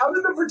like, how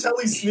did the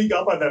Fratellis sneak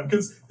up on them?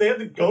 Because they had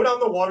to go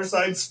down the water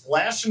side,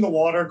 splash in the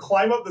water,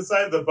 climb up the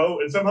side of the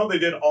boat, and somehow they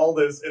did all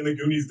this, and the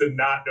Goonies did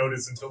not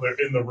notice until they're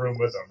in the room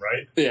with them,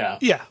 right? Yeah.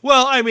 Yeah.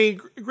 Well, I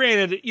mean,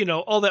 granted,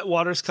 all that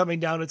water's coming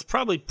down. It's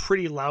probably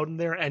pretty loud in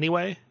there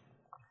anyway.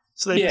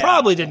 So they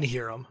probably didn't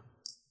hear them.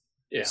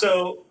 Yeah.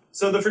 So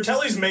the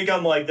Fratellis make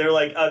them like, they're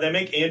like, they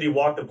make Andy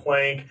walk the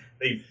plank.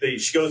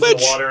 She goes in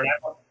the water. And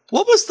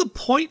what was the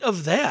point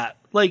of that?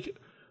 Like,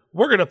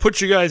 we're going to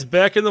put you guys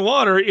back in the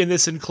water in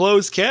this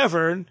enclosed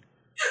cavern.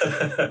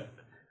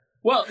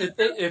 Well,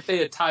 if they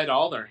had tied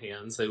all their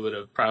hands, they would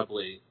have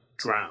probably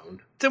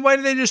drowned. Then why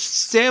did they just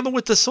stab them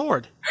with the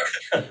sword?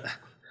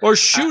 Or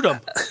shoot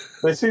them?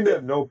 They seem to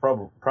have no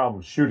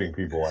problem shooting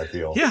people, I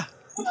feel. Yeah.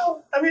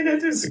 Well, I mean,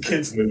 it is a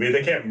kids' movie.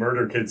 They can't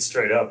murder kids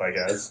straight up, I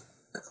guess.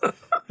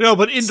 No,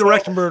 but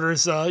indirect murder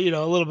is, a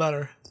little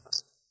better.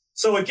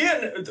 So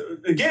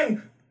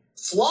again,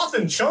 Sloth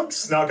and Chunk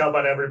snuck up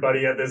on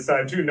everybody at this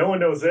time too. No one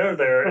knows they're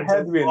there. There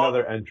had to be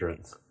another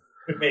entrance.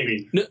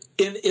 Maybe.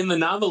 In the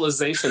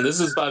novelization, this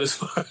is about as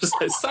far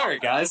as sorry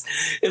guys.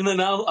 In the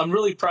novel, I'm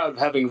really proud of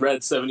having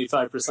read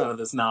 75% of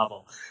this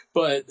novel.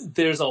 But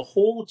there's a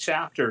whole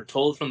chapter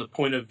told from the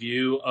point of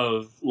view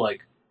of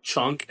like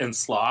Chunk and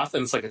Sloth,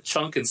 and it's like a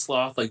Chunk and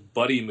Sloth like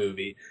buddy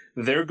movie.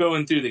 They're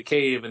going through the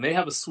cave and they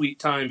have a sweet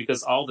time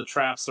because all the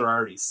traps are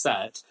already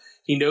set.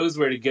 He knows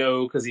where to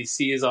go because he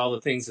sees all the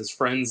things his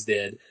friends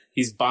did.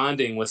 He's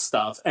bonding with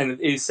stuff, and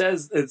it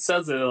says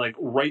they're like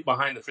right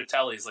behind the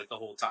Fratellis like the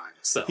whole time.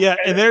 So yeah,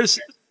 and there's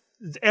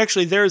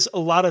a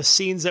lot of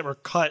scenes that were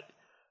cut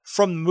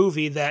from the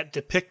movie that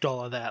depict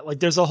all of that. Like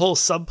there's a whole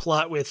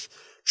subplot with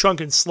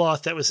Chunk and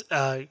Sloth that was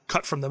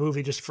cut from the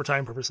movie just for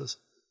time purposes.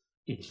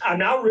 I'm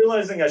now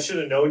realizing I should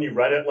have known you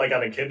read it like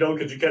on a Kindle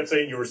because you kept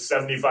saying you were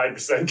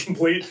 75%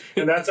 complete,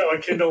 and that's how a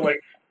Kindle like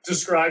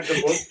describes the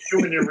book to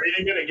you when you're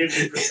reading it. It gives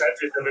you a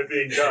percentage of it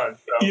being done.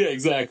 So yeah,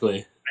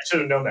 exactly. I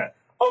should have known that.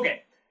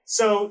 Okay,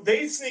 so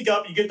they sneak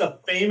up. You get the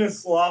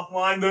famous Sloth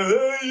line, the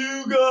 "Hey,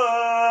 you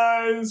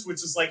guys,"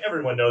 which is like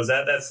everyone knows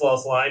that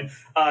Sloth's line.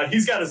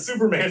 He's got a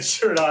Superman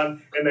shirt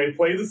on, and they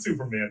play the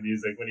Superman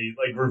music when he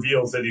like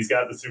reveals that he's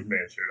got the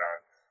Superman shirt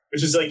on.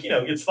 which is like,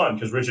 it's fun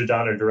because Richard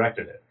Donner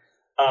directed it.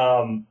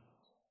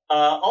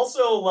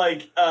 Also,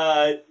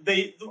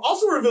 they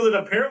also revealed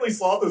that apparently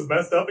Sloth was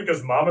messed up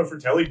because Mama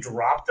Fratelli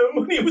dropped him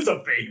when he was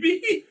a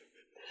baby.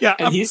 Yeah,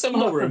 and he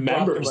somehow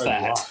remembers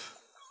that.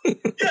 Yeah,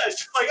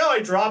 she's like, "Oh, I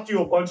dropped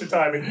you a bunch of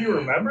time," and he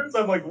remembers.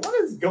 I'm like, "What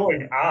is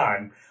going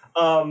on?"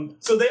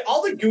 So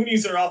all the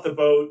Goonies are off the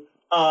boat.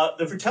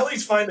 The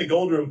Fratellis find the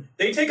gold room.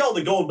 They take all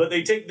the gold, but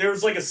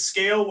there's like a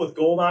scale with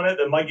gold on it.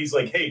 And Mikey's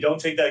like, "Hey, don't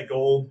take that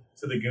gold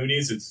to the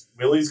Goonies. It's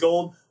Willie's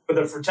gold." But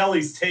the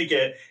Fratellis take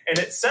it, and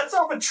it sets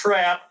off a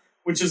trap,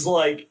 which is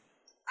like,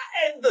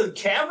 and the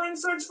cavern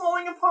starts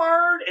falling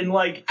apart, and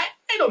like,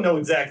 I don't know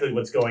exactly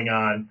what's going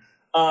on.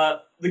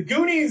 The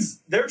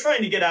Goonies, they're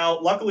trying to get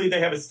out. Luckily,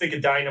 they have a stick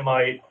of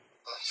dynamite,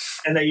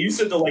 and they use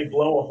it to like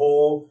blow a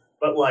hole.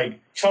 But like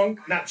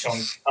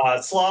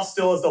Sloth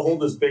still has to hold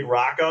this big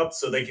rock up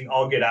so they can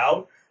all get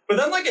out. But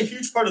then like a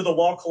huge part of the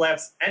wall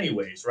collapsed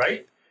anyways,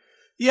 right?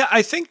 Yeah,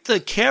 I think the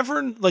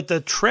cavern, like the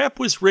trap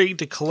was rigged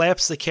to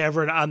collapse the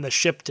cavern on the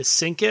ship to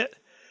sink it.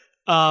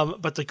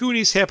 But the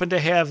Goonies happened to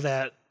have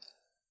that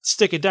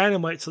stick of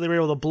dynamite, so they were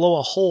able to blow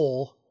a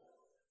hole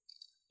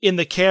in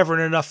the cavern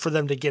enough for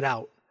them to get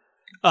out.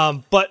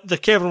 But the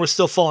cavern was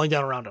still falling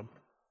down around them.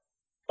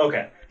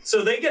 Okay.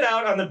 So they get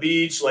out on the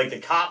beach, like the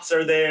cops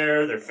are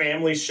there, their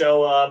families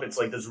show up. It's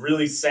like this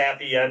really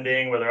sappy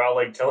ending where they're all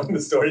like telling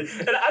the story.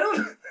 And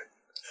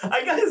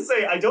I gotta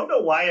say, I don't know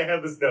why I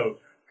have this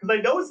note, because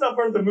I know it's not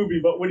part of the movie,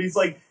 but when he's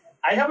like,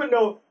 I have a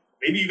note,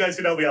 maybe you guys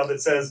can help me out,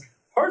 that says,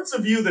 parts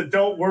of you that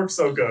don't work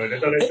so good.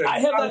 And then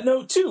I have that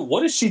note too.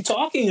 What is she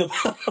talking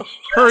about?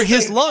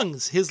 His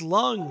lungs.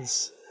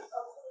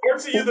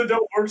 Parts of you that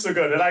don't work so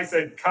good. And I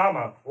said,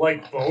 comma,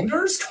 like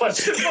boners?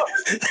 Question mark.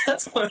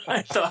 That's what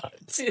I thought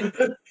too.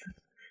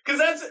 Because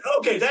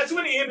that's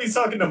when Andy's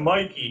talking to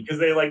Mikey, because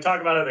they like talk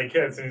about how they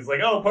kiss, and he's like,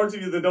 oh, parts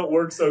of you that don't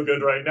work so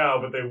good right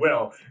now, but they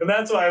will. And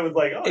that's why I was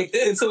like, oh.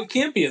 And so it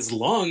can't be his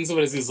lungs.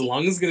 What is his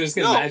lungs going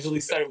to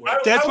magically start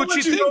working? That's what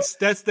you think.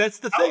 That's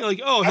the thing.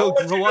 Like, oh, he'll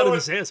grow out of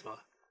his asthma.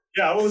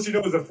 Yeah, I will let you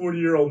know as a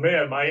 40-year-old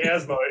man, my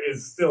asthma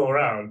is still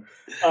around.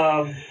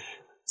 Go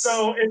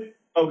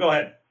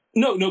ahead.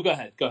 No, go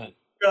ahead. Go ahead.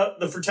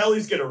 The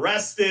Fratellis get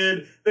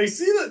arrested. They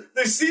see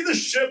the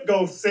ship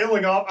go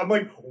sailing off. I'm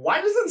like, why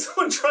doesn't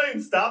someone try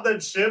and stop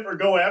that ship or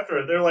go after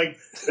it? They're like,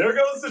 there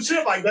goes the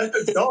ship. I guess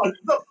it's gone.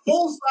 It's a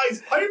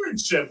full-size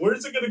pirate ship.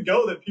 Where's it going to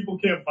go that people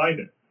can't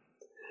find it?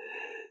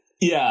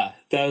 Yeah,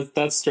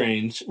 that's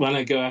strange. Why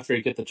not go after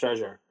it, get the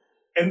treasure?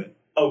 And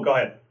go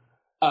ahead.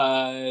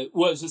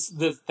 It's just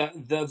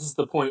that's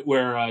the point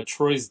where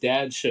Troy's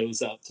dad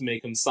shows up to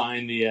make him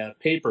sign the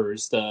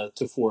papers to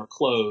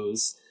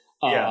foreclose.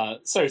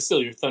 Sorry to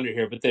steal your thunder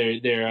here, but they're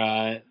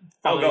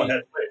go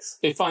ahead, please.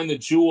 They find the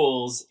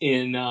jewels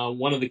in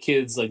one of the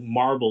kids' like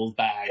marble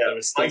bag.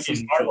 Yeah,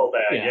 Mikey's marble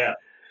bag. Yeah.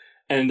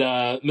 And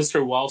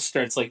Mr. Welsh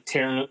starts like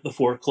tearing up the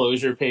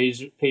foreclosure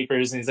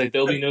papers, and he's like,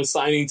 "There'll be no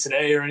signing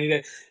today or any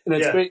day." And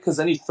that's great because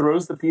then he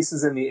throws the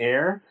pieces in the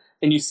air,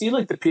 and you see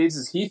like the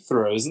pages he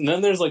throws, and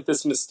then there's like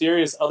this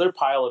mysterious other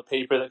pile of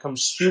paper that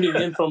comes shooting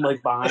in from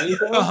like behind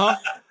him. Uh-huh.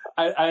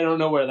 I don't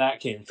know where that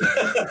came from.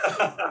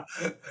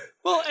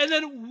 Well, and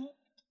then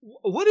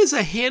what is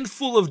a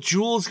handful of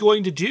jewels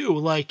going to do?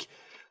 Like,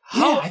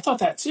 how? Yeah, I thought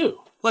that too.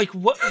 Like,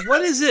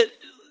 what is it?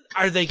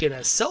 Are they going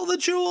to sell the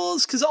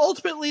jewels? Because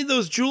ultimately,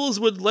 those jewels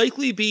would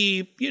likely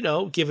be,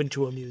 given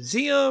to a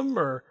museum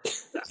or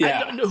I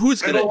don't know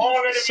who's going to belong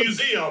in a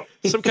museum.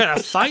 Some kind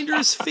of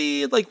finder's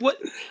fee. Like, what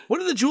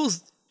do the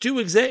jewels do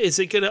exactly? Is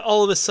it going to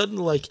all of a sudden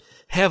like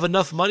have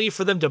enough money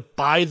for them to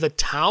buy the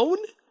town?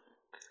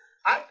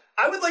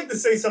 I would like to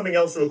say something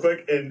else real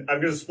quick, and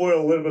I'm going to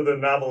spoil a little bit of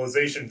the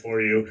novelization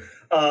for you.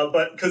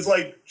 But because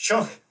like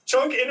Chunk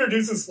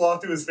introduces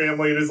Sloth to his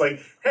family and is like,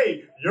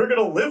 hey, you're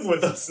going to live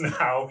with us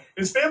now.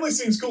 His family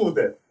seems cool with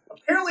it.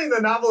 Apparently in the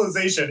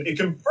novelization, it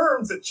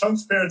confirms that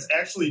Chunk's parents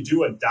actually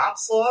do adopt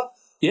Sloth.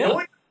 Yeah.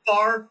 Going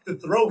far to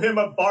throw him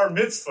a bar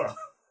mitzvah.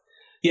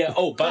 Yeah.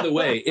 Oh, by the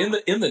way, in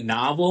the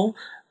novel,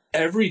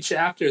 every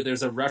chapter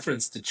there's a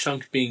reference to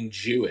Chunk being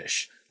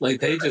Jewish.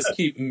 Like they just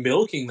keep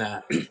milking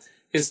that.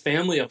 His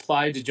family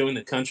applied to join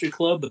the country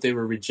club, but they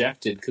were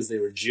rejected because they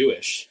were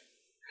Jewish.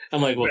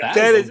 I'm like, well,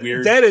 that is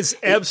weird. That is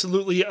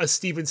absolutely a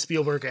Steven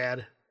Spielberg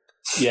ad.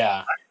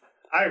 Yeah.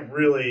 I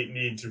really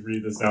need to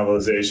read this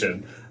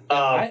novelization.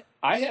 I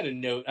had a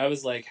note. I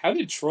was like, how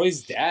did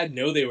Troy's dad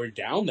know they were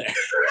down there?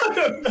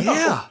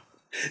 Yeah.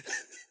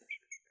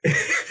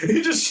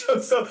 He just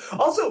shows up.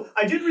 Also,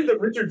 I did read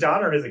that Richard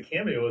Donner has a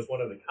cameo as one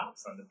of the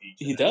cops on the beach.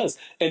 He does,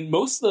 and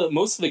most of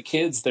the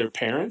kids, their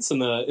parents in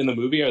the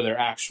movie are their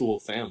actual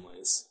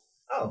families.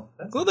 Oh,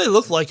 well, they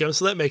look like him,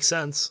 so that makes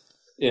sense.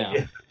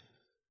 Yeah.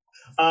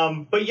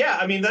 But yeah,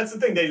 I mean that's the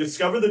thing. They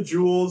discover the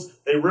jewels,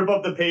 they rip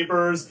up the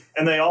papers,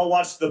 and they all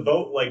watch the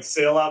boat like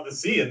sail out to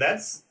sea, and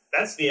that's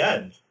the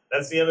end.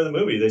 That's the end of the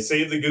movie. They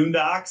save the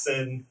Goondocks,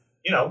 and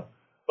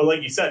But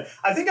like you said,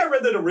 I think I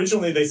read that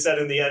originally they said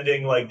in the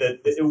ending like that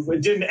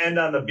it didn't end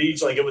on the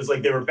beach. Like it was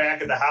like they were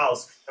back at the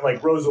house and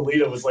like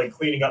Rosalita was like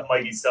cleaning up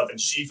Mikey's stuff and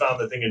she found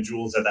the thing of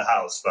jewels at the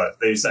house,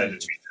 but they decided to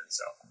change it.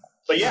 So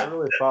But yeah, I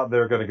really thought they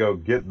were going to go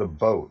get the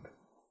boat.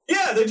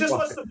 yeah, they just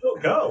let the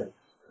boat go.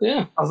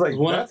 Yeah. I was like,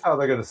 that's how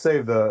they're going to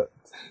save the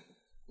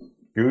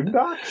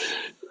Goondocks?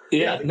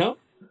 Yeah, no.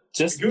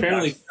 Just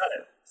apparently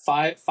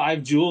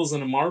 5 jewels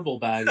in a marble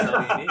bag is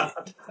all you need.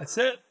 That's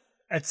it.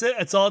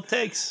 That's all it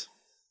takes.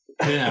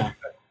 Yeah.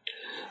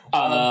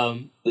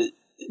 But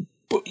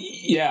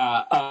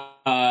yeah.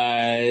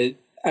 I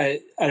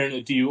don't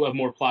know. Do you have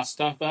more plots to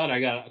talk about? I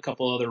got a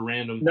couple other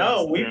random.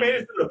 No, we made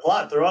it through the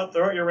plot. Throw out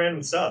your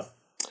random stuff.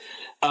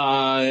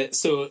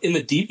 So in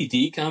the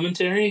DVD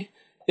commentary,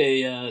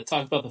 they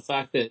talk about the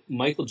fact that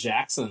Michael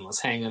Jackson was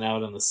hanging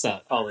out on the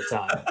set all the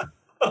time.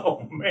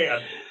 Oh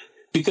man.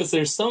 Because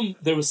there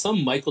was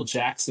some Michael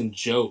Jackson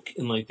joke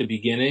in like the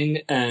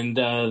beginning, and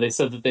they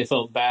said that they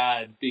felt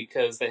bad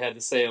because they had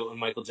to say it when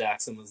Michael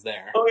Jackson was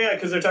there. Oh yeah,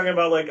 because they're talking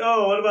about like,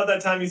 oh, what about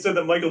that time you said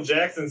that Michael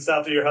Jackson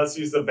stopped at your house to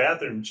use the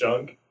bathroom,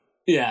 chunk?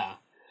 Yeah.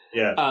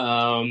 Yeah.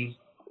 I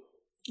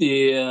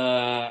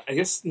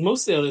guess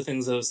most of the other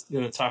things I was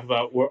going to talk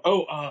about were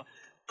are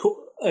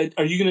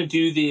you going to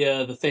do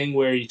the thing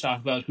where you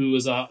talk about who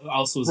was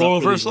also was role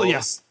up for these reversal? roles?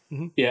 Yes.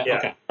 Mm-hmm. Yeah.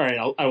 Okay. All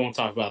right. I won't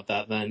talk about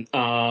that then.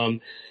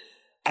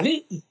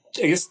 I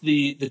guess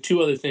the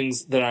two other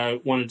things that I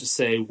wanted to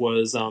say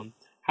was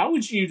how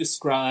would you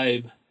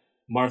describe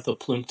Martha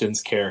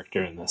Plimpton's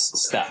character in this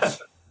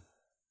stuff?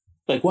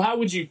 Like, well, how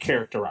would you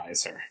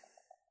characterize her?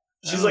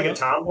 She's like a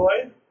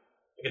tomboy?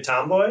 Like a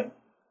tomboy?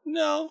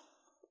 No.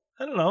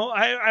 I don't know.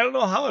 I don't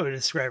know how I would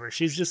describe her.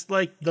 She's just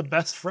like the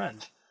best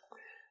friend.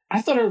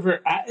 I thought of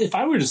her, if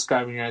I were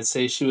describing her, I'd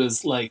say she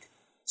was like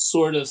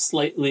sort of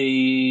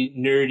slightly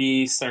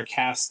nerdy,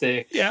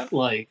 sarcastic,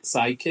 like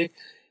sidekick.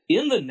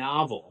 In the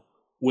novel,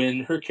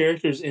 when her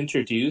character is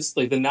introduced,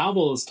 like the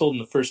novel is told in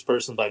the first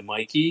person by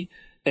Mikey,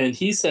 and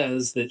he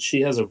says that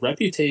she has a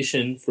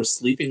reputation for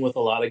sleeping with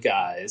a lot of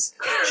guys.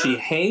 She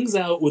hangs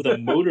out with a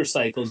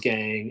motorcycle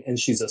gang, and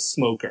she's a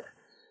smoker.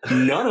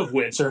 None of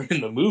which are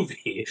in the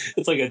movie.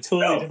 It's like a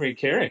totally different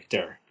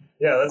character.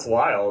 Yeah, that's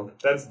wild.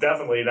 That's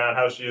definitely not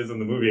how she is in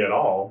the movie at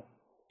all.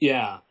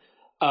 Yeah.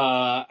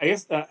 I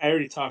guess I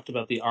already talked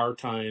about the Our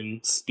Time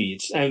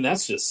speech, and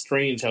that's just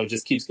strange how it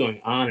just keeps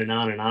going on and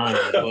on and on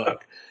in the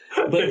book.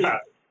 But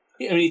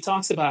he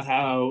talks about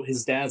how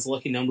his dad's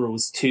lucky number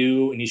was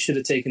 2, and he should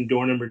have taken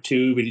door number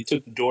 2, but he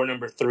took door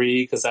number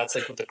 3 because that's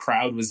like what the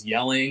crowd was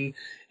yelling.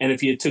 And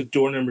if he had took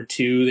door number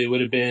 2, they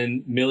would have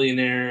been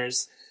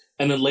millionaires.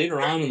 And then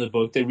later on in the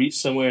book, they reach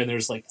somewhere and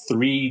there's like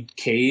 3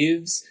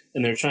 caves,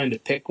 and they're trying to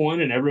pick one,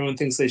 and everyone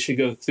thinks they should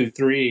go through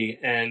 3.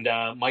 And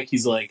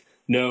Mikey's like,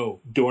 no,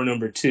 door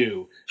number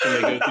 2. And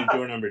they go through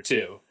door number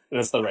 2. And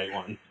that's the right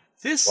one.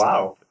 This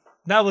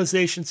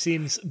novelization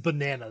seems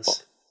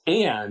bananas.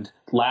 And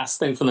last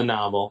thing from the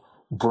novel,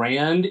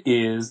 Brand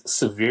is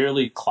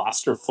severely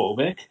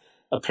claustrophobic.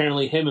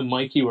 Apparently him and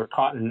Mikey were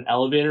caught in an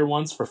elevator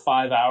once for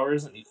 5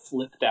 hours and he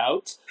flipped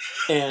out.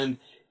 And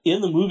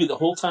in the movie, the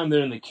whole time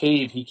they're in the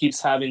cave, he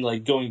keeps having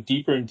like going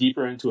deeper and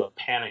deeper into a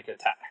panic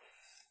attack.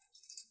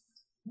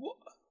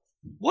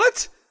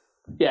 What?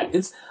 Yeah,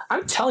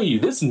 I'm telling you,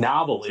 this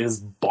novel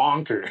is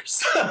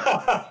bonkers.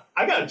 I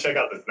gotta check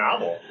out this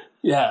novel.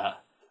 Yeah.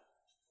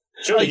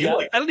 Sure, I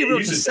don't even know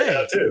what to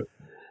say.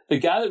 The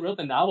guy that wrote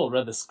the novel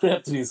read the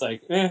script and he's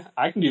like,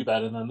 I can do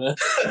better than this.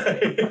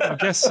 I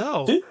guess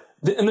so.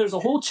 And there's a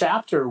whole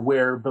chapter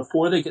where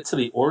before they get to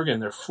the Oregon,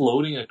 they're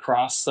floating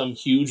across some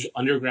huge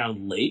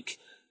underground lake,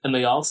 and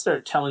they all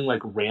start telling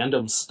like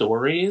random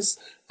stories,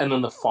 and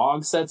then the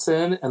fog sets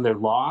in and they're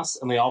lost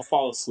and they all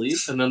fall asleep,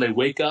 and then they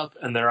wake up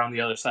and they're on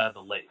the other side of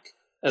the lake.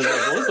 And like,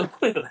 what was the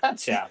point of that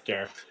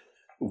chapter?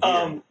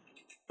 Weird.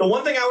 The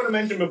one thing I want to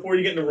mention before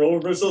you get into role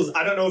reversals,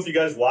 I don't know if you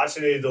guys watched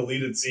any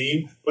deleted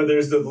scene, but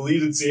there's the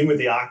deleted scene with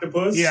the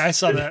octopus. Yeah, I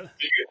saw that.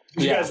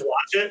 Did you guys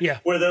watch it? Yeah.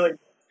 Where they're like,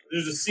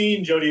 there's a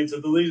scene, Jody, it's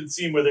a deleted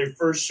scene where they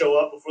first show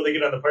up before they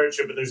get on the pirate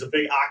ship, but there's a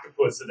big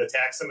octopus that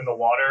attacks them in the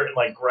water and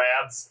like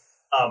grabs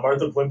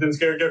Martha Plimpton's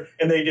character,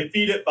 and they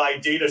defeat it by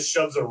Data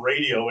shoves a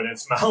radio in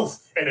its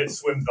mouth and it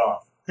swims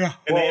off. Yeah.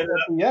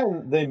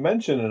 And they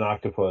mention an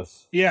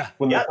octopus. Yeah.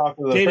 When they talk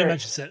to the Data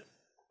parents. mentions it.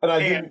 And I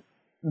didn't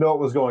know what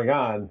was going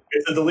on.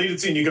 It's a deleted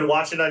scene. You can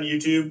watch it on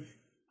YouTube.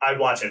 I'd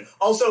watch it.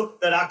 Also,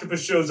 that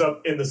octopus shows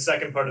up in the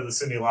second part of the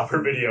Cyndi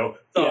Lauper video.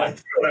 So I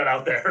throw that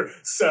out there.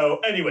 So,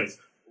 anyways,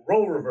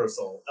 role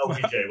reversal.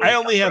 LBJ. I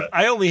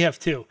only have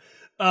 2.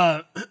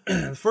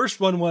 The first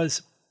one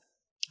was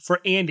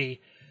for Andy.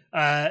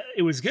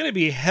 It was going to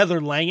be Heather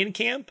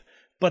Langenkamp,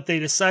 but they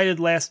decided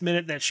last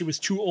minute that she was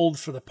too old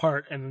for the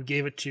part and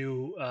gave it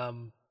to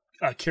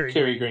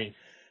Carrie Green.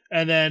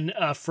 And then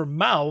for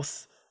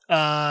Mouth,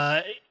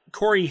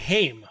 Corey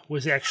Haim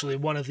was actually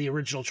one of the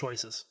original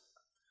choices.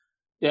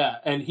 Yeah,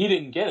 and he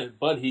didn't get it,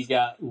 but he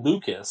got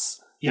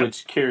Lucas,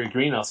 which Carrie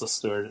Green also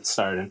starred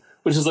in,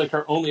 which is like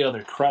her only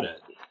other credit.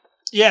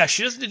 Yeah,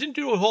 she didn't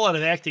do a whole lot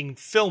of acting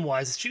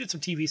film-wise. She did some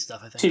TV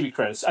stuff, I think. TV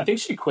credits. I think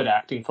she quit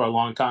acting for a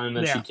long time,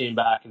 and then she came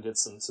back and did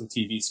some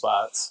TV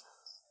spots.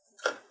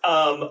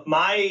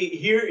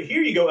 Here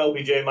you go,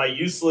 LBJ. My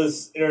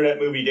useless Internet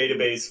Movie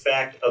Database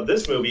fact of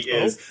this movie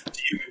is: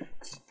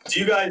 Do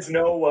you guys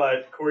know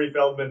what Corey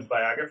Feldman's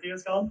biography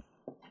is called?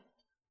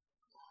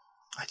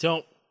 I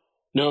don't.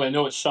 No, I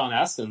know what Sean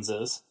Astin's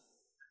is.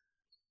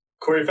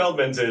 Corey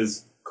Feldman's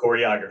is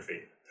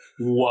choreography.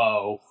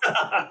 Whoa.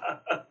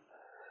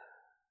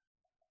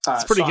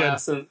 It's pretty Sean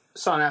good.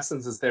 Sean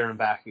Astin's is There and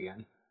Back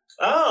Again.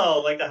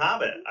 Oh, like The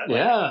Hobbit. I like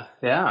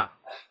Yeah.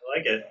 I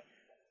like it.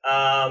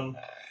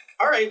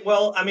 All right.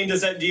 Well, I mean,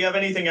 do you have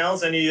anything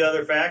else? Any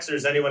other facts, or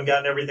has anyone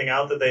gotten everything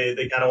out that they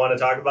kind of want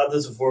to talk about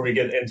this before we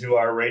get into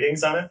our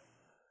ratings on it?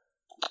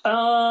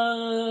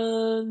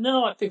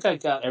 No, I think I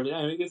got everything.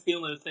 I guess the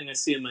only other thing I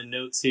see in my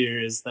notes here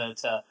is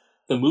that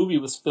the movie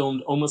was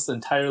filmed almost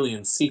entirely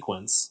in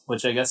sequence,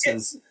 which I guess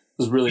is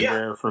really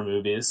rare for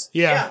movies.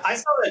 Yeah, I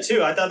saw that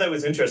too. I thought that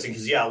was interesting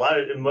because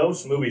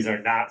most movies are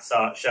not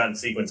shot in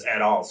sequence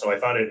at all. So I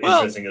found it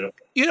interesting.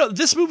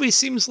 This movie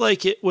seems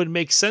like it would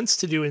make sense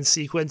to do in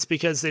sequence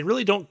because they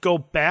really don't go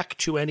back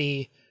to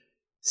any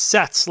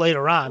sets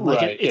later on.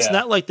 Like it's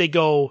not like they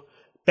go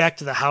back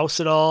to the house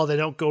at all. They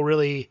don't go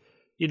really,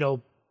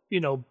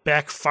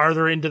 back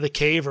farther into the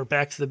cave or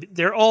back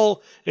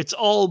to it's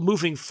all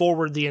moving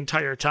forward the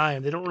entire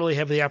time. They don't really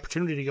have the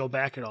opportunity to go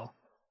back at all.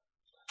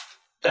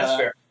 That's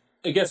fair.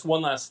 I guess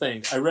one last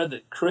thing. I read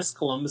that Chris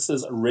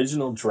Columbus's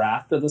original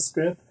draft of the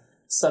script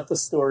set the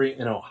story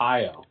in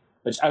Ohio,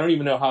 which I don't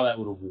even know how that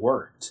would have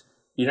worked.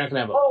 You're not going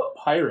to have a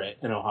pirate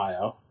in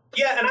Ohio.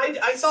 Yeah, and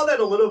I saw that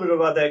a little bit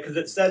about that because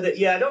it said that,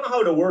 I don't know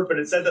how it would work, but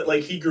it said that,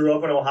 like, he grew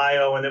up in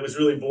Ohio and it was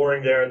really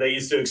boring there, and they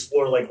used to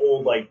explore, like,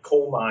 old, like,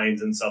 coal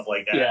mines and stuff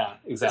like that. Yeah,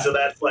 exactly. So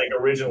that's, like,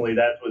 originally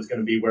that was going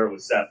to be where it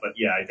was set, but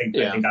I think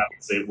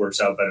obviously it works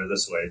out better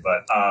this way.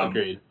 But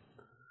agreed.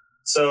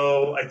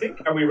 So I think,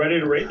 are we ready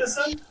to rate this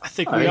then? I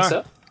think we are.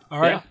 So. All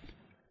right. Yeah.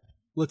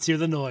 Let's hear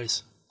the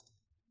noise.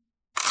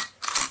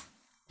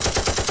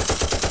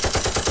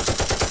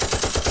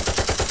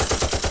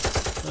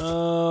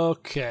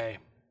 Okay.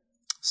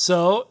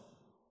 So,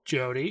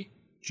 Jody,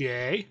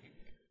 Jay,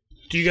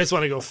 do you guys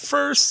want to go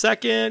first,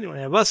 second? You want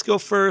to have us go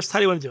first? How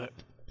do you want to do it?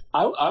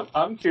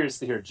 I'm curious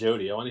to hear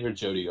Jody. I want to hear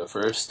Jody go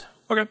first.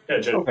 Okay. Yeah,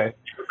 Jody. Okay.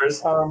 You go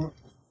first.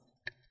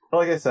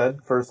 Like I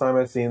said, first time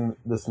I've seen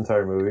this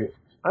entire movie,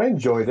 I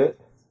enjoyed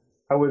it.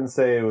 I wouldn't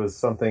say it was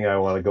something I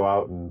want to go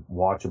out and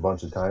watch a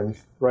bunch of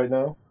times right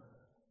now.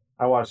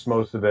 I watched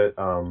most of it.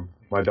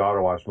 My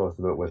daughter watched most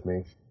of it with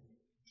me.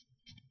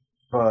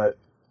 But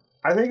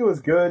I think it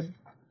was good,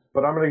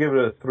 but I'm going to give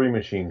it a 3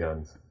 machine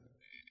guns.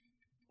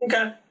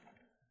 Okay.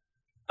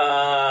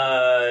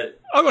 I'll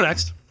go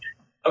next.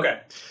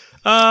 Okay.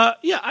 I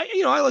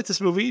like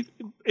this movie.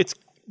 It's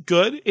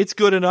good. It's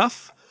good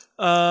enough.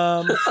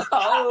 Zing.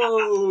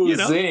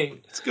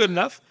 It's good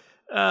enough.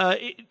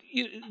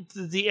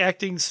 The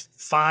acting's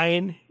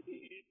fine.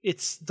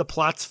 The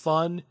plot's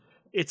fun.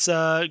 It's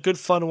a good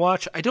fun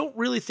watch. I don't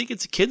really think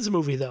it's a kids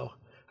movie though.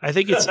 I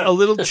think it's a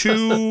little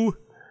too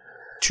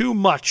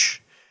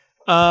much.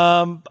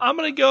 I'm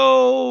gonna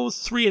go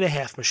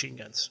 3.5 machine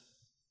guns.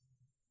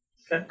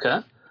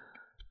 Okay.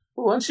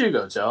 Well, why don't you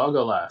go, Joe? I'll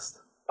go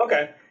last.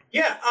 Okay.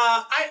 Yeah,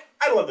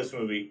 I love this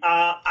movie.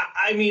 But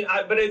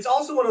it's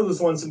also one of those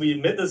ones, and we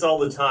admit this all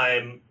the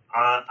time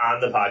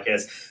on the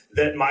podcast,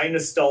 that my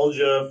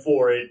nostalgia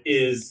for it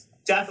is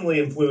definitely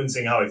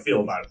influencing how I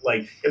feel about it.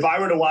 Like, if I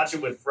were to watch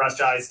it with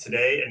fresh eyes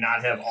today and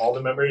not have all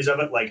the memories of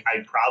it, like,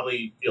 I'd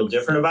probably feel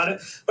different about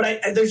it.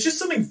 But there's just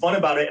something fun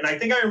about it, and I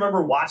think I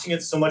remember watching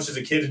it so much as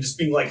a kid and just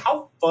being like,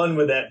 how fun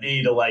would that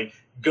be to, like,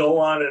 go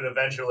on an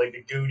adventure like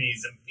the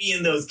Goonies and be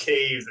in those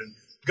caves and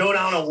go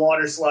down a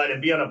water slide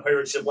and be on a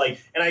pirate ship.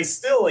 Like, and I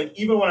still, like,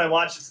 even when I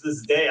watch it to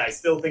this day, I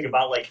still think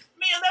about, like,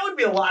 man, that would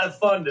be a lot of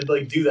fun to,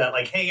 like, do that,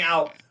 like, hang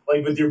out,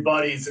 like, with your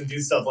buddies and do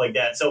stuff like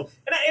that. So,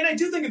 and I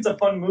do think it's a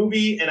fun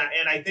movie, and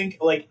I think,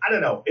 like, I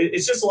don't know,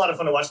 it's just a lot of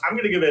fun to watch. I'm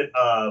going to give it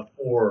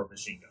 4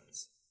 machine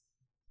guns.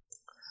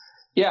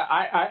 Yeah,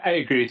 I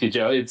agree with you,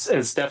 Joe.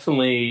 It's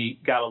definitely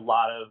got a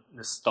lot of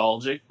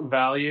nostalgic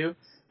value.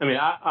 I mean,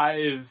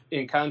 I've,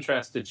 in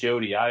contrast to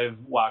Jody, I've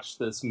watched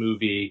this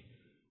movie,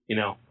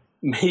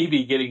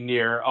 maybe getting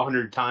near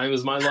 100 times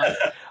in my life.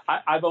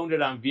 I've owned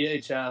it on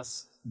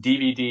VHS,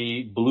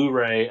 DVD,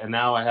 Blu-ray, and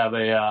now I have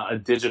a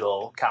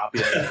digital copy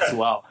of it as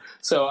well.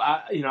 So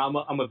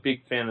I'm a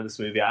big fan of this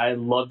movie. I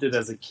loved it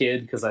as a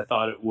kid because I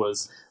thought it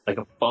was like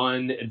a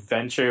fun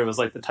adventure. It was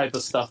like the type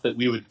of stuff that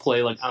we would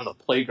play like on the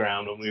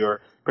playground when we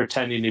were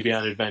pretending to be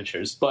on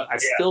adventures. But I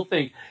still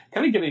think,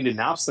 kind of getting to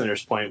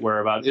Knopflinger's point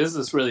where about, is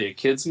this really a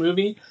kid's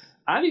movie?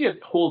 I think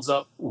it holds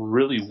up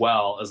really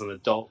well as an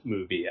adult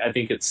movie. I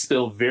think it's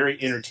still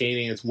very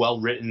entertaining. It's well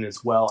written.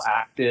 It's well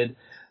acted.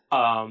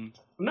 I'm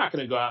not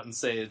going to go out and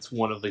say it's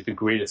one of like the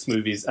greatest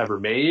movies ever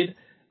made,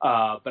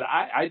 but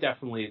I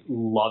definitely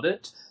love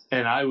it,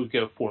 and I would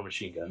go 4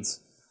 machine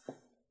guns.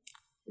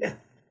 Yeah.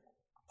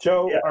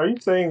 Joe, are you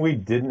saying we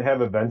didn't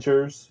have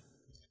adventures?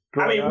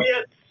 I mean, we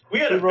had we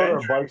rode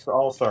adventures. our bikes to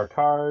All-Star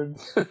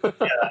Cards.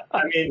 Yeah,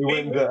 I mean, we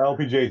went into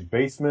LPJ's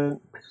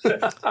basement.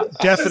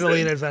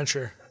 Definitely an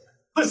adventure.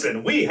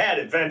 Listen, we had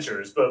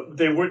adventures, but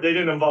they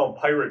didn't involve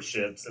pirate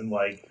ships and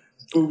like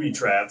booby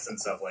traps and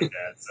stuff like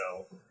that.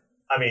 So,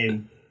 I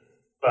mean,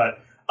 but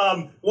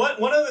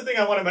One other thing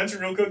I want to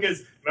mention real quick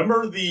is,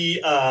 remember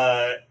the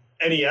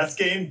NES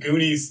game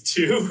Goonies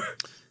 2?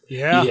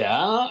 Yeah.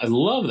 Yeah, I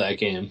love that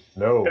game.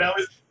 No. And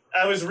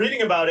I was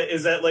reading about it,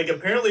 is that like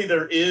apparently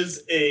there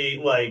is a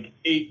like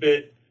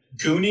 8-bit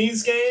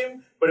Goonies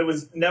game, but it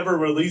was never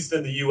released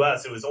in the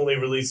US. It was only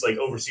released like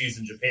overseas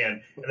in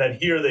Japan. And then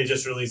here they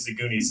just released the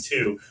Goonies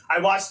 2.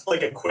 I watched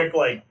like a quick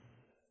like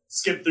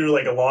skip through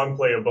like a long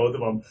play of both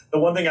of them. The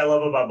one thing I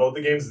love about both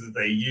the games is that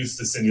they use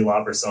the Cyndi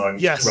Lauper song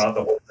throughout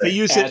the whole thing. They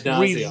use it Ad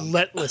nauseam.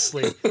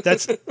 relentlessly.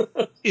 That's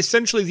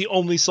essentially the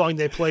only song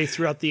they play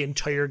throughout the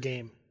entire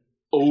game.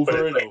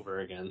 Over and over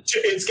again.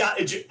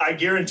 I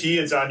guarantee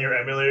it's on your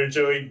emulator,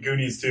 Joey.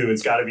 Goonies 2.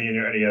 It's got to be in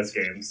your NES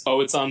games.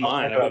 Oh, it's on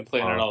mine. I've been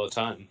playing it all the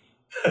time.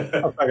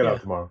 I'll check it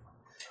out tomorrow.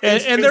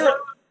 And they're...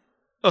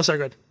 Oh, sorry,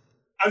 go ahead.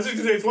 I was just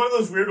going to say, it's one of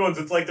those weird ones.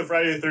 It's like the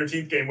Friday the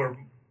 13th game where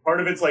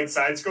part of it's like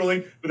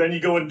side-scrolling, but then you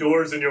go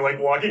indoors and you're like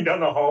walking down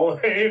the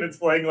hallway and it's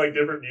playing like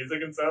different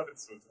music and stuff.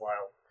 It's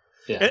wild.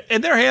 Yeah.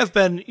 And there have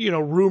been,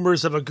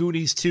 rumors of a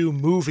Goonies 2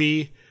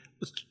 movie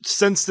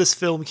since this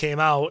film came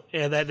out,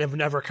 and that have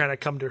never kind of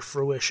come to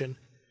fruition.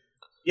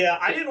 Yeah,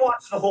 I didn't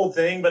watch the whole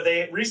thing, but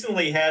they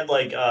recently had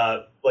like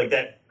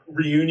that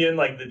reunion,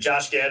 like the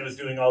Josh Gad was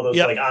doing all those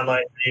like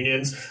online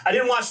reunions. I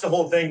didn't watch the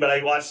whole thing, but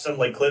I watched some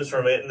like clips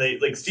from it, and they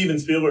like Steven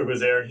Spielberg was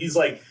there, and he's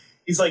like,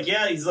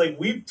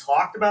 we've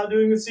talked about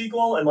doing a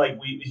sequel, and like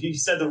he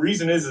said the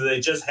reason is that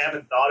they just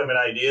haven't thought of an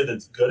idea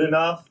that's good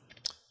enough.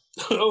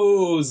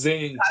 Oh,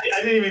 zing!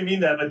 I didn't even mean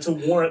that, but to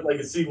warrant like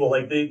a sequel,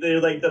 like they're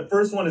like the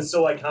first one is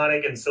so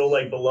iconic and so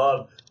like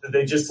beloved that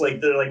they just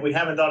like they're like we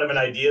haven't thought of an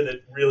idea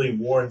that really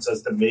warrants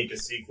us to make a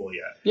sequel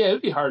yet. Yeah,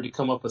 it'd be hard to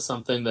come up with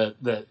something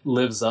that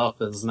lives up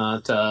and is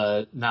not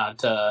a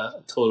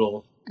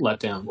total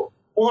letdown.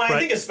 Well, I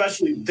think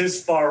especially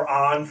this far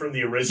on from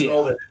the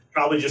original, that it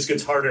probably just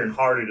gets harder and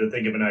harder to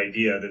think of an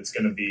idea that's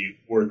going to be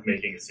worth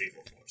making a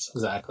sequel for. So.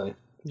 Exactly.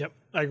 Yep,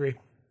 I agree.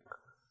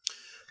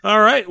 All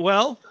right,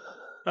 well,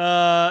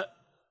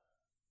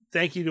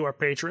 thank you to our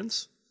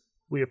patrons.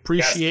 We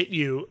appreciate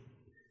you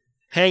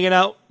hanging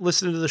out,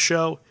 listening to the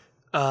show,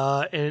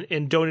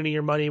 and donating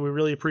your money. We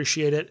really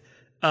appreciate it.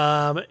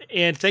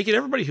 And thank you to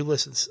everybody who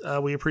listens.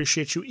 We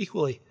appreciate you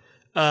equally.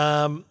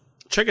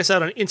 Check us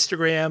out on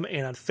Instagram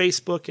and on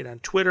Facebook and on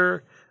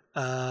Twitter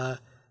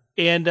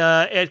and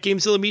at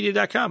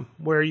GameZillaMedia.com,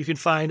 where you can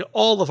find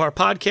all of our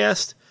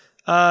podcasts,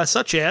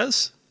 such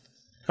as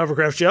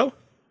Hovercraft Joe.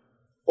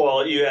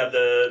 Well, you have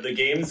the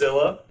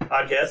GameZilla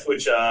podcast,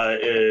 which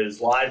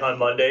is live on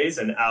Mondays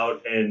and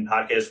out in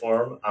podcast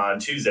form on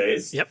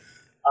Tuesdays. Yep.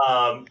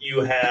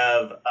 You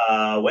have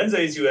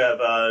Wednesdays, you have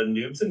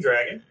Noobs and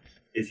Dragon.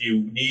 If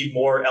you need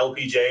more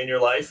LPJ in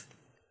your life,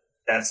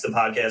 that's the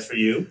podcast for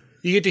you.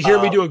 You get to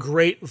hear me do a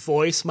great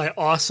voice, my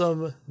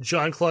awesome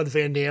Jean-Claude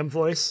Van Damme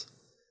voice.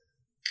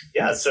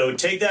 Yeah, so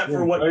take that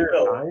for what you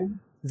will.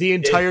 The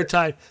entire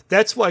time.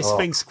 That's why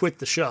Sphinx quit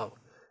the show.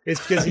 It's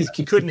because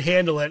he couldn't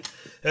handle it.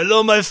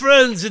 Hello, my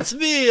friends. It's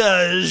me,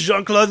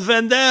 Jean-Claude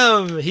Van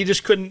Damme. He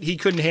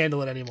couldn't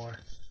handle it anymore.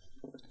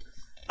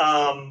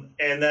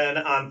 And then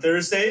on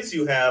Thursdays,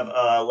 you have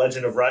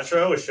Legend of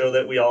Retro, a show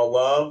that we all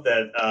love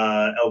that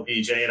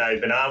LPJ and I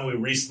have been on. We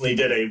recently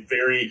did a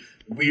very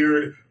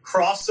weird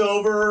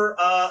crossover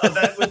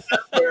event with them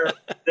where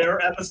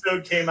their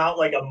episode came out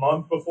like a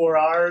month before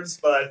ours.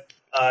 But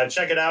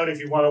check it out if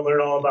you want to learn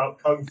all about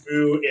Kung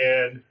Fu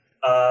and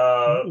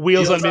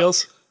Wheels on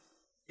Meals.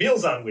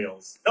 Meals on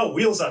Wheels. No,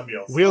 Wheels on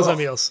Meals. Wheels on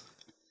Meals.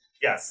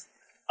 Yes.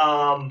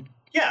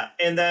 Yeah,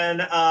 and then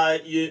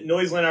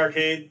Noiseland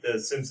Arcade, the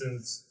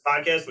Simpsons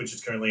podcast, which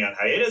is currently on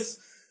hiatus,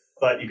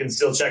 but you can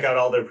still check out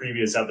all their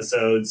previous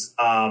episodes.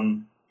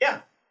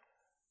 Yeah.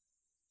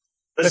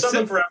 There's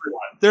something for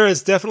everyone. There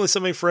is definitely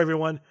something for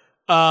everyone.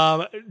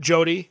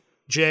 Jody,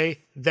 Jay,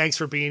 thanks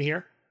for being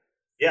here.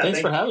 Yeah,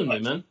 thanks for having me,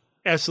 man.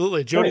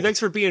 Absolutely. Jody, thanks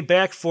for being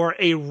back for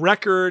a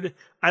record.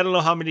 I don't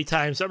know how many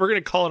times. We're going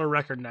to call it a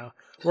record now.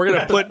 We're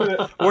going to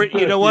put,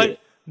 you know what?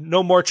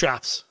 No more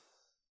chops.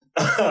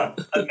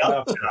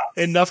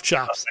 Enough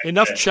chops.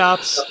 Enough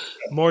chops.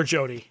 More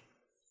Jody.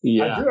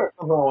 Yeah. I do have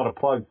something I want to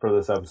plug for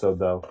this episode,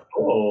 though.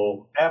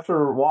 Oh.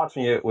 After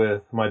watching it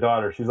with my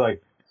daughter, she's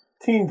like,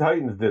 Teen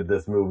Titans did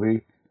this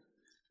movie.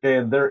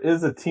 And there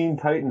is a Teen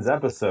Titans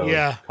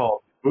episode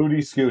called Booty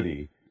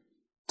Scooty.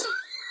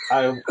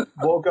 I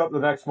woke up the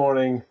next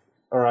morning,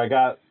 or I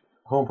got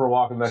home for a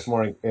walk the next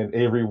morning, and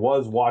Avery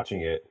was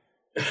watching it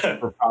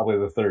for probably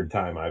the third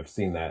time I've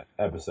seen that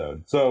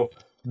episode. So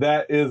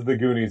that is the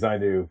Goonies I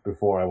knew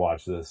before I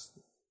watched this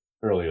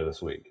earlier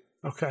this week.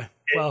 Okay.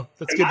 Well,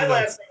 that's good to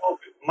know.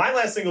 My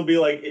last thing will be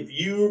like, if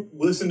you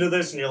listen to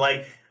this and you're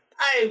like,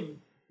 I've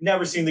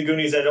never seen the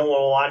Goonies, I don't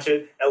want to watch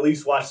it, at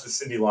least watch the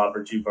Cyndi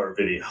Lauper 2-part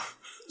video.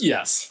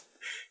 Yes.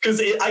 Because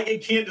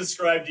it can't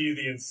describe to you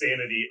the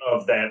insanity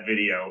of that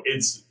video.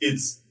 It's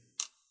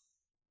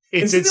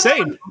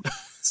insane.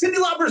 Cyndi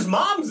Lauper's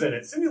mom's in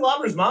it. Cyndi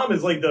Lauper's mom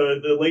is like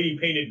the lady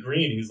painted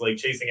green who's like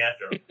chasing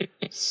after him.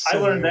 I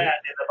learned that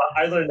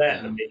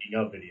in the making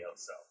of video.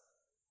 So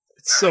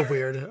it's so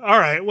weird. All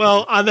right.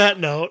 Well, on that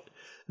note,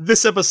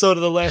 This episode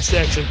of the Last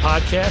Action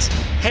Podcast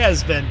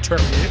has been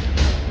terminated.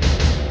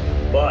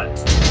 But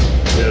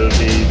we'll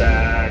be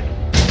back.